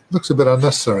looks a bit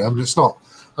unnecessary. I mean, it's not.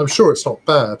 I'm sure it's not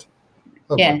bad.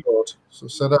 Oh yeah. My God!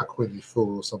 So now queen e4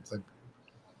 or something.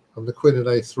 And the queen in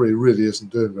a3 really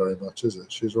isn't doing very much, is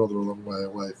it? She's rather a long way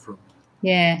away from.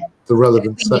 Yeah. The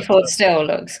relevant queen e4 still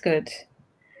looks good.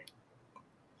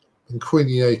 And queen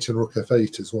e8 and rook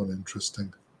f8 is one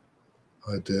interesting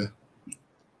idea.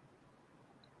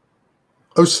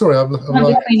 Oh, sorry, I'm like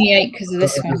queen e8 because of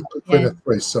this one. Queen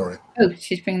f3, sorry. Oh,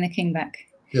 she's bringing the king back.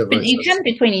 Yeah, but you can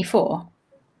do queen e4.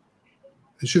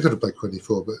 She could have played queen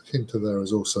e4, but king to there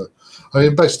is also. I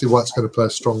mean, basically, white's going to play a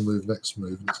strong move next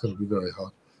move, and it's going to be very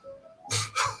hard.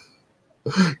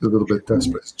 A little bit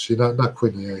desperate, isn't she? No,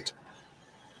 queen e8.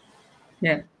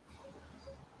 Yeah.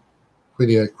 Queen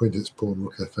e8, queen hits pawn,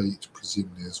 rook f8,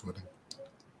 presumably is winning.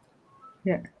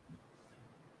 Yeah.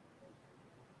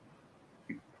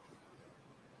 You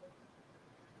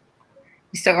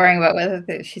start worrying about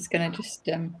whether she's going to just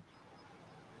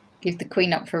give the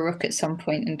queen up for a rook at some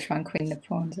point and try and queen the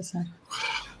pawns or something.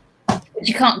 But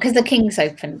you can't, because the king's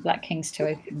open. Black king's too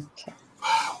open. So.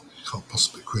 Wow, you can't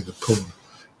possibly queen a pawn.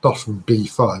 Not from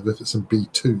b5. If it's in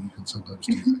b2, you can sometimes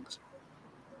do things.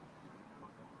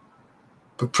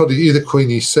 But probably either queen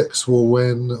e6 will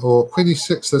win, or queen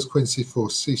e6, there's queen c4,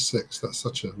 c6. That's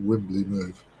such a wimbly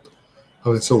move. I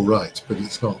mean, it's all right, but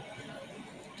it's not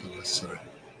necessary.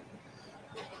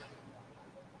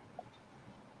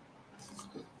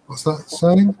 What's that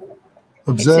saying?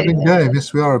 Observing game.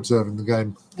 Yes, we are observing the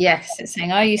game. Yes, it's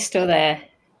saying, are you still there?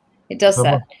 It does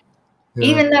that. Yeah.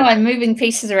 Even though I'm moving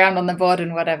pieces around on the board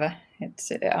and whatever,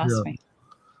 it asks me.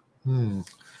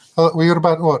 Well, we got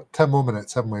about, what, 10 more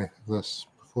minutes, haven't we, this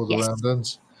before the round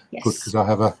ends? Yes. Good, because I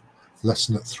have a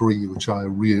lesson at 3, which I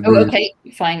okay,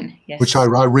 fine. Yes. Which I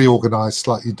reorganised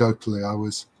slightly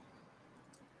dopily.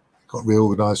 Got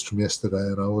reorganised from yesterday,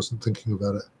 and I wasn't thinking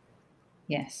about it.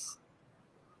 Yes.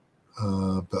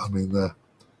 But I mean,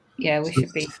 we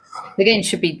should be. The game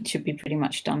should be pretty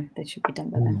much done. They should be done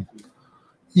by then.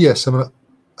 Yes, I mean,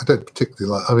 I don't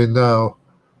particularly like. I mean, now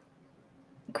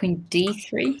queen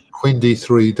d3. Queen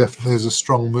d3 definitely is a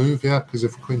strong move, yeah. Because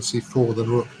if queen c4, then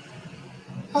rook.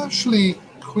 Actually,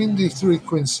 queen d3,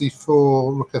 queen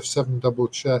c4, rook f7, double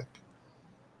check,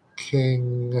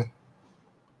 king.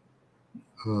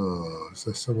 Oh, is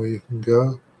there somewhere you can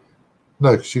go?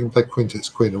 No, because you can play queen takes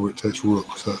queen or rook takes rook.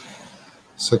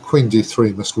 So queen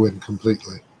d3 must win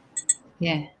completely.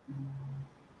 Yeah.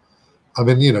 I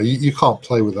mean, you know, you can't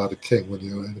play without a king when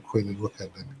you're in a queen and rook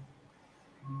ending.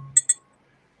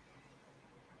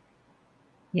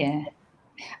 Yeah.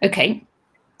 Okay.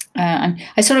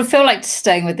 I sort of feel like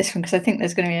staying with this one because I think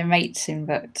there's going to be a mate soon,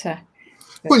 but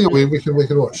well, yeah, we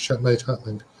can watch checkmate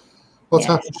happening. What's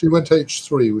happened? She went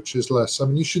h3, which is less. I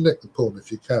mean, you should nick the pawn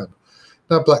if you can.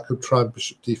 Now black could try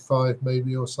bishop d5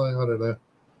 maybe or something. I don't know.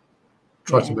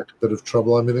 Try to make a bit of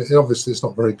trouble. I mean, obviously it's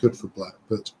not very good for black,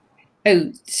 but.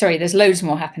 Oh, sorry. There's loads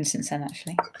more happened since then,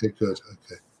 actually. Okay, good.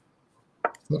 Okay.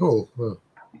 Not all. No.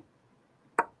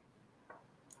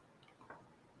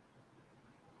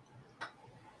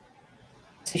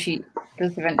 So she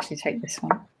does eventually take this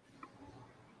one.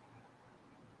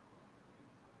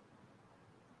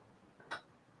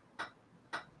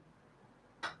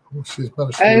 Well, she's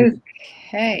managed to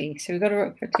okay, so we've got a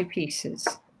rook for 2 pieces.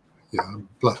 Yeah,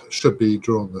 black should be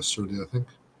drawn this really, I think.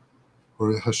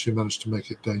 Or has she managed to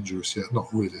make it dangerous yet? Not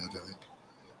really, I don't think.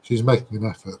 She's making an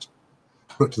effort.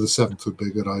 Rook to the 7th would be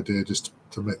a good idea, just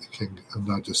to make the king and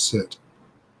now just sit.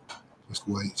 Just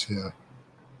wait, yeah.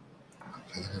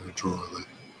 Okay, they're going to draw it.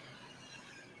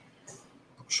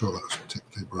 Not sure that was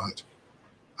particularly bright.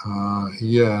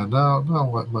 Yeah, now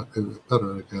white might be a bit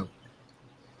better again.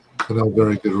 For no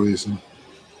very good reason.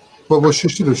 Well, she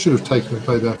should have taken and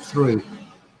played f3.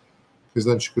 Because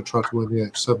then she could try to win the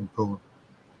h7 pawn.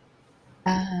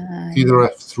 Either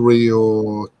f3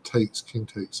 or king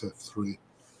takes f3.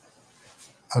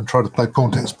 And try to play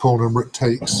pawn takes pawn and rook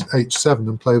takes h7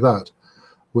 and play that.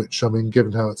 Which, I mean,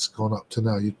 given how it's gone up to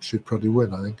now, you should probably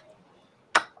win, I think.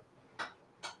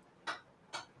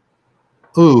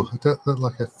 Ooh, I don't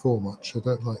like f4 much. I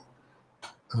don't like...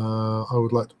 I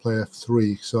would like to play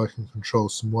f3 so I can control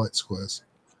some white squares.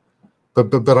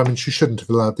 But I mean, she shouldn't have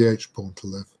allowed the h-pawn to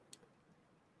live.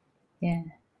 Yeah.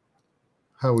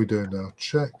 How are we doing now?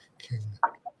 Check, king.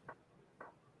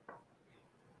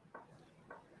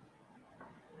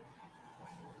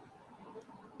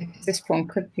 This pawn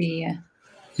could be...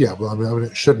 yeah, well, I mean,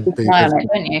 it shouldn't be. Violent,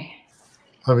 don't you?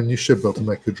 I mean, you should be able to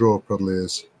make a draw, probably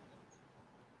is.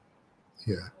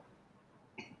 Yeah.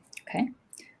 Okay.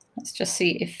 Let's just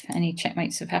see if any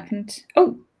checkmates have happened.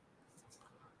 Oh!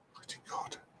 Mighty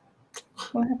God.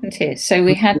 What happened here? So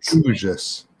we had...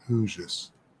 Oojus.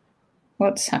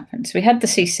 What's happened? So we had the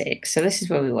c6, so this is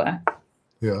where we were.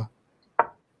 Yeah.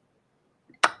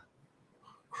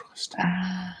 Christ.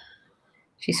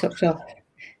 She swapped off.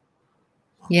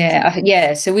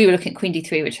 Yeah, so we were looking at queen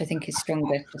d3, which I think is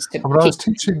stronger. Just to I was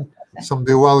teaching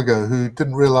somebody a while ago who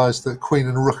didn't realise that queen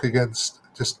and rook against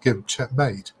just give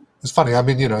checkmate. It's funny, I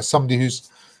mean, you know, somebody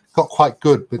who's got quite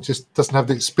good but just doesn't have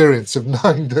the experience of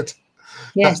knowing that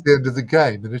that's the end of the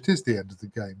game, and it is the end of the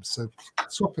game. So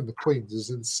swapping the queens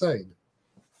is insane.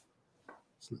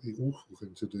 It's absolutely awful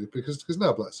thing to do because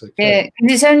now black's okay. Yeah,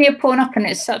 it's only a pawn up and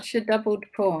it's such a doubled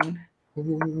pawn.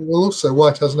 Well, also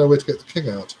white has no way to get the king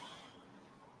out.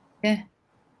 Yeah.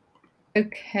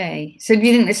 Okay. So do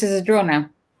you think this is a draw now?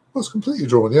 Well, it's completely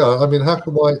drawn. Yeah. I mean, how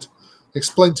can white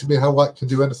explain to me how white can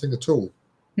do anything at all?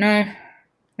 No,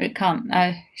 it can't.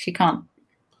 She can't.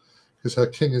 Because her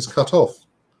king is cut off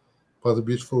by the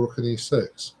beautiful rook in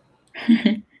e6.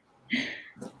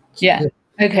 Yeah.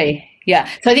 Okay. Yeah.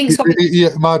 So I think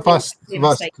my advice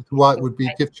to white would be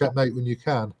give checkmate when you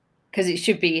can. Because it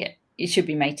should be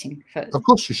mating first. Of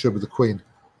course you should with the queen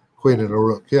and a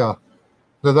rook. Yeah.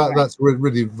 No, that's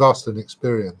really vast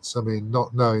inexperience. I mean,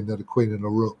 not knowing that a queen and a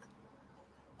rook.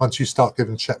 Once you start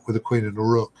giving check with a queen and a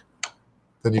rook,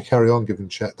 then you carry on giving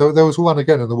check. There was one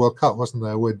again in the World Cup, wasn't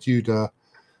there, where Duda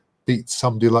beat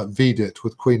somebody like Vidit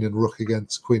with queen and rook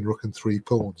against queen, rook, and 3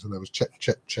 pawns, and there was check.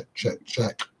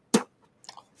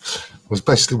 Was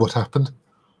basically what happened.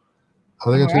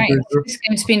 I think this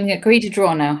game's been agreed to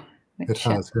draw now. It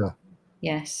has, yeah.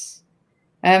 Yes.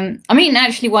 I mean,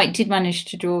 actually, white did manage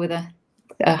to draw with a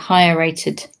higher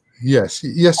rated. Yes.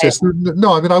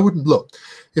 No, I mean, I wouldn't look.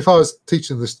 If I was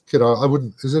teaching this kid, I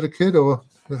wouldn't. Is it a kid or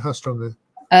how strong is it?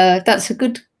 That's a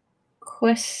good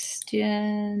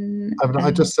question. I mean,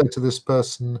 I just say to this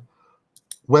person,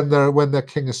 when their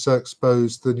king is so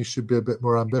exposed, then you should be a bit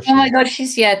more ambitious. Oh my God,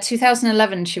 she's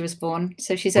 2011 she was born,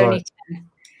 so she's only 10.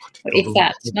 If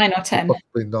that, 9 or 10.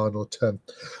 Possibly 9 or 10.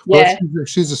 Yeah. Well,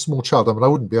 she's a small child. I mean, I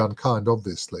wouldn't be unkind,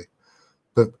 obviously,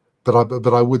 but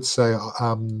I would say,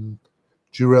 do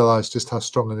you realise just how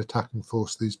strong an attacking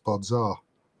force these bods are?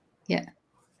 Yeah.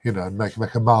 You know,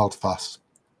 make a mild fuss.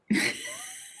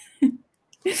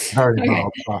 Very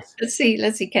mild fuss. Let's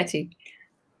see, Ketty.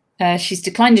 She's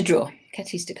declined a draw.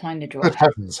 Ketty's declined a draw. Good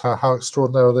heavens, how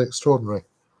extraordinarily extraordinary.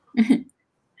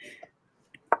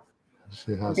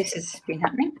 She has. This has been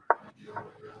happening.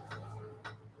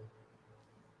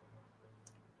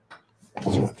 So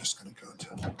I'm just going to go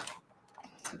into.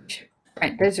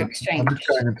 Right, those are exchanged. I'm just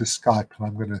going into Skype and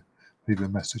I'm going to leave a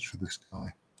message for this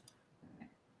guy.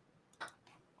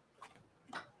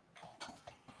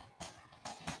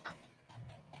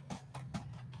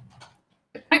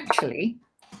 Actually,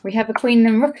 we have a queen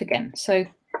and rook again, so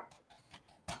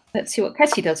let's see what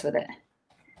Ketty does with it.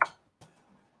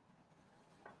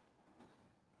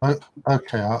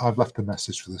 Okay, I've left a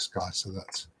message for this guy, so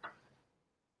that's.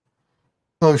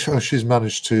 Oh, she's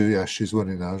managed to. Yeah, she's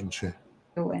winning now, isn't she?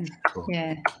 She'll win. Cool.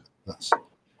 Yeah.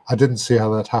 I didn't see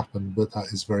how that happened, but that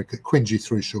is very good. Queen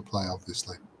G3 she'll play,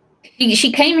 obviously.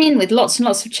 She came in with lots and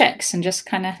lots of checks and just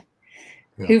kind of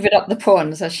hoovered up the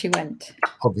pawns as she went.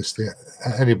 Obviously,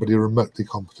 anybody remotely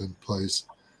competent plays.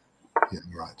 Yeah,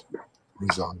 right.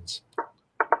 Resigns.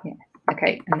 Yeah.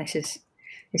 Okay, and this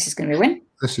is going to be a win.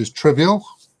 This is trivial.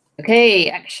 Okay,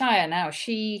 Akshaya now.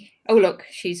 Oh look,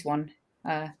 she's won.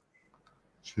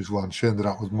 She's won. She ended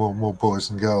up with more boys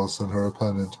and girls than her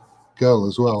opponent. Girl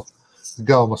as well. The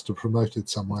girl must have promoted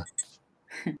somewhere.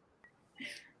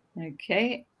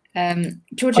 Okay.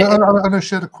 Georgia. I know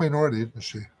she had a queen already, didn't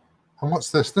she? And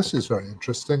what's this? This is very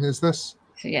interesting. Is this?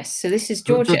 So yes. So this is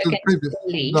Georgia against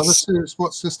Elise. No, this is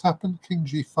what's just happened. King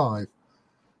G5.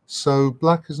 So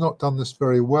black has not done this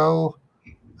very well,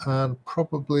 and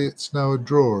probably it's now a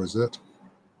draw, is it?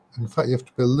 In fact, you have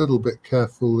to be a little bit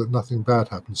careful that nothing bad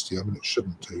happens to you. I mean, it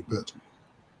shouldn't do, but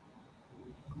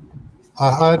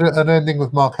I had an ending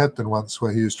with Mark Hedden once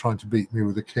where he was trying to beat me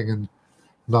with a king and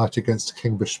knight against a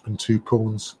king, bishop, and 2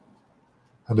 pawns.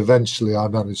 And eventually I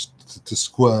managed to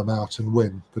squirm out and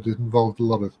win, but it involved a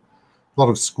lot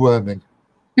of squirming.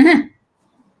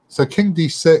 So king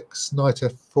d6, knight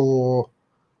f4,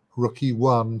 rook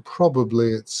e1.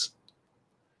 Probably it's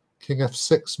king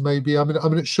f6, maybe. I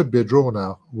mean, it should be a draw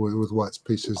now with white's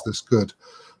pieces this good.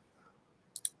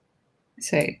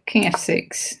 So king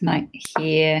f6, knight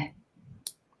here,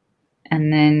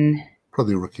 and then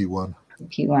probably rook e1.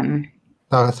 Rook e1.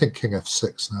 No, I think king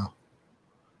f6 now.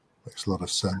 Makes a lot of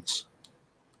sense.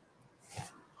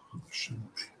 Shouldn't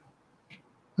be.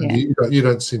 And you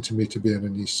don't seem to me to be in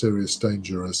any serious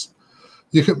danger. As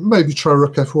you can maybe try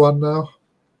rook f1 now.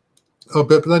 Oh,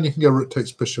 but then you can go rook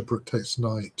takes bishop, rook takes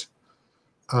knight,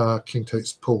 king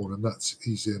takes pawn, and that's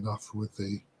easy enough with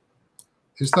the.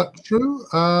 Is that true?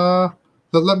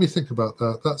 Let me think about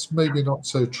that. That's maybe not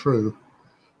so true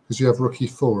because you have rook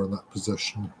e4 in that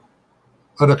position.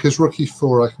 Oh no, because rook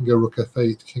e4, I can go rook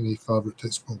f8, king e5, rook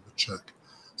takes pawn with check.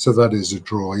 So that is a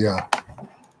draw, yeah.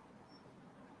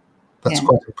 That's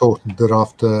quite important that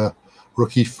after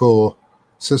rook e4,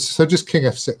 so just king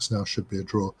f6 now should be a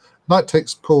draw. Knight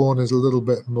takes pawn is a little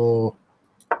bit more.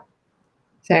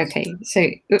 So okay, so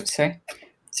oops, sorry.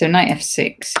 So knight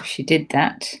f6, if she did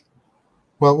that.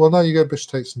 Well, now you go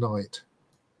bishop takes knight.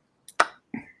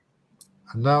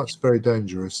 And now it's very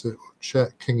dangerous. It will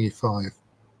check king e5.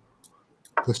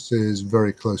 This is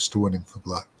very close to winning for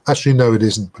black. Actually, no, it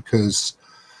isn't, because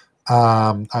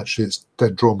actually it's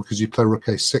dead drawn, because you play rook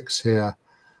a6 here,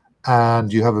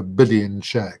 and you have a billion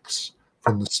checks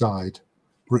from the side.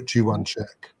 Rook g1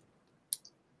 check.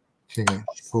 King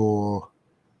h4.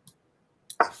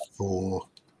 f4.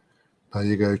 Now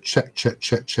you go check, check,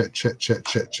 check, check, check, check,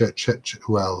 check, check, check, check.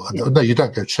 Well, no, you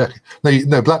don't go check.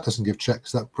 No, black doesn't give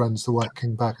checks. That runs the white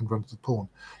king back and runs the pawn.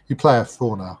 You play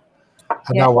f4 now.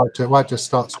 And now white just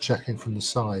starts checking from the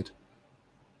side.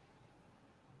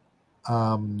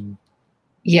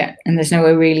 Yeah, and there's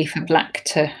nowhere really for black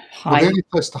to hide. Well, the only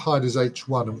place to hide is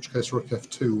h1, in which case rook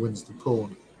f2 wins the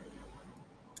pawn.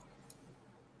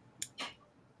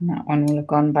 And that one will have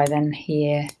gone by then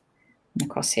here and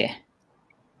across here.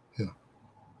 Yeah.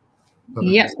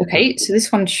 Yeah, okay, so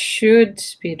this one should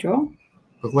be a draw.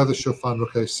 But whether she'll find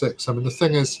rook a6, I mean, the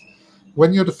thing is,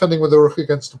 when you're defending with a rook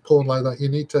against a pawn like that, you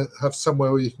need to have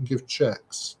somewhere where you can give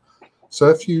checks. So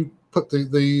if you put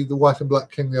the white and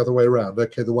black king the other way around,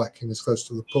 okay, the white king is close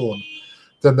to the pawn,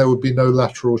 then there would be no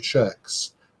lateral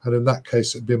checks. And in that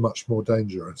case, it'd be much more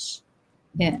dangerous.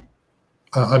 Yeah.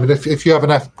 I mean, if you have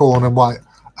an f pawn and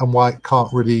white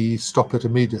can't really stop it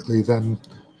immediately, then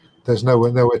there's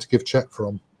nowhere to give check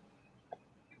from.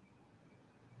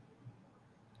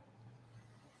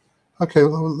 Okay,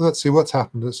 well, let's see what's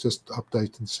happened. Let's just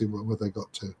update and see where they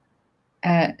got to.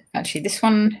 Actually, this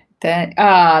one there.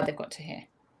 They've got to here.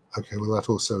 Okay, well, that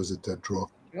also is a dead draw.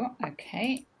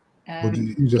 Okay.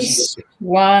 This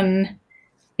one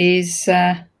is.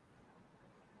 This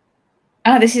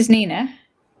is Nina.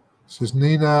 This is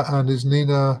Nina, and is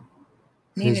Nina.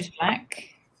 Nina's black.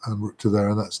 And rook to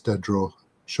there, and that's dead draw.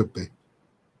 Should be.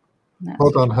 Well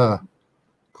done, her.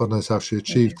 God knows how she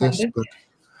achieved this, but.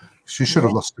 She should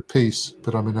have lost a piece,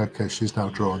 but I mean, okay, she's now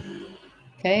drawn.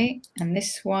 Okay, and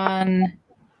this one,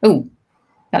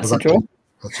 that's a draw.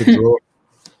 That's a draw,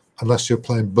 unless you're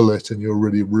playing bullet and you're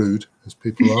really rude, as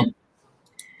people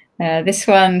are. This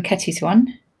one, Ketty's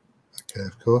one. Okay,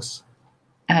 of course.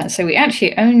 So we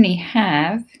actually only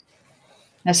have.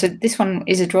 So this one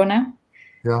is a draw now.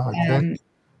 Yeah. Okay.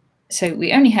 So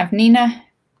we only have Nina.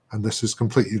 And this is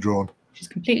completely drawn. She's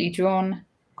completely drawn.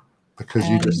 Because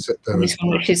you just sit there. This one,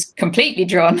 which is completely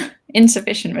drawn,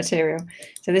 insufficient material.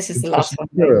 So this is the last one.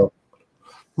 Material.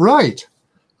 Right.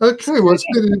 Okay. Well, it's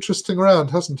been an interesting round,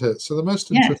 hasn't it? So the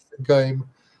most interesting game,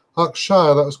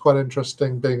 Arkshire, that was quite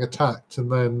interesting, being attacked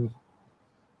and then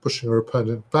pushing her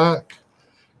opponent back.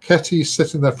 Ketty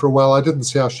sitting there for a while. I didn't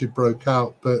see how she broke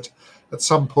out, but at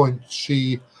some point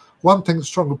one thing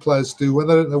stronger players do, when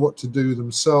they don't know what to do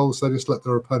themselves, they just let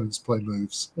their opponents play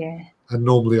moves. Yeah. And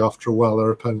normally, after a while, their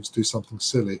opponents do something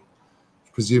silly,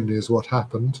 which presumably is what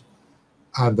happened.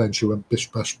 And then she went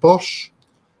bish, bash, bosh.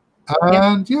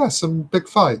 And some big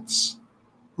fights.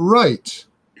 Right.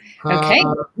 Okay.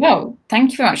 Well,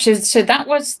 thank you very much. So that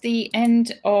was the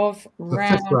end of the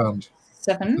fifth round.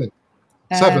 7.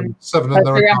 Seven.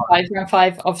 Round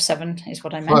 5 of 7 is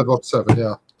what I meant. 5 of 7,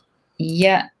 yeah.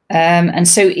 Yeah. And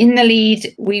so in the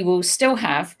lead, we will still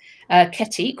have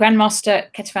Ketty, Grandmaster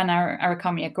Ketivan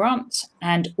Arakamia Grant,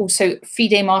 and also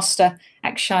FIDE Master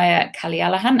Akshaya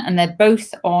Kalialahan, and they're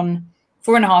both on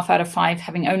 4.5 out of 5,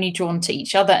 having only drawn to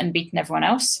each other and beaten everyone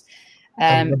else.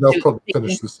 And they'll probably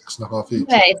finish with 6.5 each.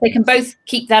 Yeah, if they can both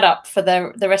keep that up for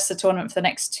the rest of the tournament for the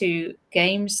next 2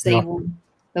 games, they'll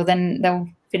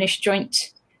finish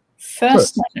joint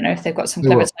first. I don't know if they've got some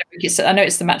clever tiebreakers. I know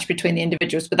it's the match between the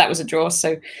individuals, but that was a draw,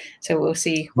 so we'll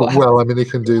see what happens. Well, I mean, he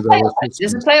can do that.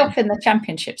 There's a playoff in the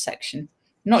championship section.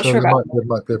 I'm not sure about there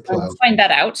might be a playoff. We'll find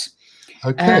that out.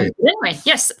 Okay. Anyway,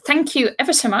 yes, thank you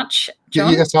ever so much,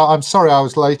 John. Yes, I'm sorry I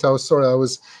was late. I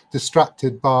was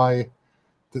distracted by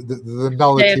the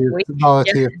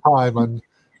nullity of time and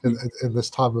in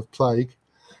this time of plague.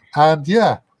 And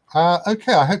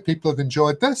okay, I hope people have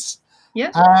enjoyed this. Yeah.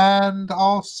 And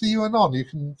I'll see you anon. You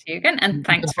can see you again, and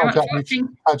thanks very much for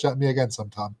watching. Badge at me again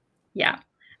sometime. Yeah.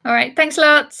 All right. Thanks a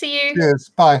lot. See you. Cheers.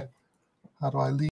 Bye. How do I leave?